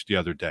Yursich the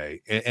other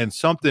day, and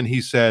something he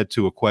said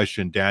to a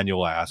question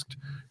Daniel asked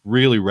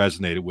really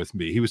resonated with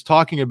me. He was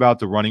talking about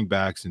the running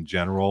backs in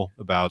general,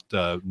 about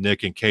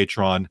Nick and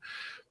Katron,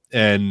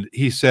 and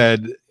he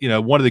said,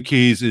 one of the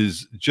keys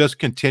is just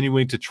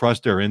continuing to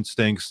trust their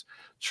instincts,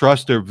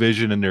 trust their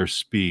vision and their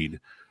speed,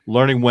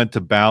 learning when to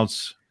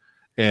bounce,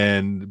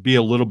 and be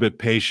a little bit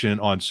patient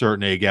on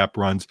certain A-gap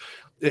runs.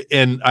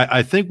 And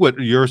I think what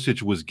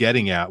Yursich was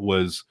getting at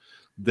was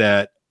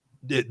that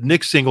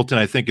Nick Singleton,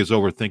 I think, is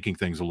overthinking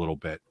things a little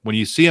bit. When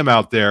you see him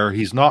out there,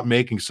 he's not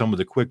making some of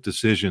the quick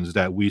decisions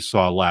that we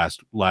saw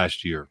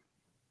last year.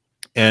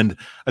 And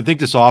I think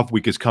this off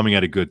week is coming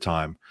at a good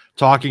time.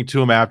 Talking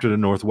to him after the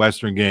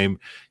Northwestern game,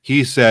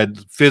 he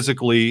said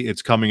physically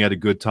it's coming at a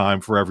good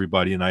time for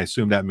everybody, and I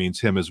assume that means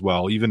him as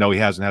well, even though he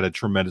hasn't had a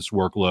tremendous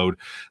workload.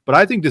 But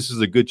I think this is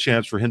a good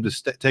chance for him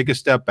to take a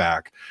step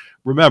back.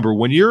 Remember,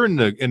 when you're in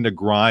the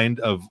grind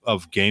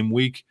of game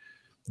week,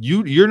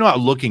 you're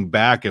not looking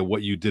back at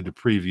what you did the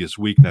previous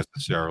week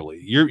necessarily.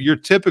 You're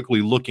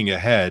typically looking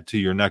ahead to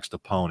your next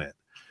opponent.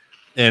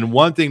 And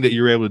one thing that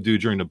you're able to do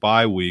during the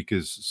bye week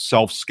is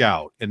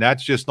self-scout. And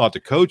that's just not the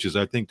coaches.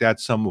 I think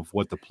that's some of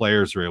what the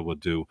players are able to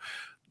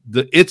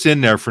do. It's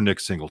in there for Nick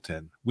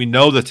Singleton. We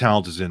know the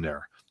talent is in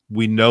there.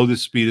 We know the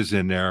speed is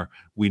in there.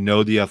 We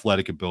know the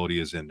athletic ability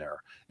is in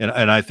there. And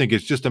I think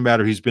it's just a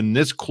matter, he's been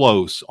this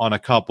close on a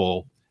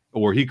couple,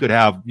 or he could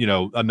have,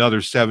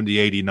 another 70,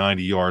 80,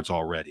 90 yards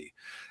already.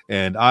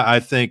 And I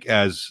think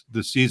as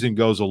the season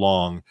goes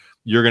along,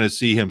 you're going to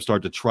see him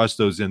start to trust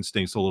those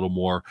instincts a little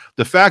more.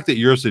 The fact that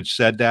Yursich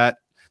said that,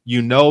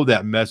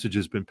 that message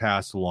has been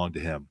passed along to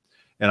him.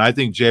 And I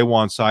think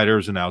Jaywan Sider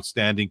is an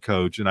outstanding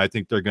coach, and I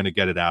think they're going to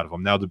get it out of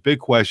him. Now, the big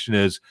question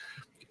is,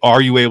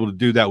 are you able to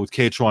do that with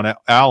Katron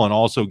Allen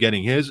also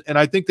getting his? And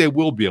I think they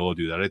will be able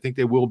to do that. I think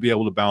they will be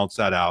able to balance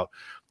that out.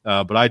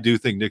 But I do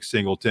think Nick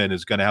Singleton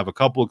is going to have a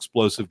couple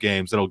explosive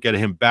games that'll get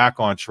him back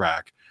on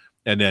track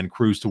and then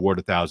cruise toward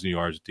 1,000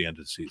 yards at the end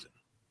of the season.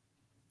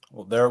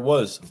 Well, there it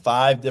was.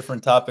 5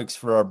 different topics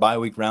for our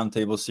bye-week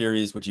roundtable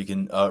series, which you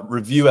can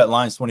review at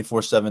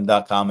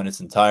Lions247.com in its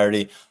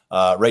entirety,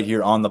 right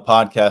here on the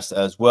podcast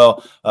as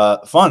well.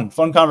 Fun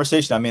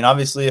conversation. I mean,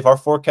 obviously, if our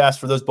forecast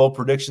for those bold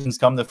predictions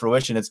come to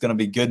fruition, it's going to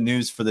be good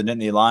news for the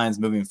Nittany Lions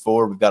moving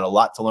forward. We've got a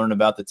lot to learn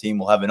about the team.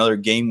 We'll have another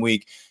game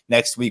week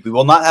next week. We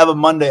will not have a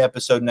Monday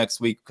episode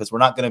next week because we're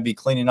not going to be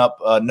cleaning up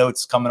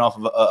notes coming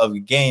off of a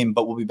game,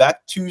 but we'll be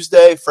back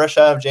Tuesday, fresh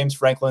out of James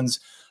Franklin's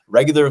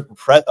regular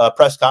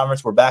press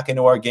conference. We're back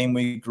into our game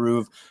week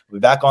groove. We'll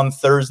be back on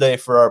Thursday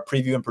for our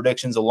preview and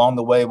predictions. Along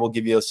the way, we'll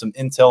give you some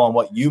intel on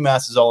what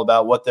UMass is all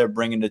about, what they're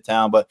bringing to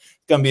town. But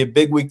it's going to be a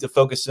big week to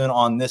focus in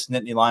on this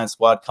Nittany Lions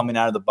squad coming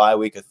out of the bye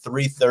week, a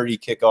 3:30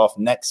 kickoff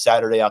next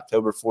Saturday,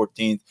 October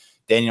 14th.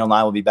 Daniel and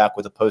I will be back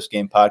with a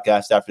post-game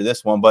podcast after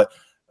this one. But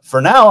for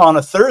now, on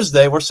a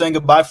Thursday, we're saying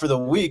goodbye for the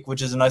week,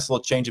 which is a nice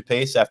little change of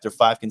pace after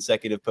 5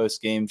 consecutive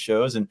post-game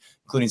shows, and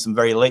including some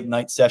very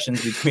late-night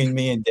sessions between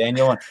me and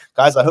Daniel. And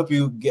guys, I hope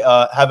you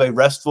have a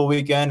restful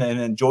weekend and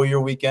enjoy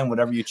your weekend,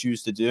 whatever you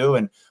choose to do.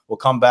 And we'll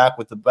come back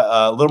with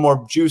a little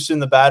more juice in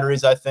the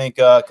batteries, I think,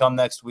 come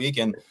next week.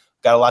 And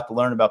got a lot to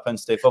learn about Penn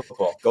State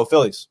football. Go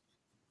Phillies.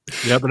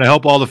 Yep, and I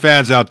hope all the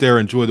fans out there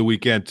enjoy the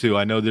weekend too.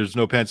 I know there's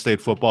no Penn State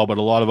football, but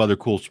a lot of other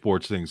cool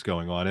sports things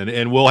going on.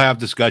 And we'll have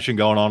discussion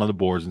going on the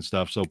boards and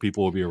stuff, so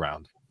people will be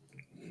around.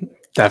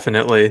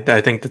 Definitely. I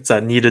think that's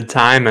that needed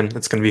time, and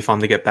it's going to be fun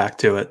to get back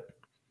to it.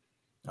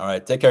 All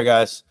right. Take care,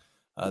 guys.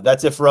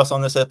 That's it for us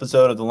on this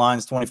episode of the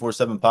Lions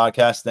 24/7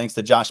 podcast. Thanks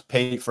to Josh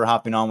Pate for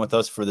hopping on with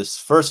us for this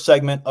first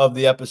segment of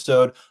the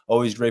episode.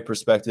 Always great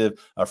perspective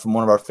from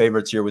one of our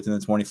favorites here within the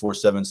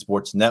 24/7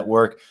 Sports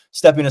Network.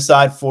 Stepping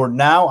aside for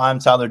now, I'm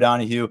Tyler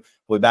Donahue.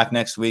 We'll be back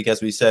next week,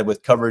 as we said,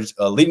 with coverage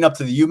leading up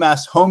to the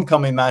UMass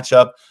homecoming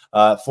matchup.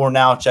 For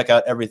now, check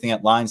out everything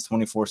at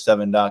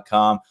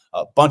Lions247.com.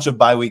 A bunch of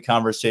bye week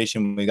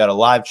conversation. We got a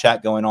live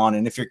chat going on.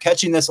 And if you're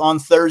catching this on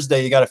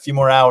Thursday, you got a few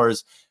more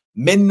hours.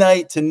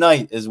 Midnight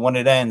tonight is when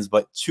it ends,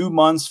 but 2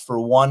 months for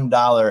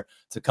 $1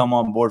 to come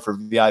on board for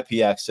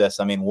VIP access.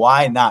 I mean,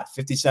 why not?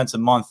 50 cents a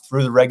month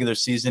through the regular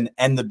season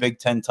and the Big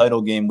Ten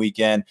title game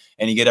weekend,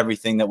 and you get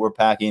everything that we're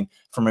packing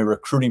from a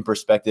recruiting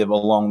perspective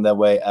along that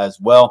way as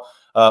well.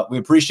 We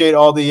appreciate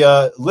all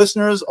the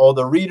listeners, all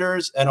the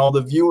readers, and all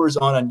the viewers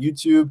on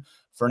YouTube.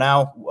 For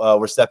now,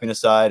 we're stepping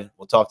aside.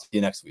 We'll talk to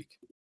you next week.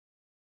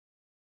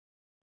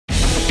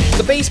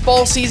 The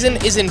baseball season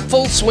is in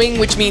full swing,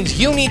 which means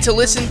you need to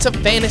listen to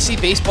Fantasy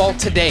Baseball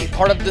Today,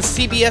 part of the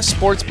CBS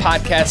Sports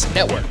Podcast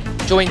Network.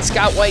 Join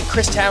Scott White,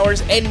 Chris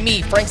Towers, and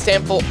me, Frank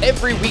Stample,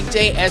 every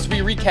weekday as we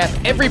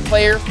recap every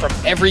player from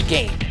every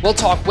game. We'll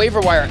talk waiver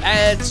wire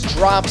ads,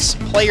 drops,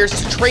 players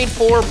to trade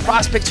for,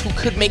 prospects who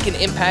could make an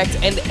impact,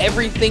 and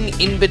everything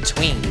in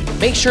between.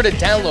 Make sure to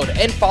download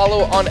and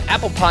follow on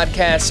Apple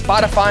Podcasts,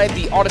 Spotify,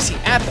 the Odyssey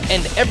app,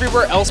 and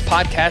everywhere else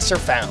podcasts are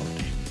found.